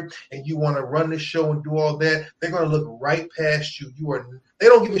behavior and you want to run the show and do all that, they're going to look right past you. They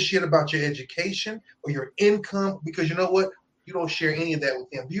don't give a shit about your education or your income, because you know what? You don't share any of that with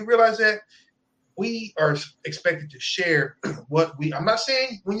them. Do you realize that? We are expected to share I'm not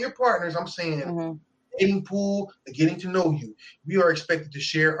saying when you're partners, I'm saying dating pool, getting to know you. We are expected to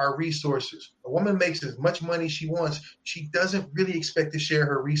share our resources. A woman makes as much money she wants. She doesn't really expect to share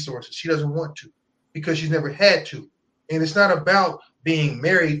her resources. She doesn't want to because she's never had to. And it's not about being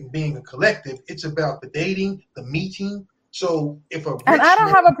married and being a collective. It's about the dating, the meeting. So if I don't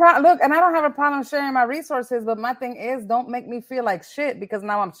have a problem sharing my resources, but my thing is, don't make me feel like shit because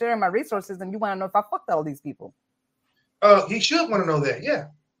now I'm sharing my resources and you want to know if I fucked all these people. He should want to know that, yeah.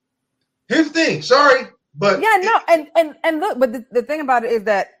 Here's the thing, sorry, but and look, but the thing about it is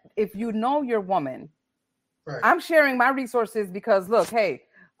that if you know your woman, I'm sharing my resources because look, hey,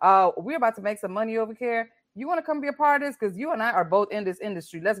 we're about to make some money over here. You want to come be a part of this? Because you and I are both in this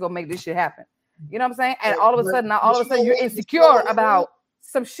industry. Let's go make this shit happen. You know what I'm saying? And all of a sudden you're insecure about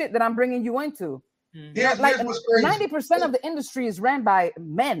some shit that I'm bringing you into. Here's what's crazy. 90% of the industry is ran by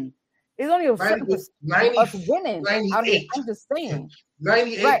men. It's only a certain percent of women. I'm just saying.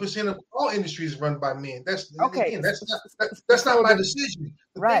 98% of all industries run by men. That's not my decision.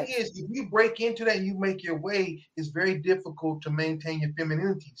 The thing is, if you break into that and you make your way, it's very difficult to maintain your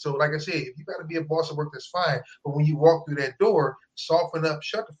femininity. So, like I said, if you got to be a boss at work, that's fine. But when you walk through that door, soften up,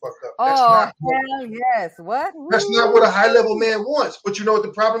 shut the fuck up. Yes. What? That's not what a high level man wants. But you know what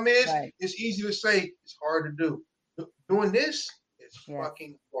the problem is? It's easy to say, it's hard to do. Doing this is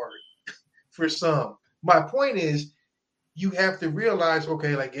fucking hard for some. My point is, you have to realize,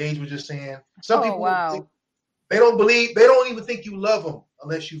 okay, like Gage was just saying, some people They don't even think you love them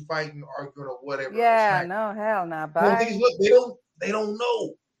unless you fighting, arguing, or whatever. Yeah, no, hell no. Bye. They don't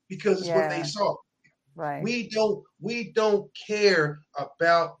know because it's what they saw. Right. We don't care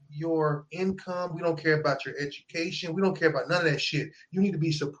about your income. We don't care about your education. We don't care about none of that shit. You need to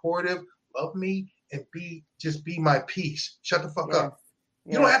be supportive, love me, and be my peace. Shut the fuck up.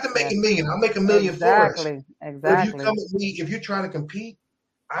 You don't have to make $1 million. I'll make $1 million for us. Exactly. If you come with me, if you're trying to compete,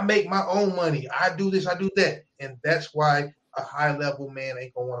 I make my own money. I do this, I do that. And that's why a high level man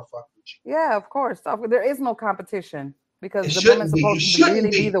ain't gonna want to fuck with you. Yeah, of course. There is no competition because the woman's supposed to really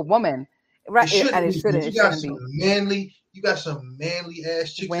be the woman. Right. It shouldn't be. You got some manly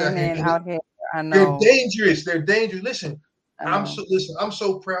ass chicks women out here. I know. They're dangerous. Listen, I'm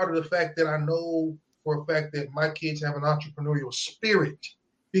so proud of the fact that I know for a fact that my kids have an entrepreneurial spirit.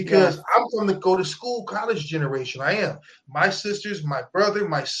 Because I'm from the go to school college generation. I am. My sisters, my brother,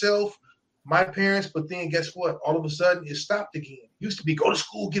 myself, my parents. But then guess what? All of a sudden it stopped again. Used to be go to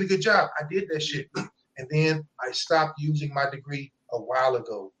school, get a good job. I did that shit. And then I stopped using my degree a while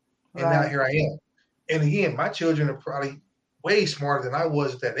ago. And now here I am. And again, my children are probably way smarter than I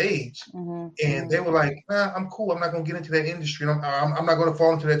was at that age. Mm-hmm. And they were like, nah, I'm cool. I'm not going to get into that industry. I'm not going to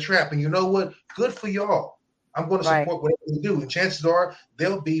fall into that trap. And you know what? Good for y'all. I'm going to support whatever they do. And chances are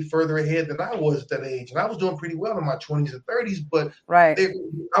they'll be further ahead than I was at that age. And I was doing pretty well in my 20s and 30s, but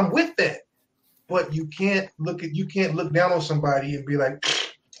I'm with that. But you can't look down on somebody and be like,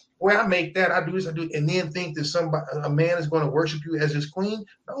 well, I make that, I do this, I do, and then think that a man is going to worship you as his queen.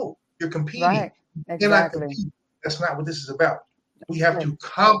 No, you're competing. Right. Exactly. That's not what this is about. We have to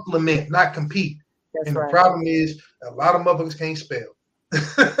complement, not compete. And the problem is a lot of motherfuckers can't spell.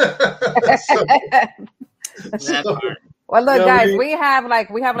 Well, look, guys, we have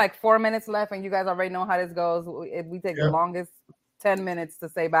like 4 minutes left, and you guys already know how this goes. We take the longest 10 minutes to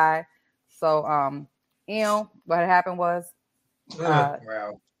say bye. So, what happened was,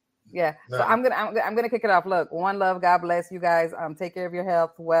 yeah. No. So I'm gonna kick it off. Look, one love. God bless you guys. Take care of your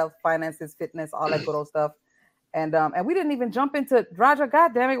health, wealth, finances, fitness, all that good old stuff. And we didn't even jump into Roger.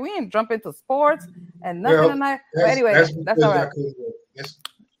 God damn it, we didn't jump into sports and nothing tonight. But anyway, that's all right.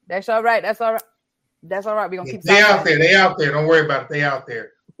 That's all right. That's all right. That's all right. We're gonna keep. They out there. Don't worry about it. They out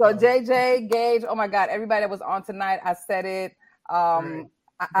there. So JJ, Gage, oh my God, everybody that was on tonight, I said it. I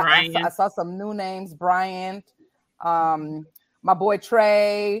saw some new names. Bryant, my boy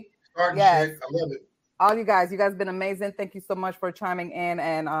Trey. Yes. Shit. I love it. All you guys been amazing. Thank you so much for chiming in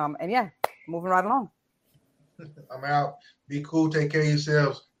and moving right along. I'm out. Be cool. Take care of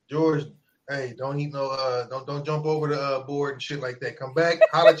yourselves. George, hey, don't eat no don't jump over the board and shit like that. Come back.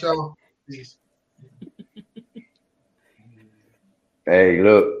 Holla at y'all. Peace. Hey,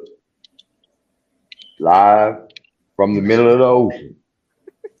 look. Live from the middle of the ocean.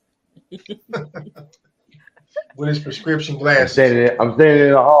 With his prescription glasses. I'm standing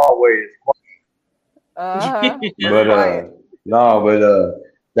in the hallway. But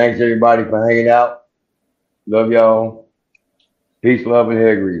thanks everybody for hanging out. Love y'all. Peace, love, and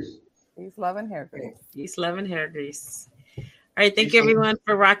hair grease. Peace, love, and hair grease. Peace, love, and hair grease. All right, thank you everyone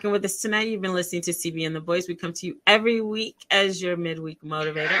for rocking with us tonight. You've been listening to CB and the Boys. We come to you every week as your midweek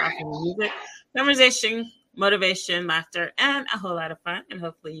motivator, offering music, conversation, motivation, laughter, and a whole lot of fun. And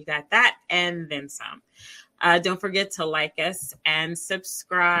hopefully you got that and then some. Don't forget to like us and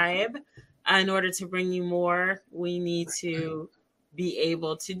subscribe. In order to bring you more, we need to be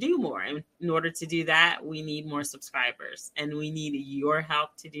able to do more. And in order to do that, we need more subscribers, and we need your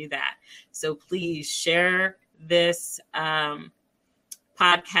help to do that. So please share this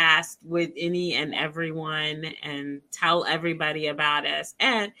podcast with any and everyone and tell everybody about us.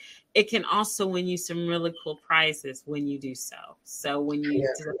 And it can also win you some really cool prizes when you do so. So when you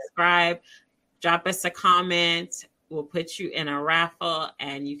subscribe, drop us a comment. We'll put you in a raffle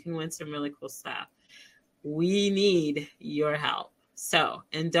and you can win some really cool stuff. We need your help. So,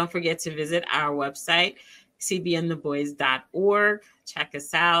 and don't forget to visit our website, cbandtheboys.org. Check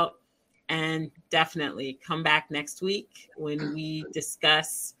us out. And definitely come back next week when we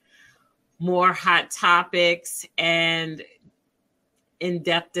discuss more hot topics and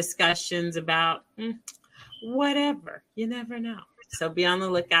in-depth discussions about whatever. You never know. So be on the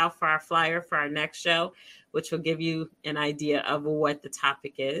lookout for our flyer for our next show, which will give you an idea of what the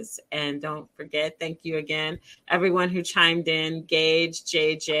topic is. And don't forget, thank you again, everyone who chimed in, Gage,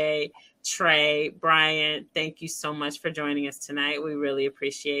 JJ, Trey, Brian, thank you so much for joining us tonight. We really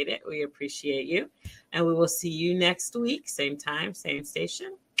appreciate it. We appreciate you. And we will see you next week. Same time, same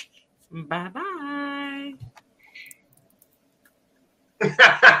station. Bye-bye.